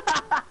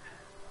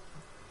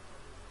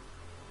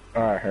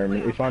 Alright,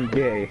 Herman, if I'm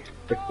gay,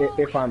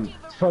 if I'm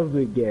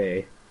supposedly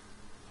gay,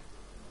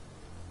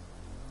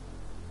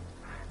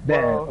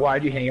 then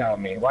why'd you hang out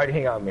with me? Why'd you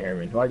hang out with me,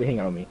 Herman? Why'd you hang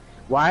out with me?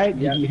 Why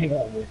did you hang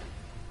out with me?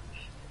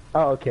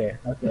 Oh, okay.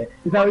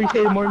 Is that what you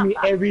say more to me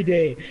every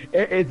day?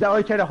 Is that why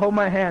you try to hold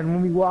my hand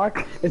when we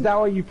walk? Is that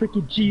why you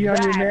freaking cheat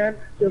on your man,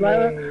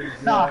 Delilah?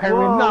 Nah,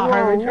 Herman,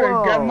 Herman, try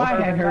to grab my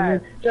hand,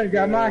 Herman. Try to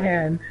grab my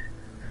hand.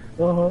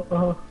 I'm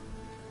 5'4".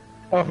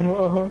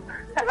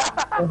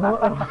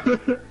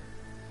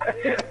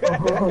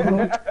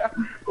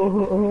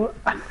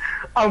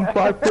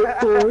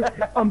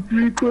 I'm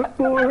 3'4",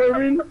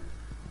 Herman.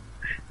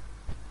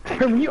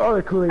 Herman, you are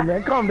the Kool-Aid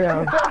man. Calm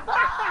down.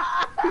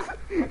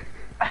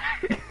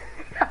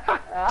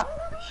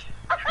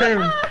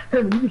 Herman,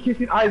 you be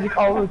kissing Isaac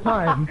all the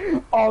time.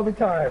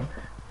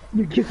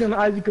 You kissing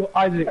Isaac.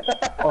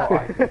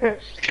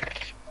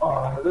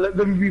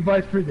 Let me be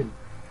vice president.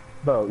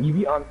 Bro, you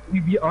be on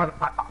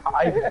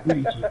Isaac's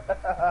booty cheek.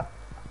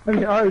 I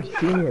mean, I already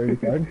seen you already,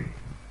 God.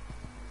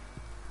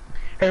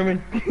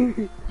 Herman,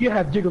 you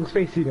have Jiggle's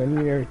face suit on you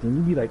and everything.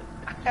 You be like.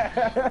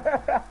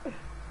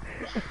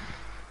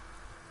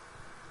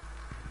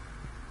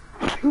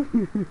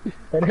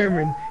 And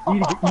Herman, you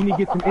need to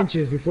get some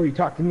inches before you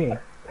talk to me.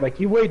 Like,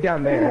 you way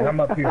down there and I'm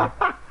up here.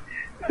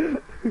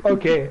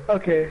 Okay.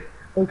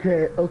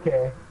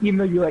 Even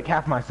though you're like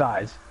half my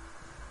size.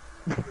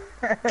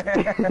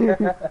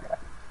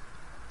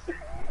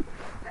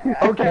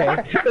 Okay,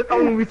 that's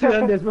only we sit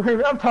on this, but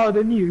Herman, I'm taller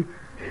than you.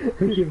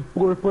 Freaking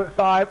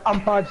 4'5",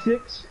 I'm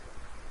 5'6".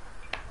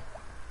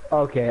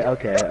 Okay.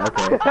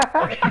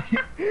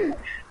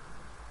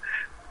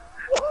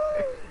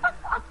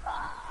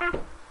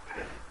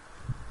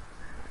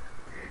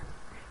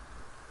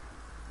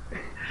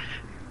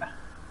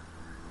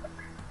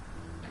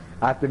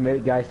 I have to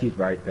admit, guys, he's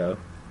right though.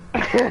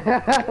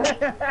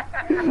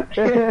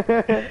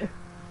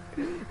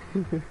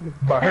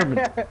 But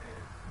Herman.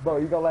 Bro,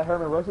 you gonna let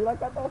Herman roast you like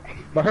that though?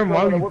 But Herman,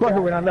 why would you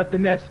butthurt when I left the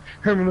nest?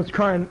 Herman was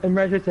crying and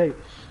Roger said,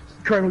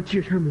 crying with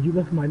tears, Herman, you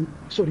left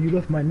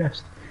my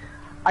nest.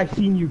 I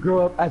seen you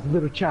grow up as a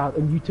little child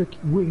and you took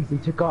wings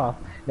and took off.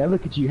 Now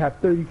look at you, have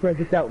 30 friends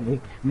without me.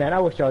 Man, I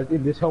wish I was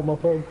in this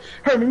homophobe.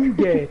 Herman, you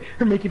gay.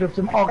 You're making up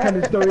all kind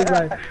of stories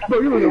like, bro,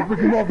 you little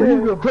freaking motherfucker,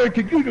 you little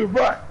pancake eater,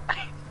 bro.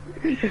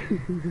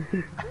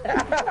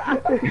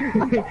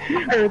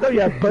 Herman, thought you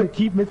had butt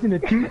teeth missing a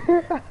tooth?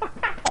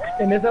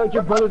 And that's how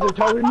your brothers are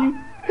taller than you?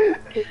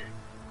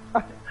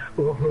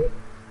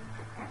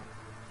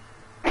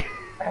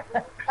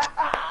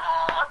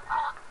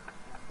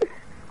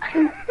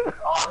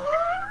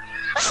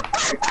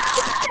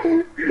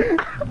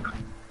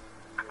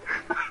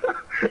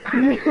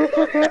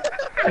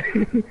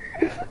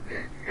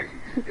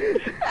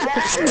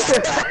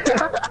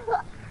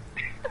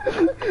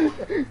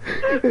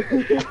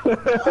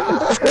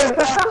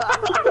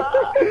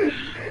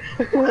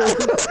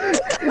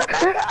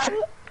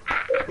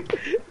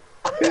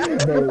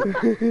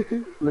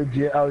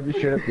 Legit, I would just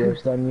straight up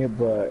roast on you,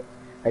 but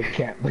I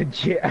can't.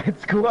 Legit, at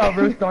school I'll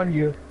roast on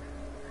you.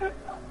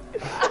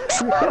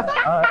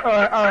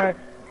 Alright.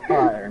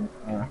 Alright,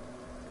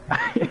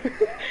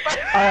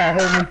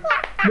 Herman.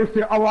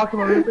 Mister, I walk in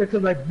my room, it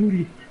says like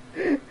booty.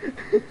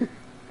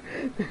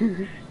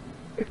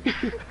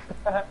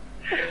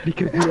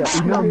 Because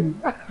you know me,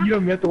 you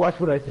have to watch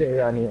what I say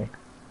around here.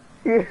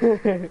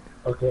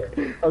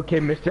 Okay,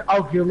 mister,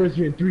 I'll kill a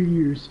lizard in 3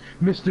 years.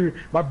 Mister,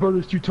 my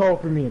brother's too tall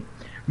for me.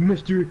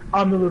 Mister,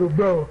 I'm the little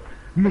bro.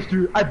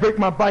 Mister, I break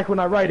my bike when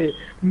I ride it.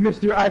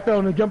 Mister, I fell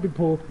in a jumping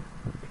pool.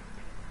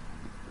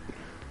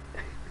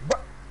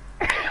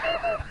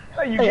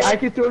 Hey, I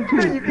can throw him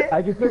too.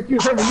 I can throw him too.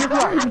 Herman, you're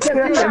right. You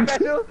can't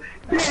do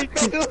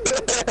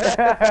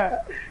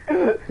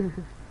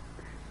him.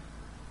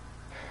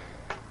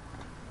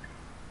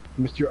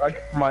 Mr.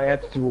 My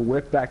answer to a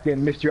whip back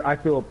then. Mr. I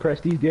feel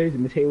oppressed these days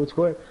in Miss Haywood's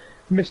court.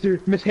 Miss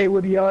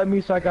Haywood yell at me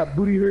so I got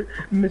booty hurt.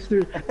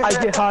 Mr. I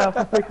get high off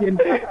of freaking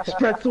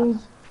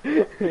pretzels.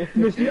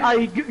 Mr. I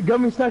eat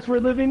gummy snacks for a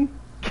living.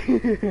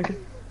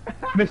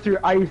 Mr.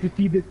 I used to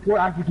feed this poor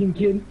African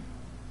kid.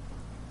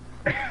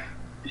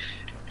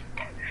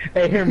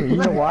 Hey Herman, you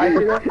know why I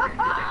say that?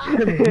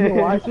 Herman, you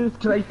know why I say this?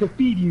 Because I used to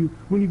feed you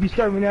when you'd be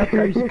starving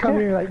after. I used to come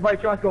here and like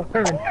bite your ankle,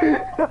 Herman.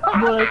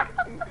 More like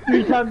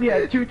 3 times,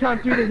 yeah, 2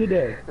 times 3 days a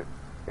day.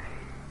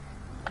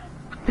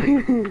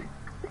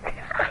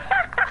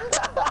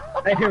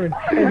 Hey Herman,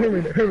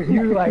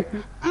 you were like,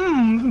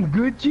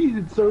 good cheese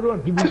and soda,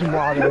 and give me some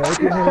water, right?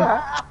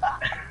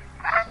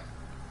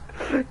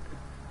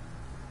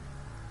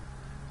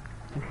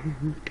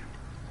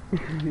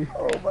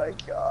 Oh my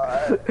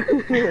god.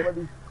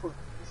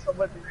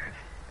 Somebody.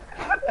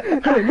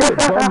 Hey, you're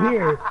dumb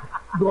here.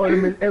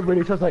 Going to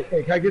everybody sounds like,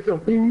 hey, can I get some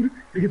food?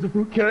 Can I get some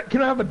food?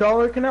 Can I have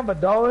 $1? Can I have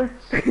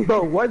 $1?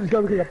 Bro, why is this guy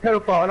looking like a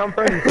pedophile and I'm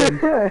friendly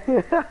with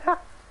him?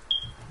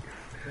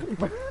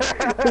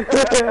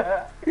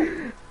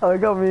 I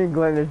like how me and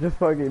Glenn are just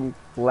fucking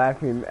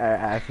laughing our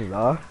asses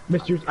off.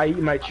 Mister, I eat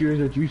my Cheers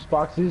or juice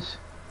boxes.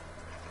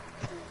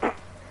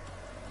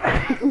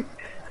 Herman,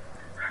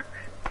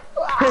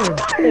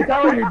 it's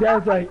not like your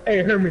dad's like,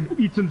 hey Herman,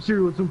 eat some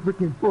cereal with some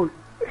freaking pork.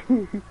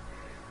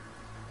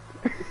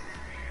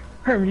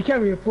 Herman, you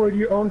can't even afford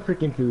your own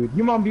freaking food.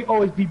 Your mom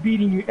always be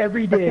beating you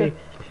every day,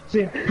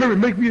 saying, Herman,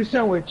 make me a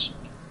sandwich.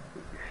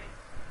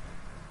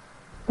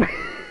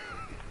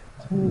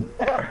 And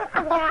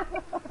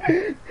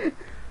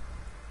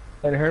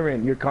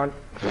Herman, you're Oh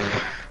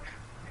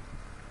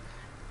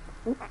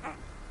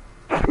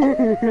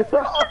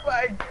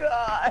my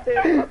god!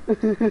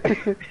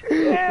 Ew,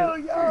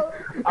 yo!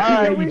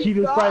 Alright, you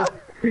cheated fight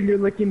finger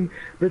licking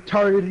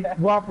retarded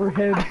whopper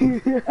head.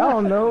 I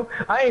don't know.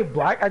 I ain't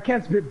black. I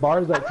can't spit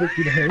bars like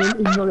freaking Herman.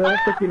 You know that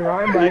freaking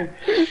rhyme like,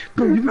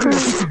 bro, you look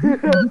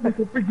like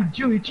a freaking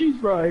chili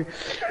cheese fry.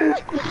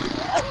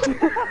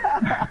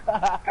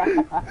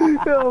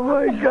 Oh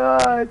my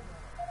god!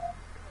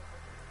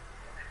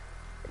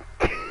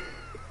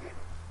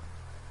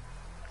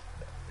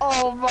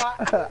 Oh my!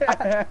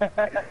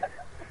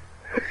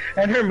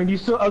 And Herman, you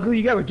so ugly,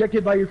 you got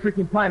rejected by your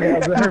freaking planet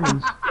of the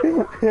Hermans.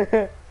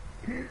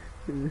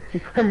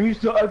 Herman, you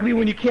so ugly,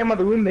 when you came out of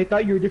the room, they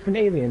thought you were a different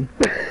alien.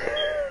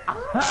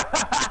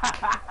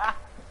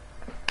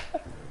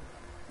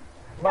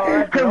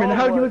 Herman,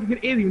 how do you look like an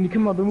alien when you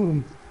come out of the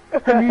womb?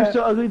 Herman, you're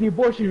so ugly, the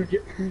abortion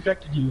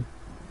rejected you.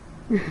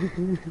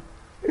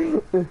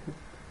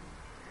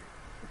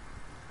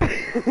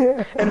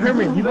 And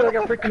Herman, you look like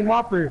a freaking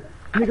whopper.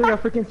 You look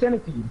like a freaking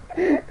centipede.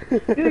 You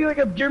look like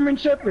a German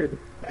shepherd.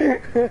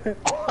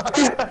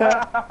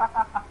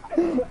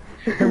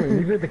 Herman,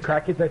 these are the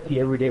crackheads I see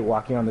every day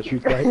walking on the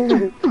streets like.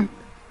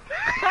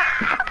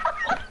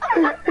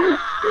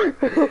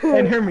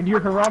 And Herman,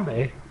 you're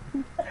Harambe.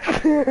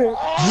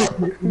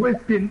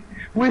 Winston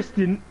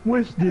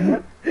from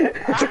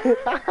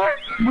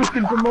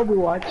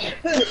Overwatch.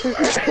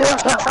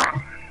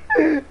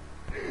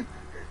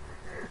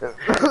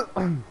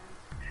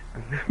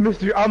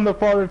 Mister, I'm the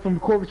father from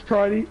Corpse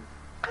Party.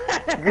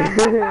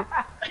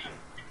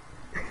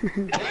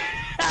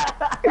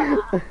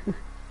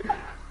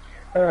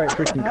 Alright,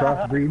 freaking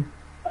crossbreed.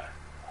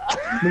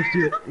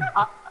 Mister,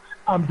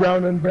 I'm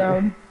brown on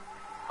brown.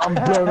 I'm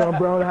brown on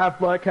brown, half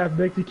black, half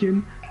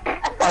Mexican.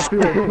 I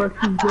feel like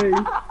day.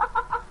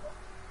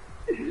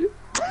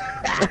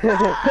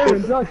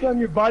 Herman, not on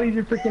your body is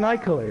your freaking eye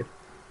color.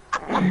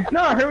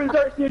 No, Herman's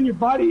not on your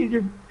body is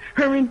your...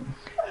 Herman,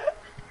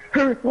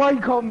 why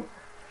you call me...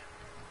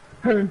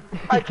 Herman,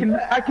 I can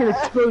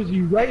expose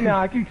you right now.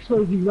 I can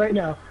expose you right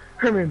now.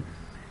 Herman,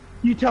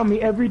 you tell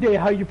me every day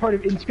how you're part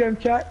of Instagram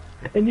chat,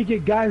 and you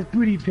get guys'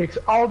 booty pics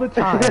all the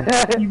time.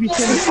 You be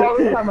sending all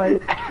the time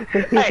like,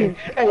 hey,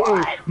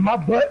 my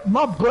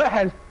butt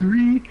has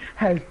three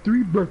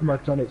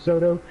birthmarks on it,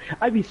 Soto.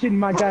 I be sending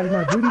my guys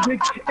my booty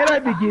pics, and I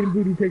be getting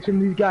booty pics from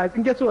these guys.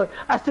 And guess what?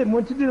 I sent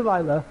one to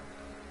Delilah.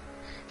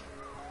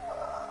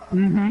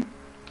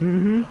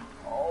 Oh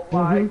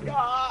my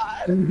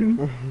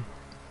god!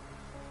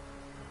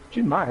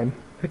 She's mine.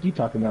 What are you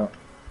talking about?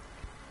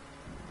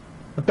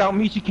 Without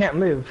me, she can't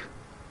live.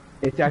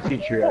 It's actually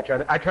true. I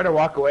tried to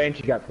walk away and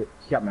she got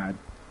mad.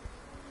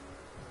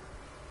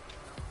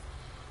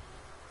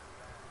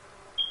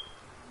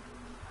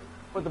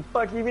 What the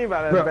fuck you mean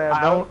by that, Bro, bad,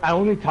 bro? I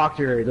only talk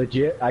to her,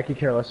 legit. I could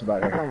care less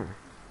about her.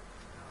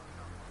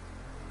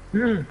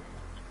 I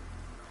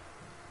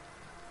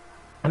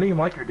don't even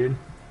like her, dude.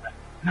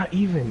 Not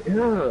even.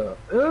 Ew.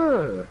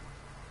 Ew.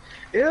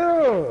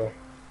 Ew.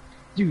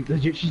 Dude,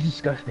 legit, she's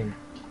disgusting.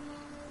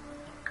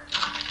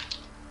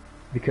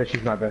 Because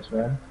she's my best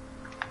friend.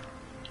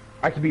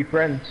 I could be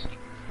friends.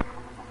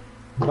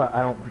 But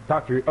I don't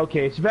talk to her.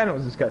 Okay, Savannah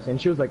was disgusting.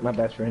 She was like my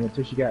best friend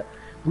until she got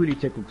booty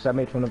tickled because I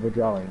made fun of her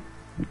drawing.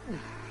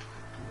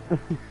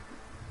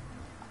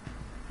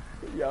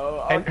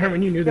 Yo, And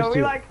Herman, you knew this yo, too.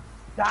 we like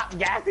stop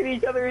gassing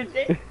each other and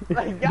shit.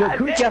 Like, Yo, God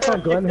can we gas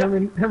on Glenn?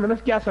 Herman,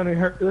 let's gas on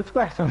her. Let's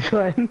gas on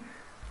Glenn.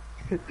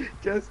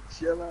 Just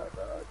chill out,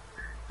 dog.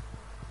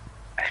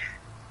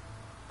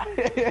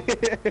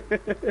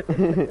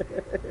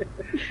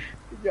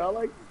 Y'all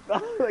like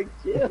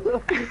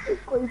chill.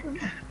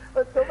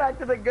 Let's go back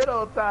to the good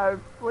old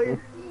times. Play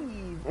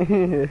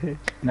Siege.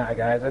 Nah,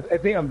 guys, I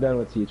think I'm done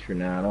with Siege for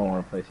now. I don't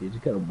want to play Siege.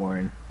 It's kind of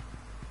boring.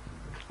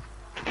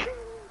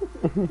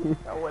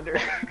 I wonder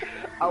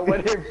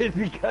if it's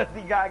because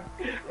he got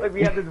like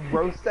we have this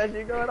roast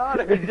session going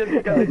on, or just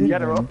because in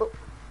general.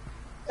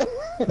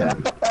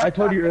 I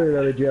told you earlier the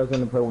other day I was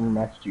going to play one more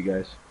match with you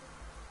guys.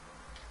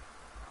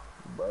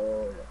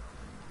 Bro.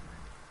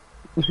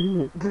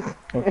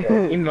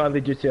 Okay, even though I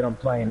legit said I'm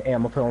playing, hey,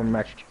 I'm gonna play one more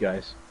match with you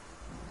guys.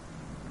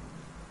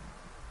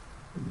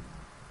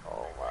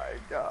 Oh my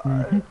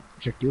god.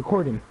 Check the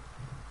recording.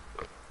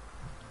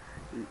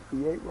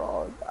 He ain't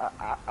wrong.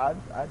 I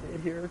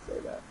did hear him say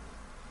that.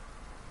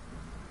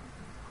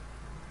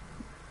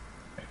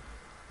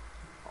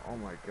 Oh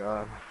my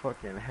god, my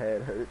fucking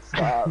head hurts.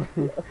 Stop.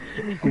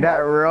 That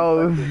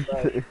rose.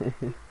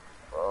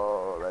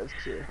 Oh, that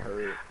shit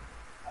hurt.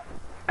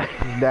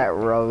 That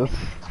rose.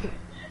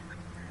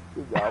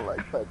 Y'all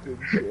like fucking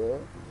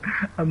chill.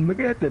 I'm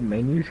looking at the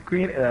menu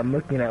screen and I'm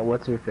looking at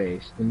what's her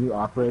face, the new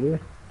operator.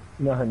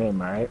 You know her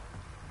name, right?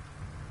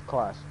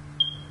 Class.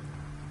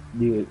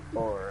 Dude,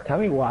 Or tell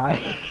me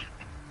why.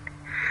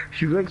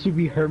 She looks like she'd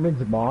be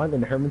Herman's mom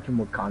and Herman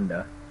from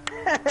Wakanda.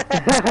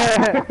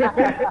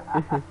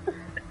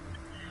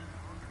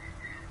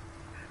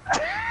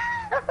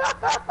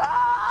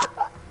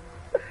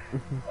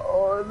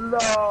 oh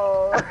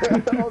no!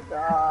 Oh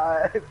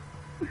god!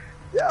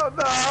 Yo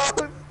no!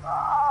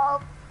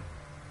 Stop!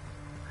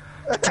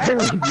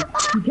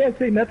 You can't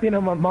say nothing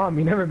on my mom.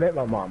 You never met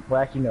my mom.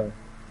 Well, actually, no.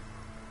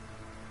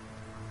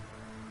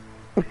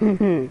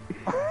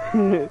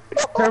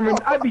 Herman,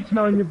 I'd be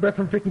smelling your breath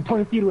from freaking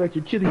 20 feet away at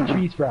your chili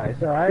cheese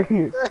fries, alright?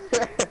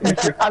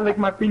 I lick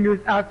my fingers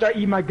after I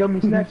eat my gummy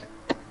snacks.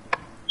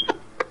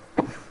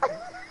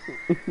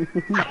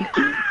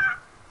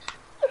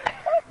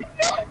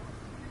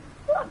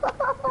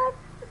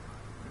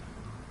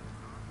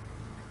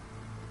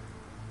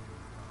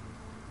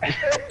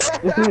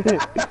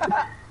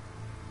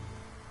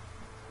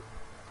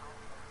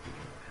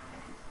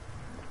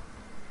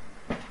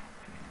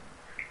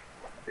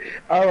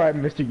 Alright,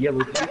 Mr.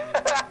 Yellow.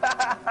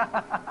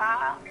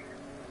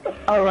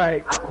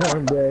 Alright,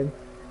 cornbread,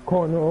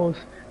 corn rolls,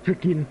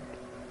 freaking,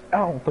 I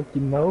don't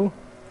fucking know.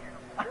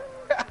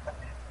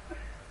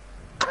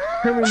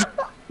 Herman,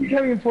 you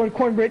can't even afford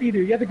cornbread either.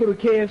 You have to go to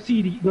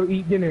KFC to go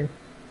eat dinner.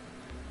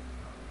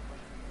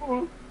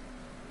 You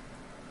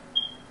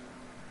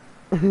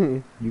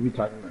be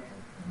talking about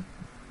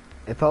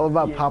It's all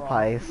about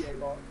Popeyes.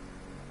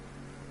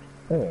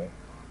 Oh.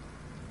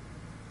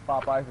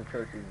 Popeyes or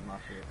Churches is my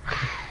shit.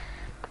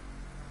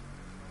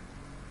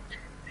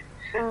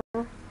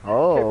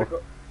 Oh.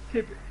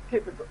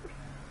 Typical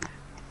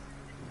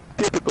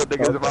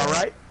niggas, am I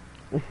right?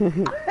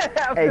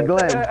 Hey,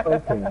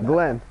 Glenn.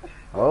 Glenn.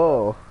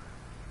 Oh.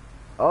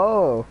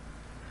 Oh.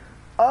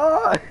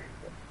 Oh.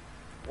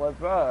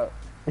 What's up?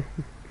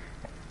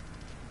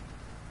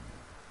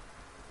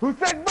 Who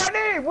said my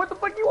name? What the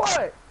fuck you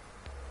want?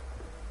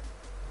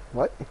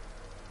 What?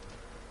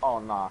 Oh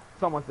nah.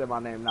 Someone said my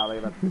name. Now they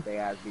let they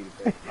ass beat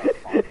it.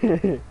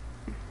 It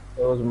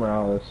was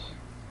Morales.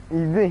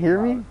 You didn't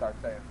hear me? Start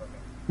saying something.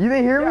 You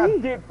didn't hear Yeah, me? I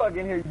did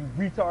fucking hear you,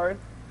 retard.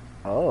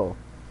 Oh.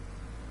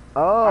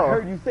 Oh. I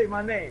heard you say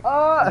my name.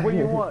 Oh. What do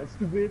you want,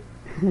 stupid?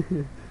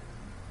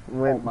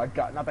 When... Oh my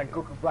god, not that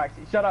Goku Black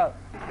shit. Shut up.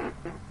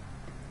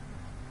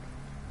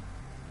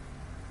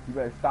 You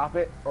better stop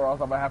it, or else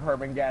I'm gonna have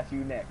Herman gas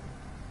you next.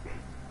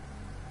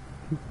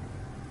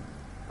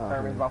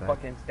 Herman's my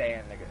fucking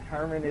stand, nigga.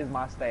 Herman is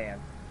my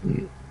stand.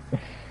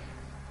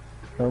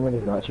 Herman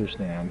is not your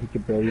stand. He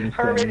could barely even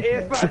stand. Herman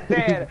is my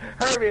stand.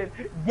 Herman,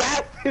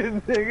 gas this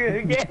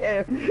nigga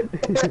again.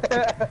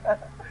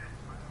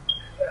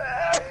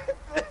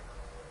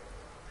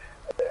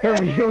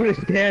 Herman, you know what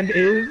a stand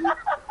is?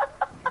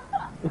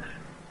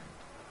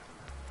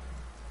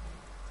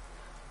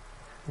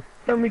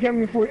 Herman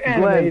can't afford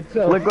anime Glenn,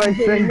 itself. look what I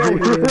sent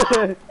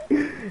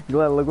you.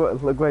 Glenn,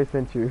 look what I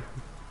sent you.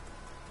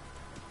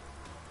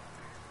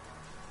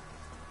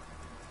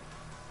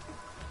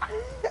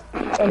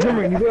 Oh,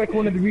 Herman, you look like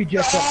one of the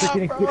rejects that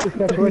freaking equipped the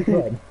special ed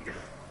club.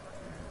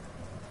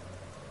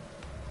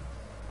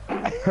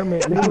 Herman,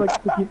 they look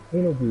like freaking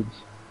anal boobs.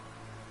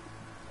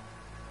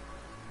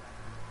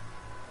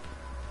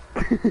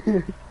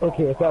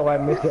 Okay, is that why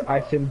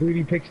I send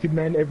booty pics to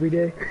men every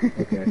day?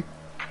 Okay.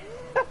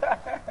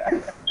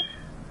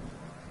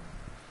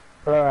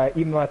 Alright,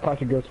 even though I talk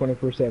to girls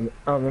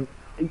 24/7,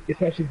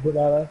 especially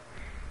Banana.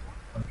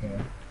 Okay.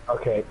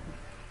 Okay.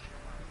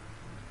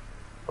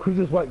 Who's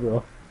this white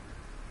girl?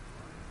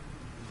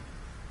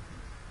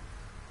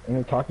 I'm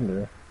not talking to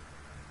her.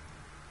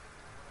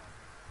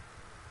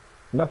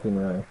 Nothing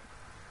really.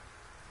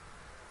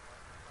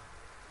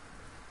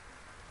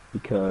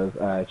 Because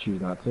I choose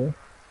not to.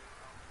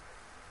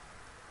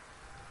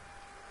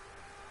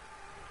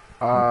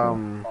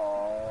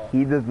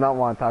 He does not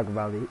want to talk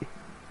about it.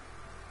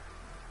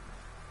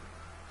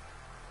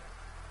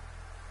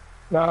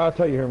 No, I'll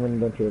tell you, Herman,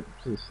 don't trip.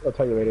 I'll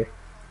tell you later.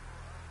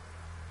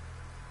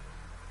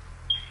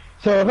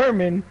 So,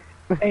 Herman,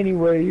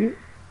 anyway...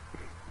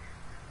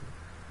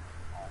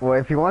 Well,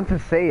 if you want to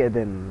say it,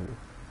 then...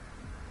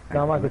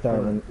 No, I'm not gonna tell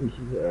Herman.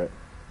 He's alright.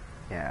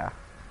 Yeah.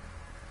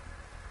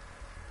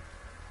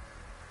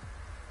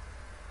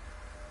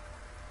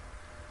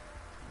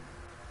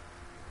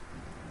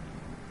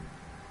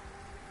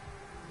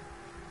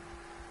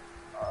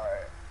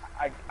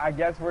 I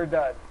guess we're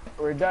done.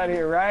 We're done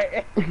here,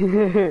 right?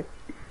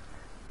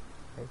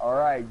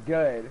 Alright,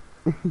 good.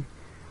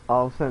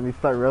 All of a sudden we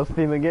start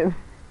roasting again?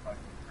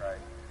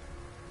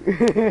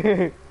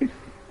 Right.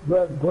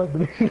 But look at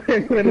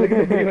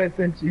the video I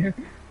sent you.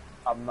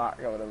 I'm not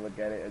going to look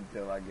at it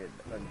until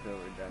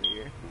we're done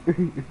here.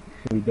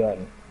 We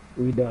done.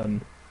 We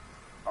done.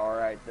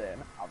 Alright then.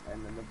 I'm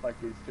ending the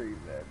fucking stream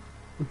then.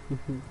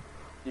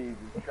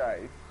 Jesus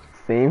Christ.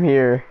 Same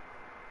here.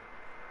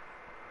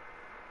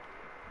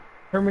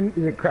 Herman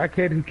is a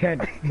crackhead who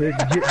can't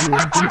legit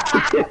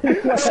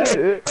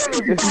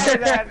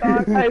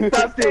I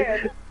stopped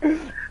it.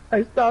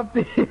 I stopped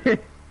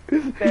it.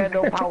 Stand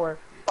no power.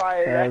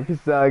 Fire.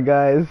 Peace out,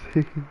 guys.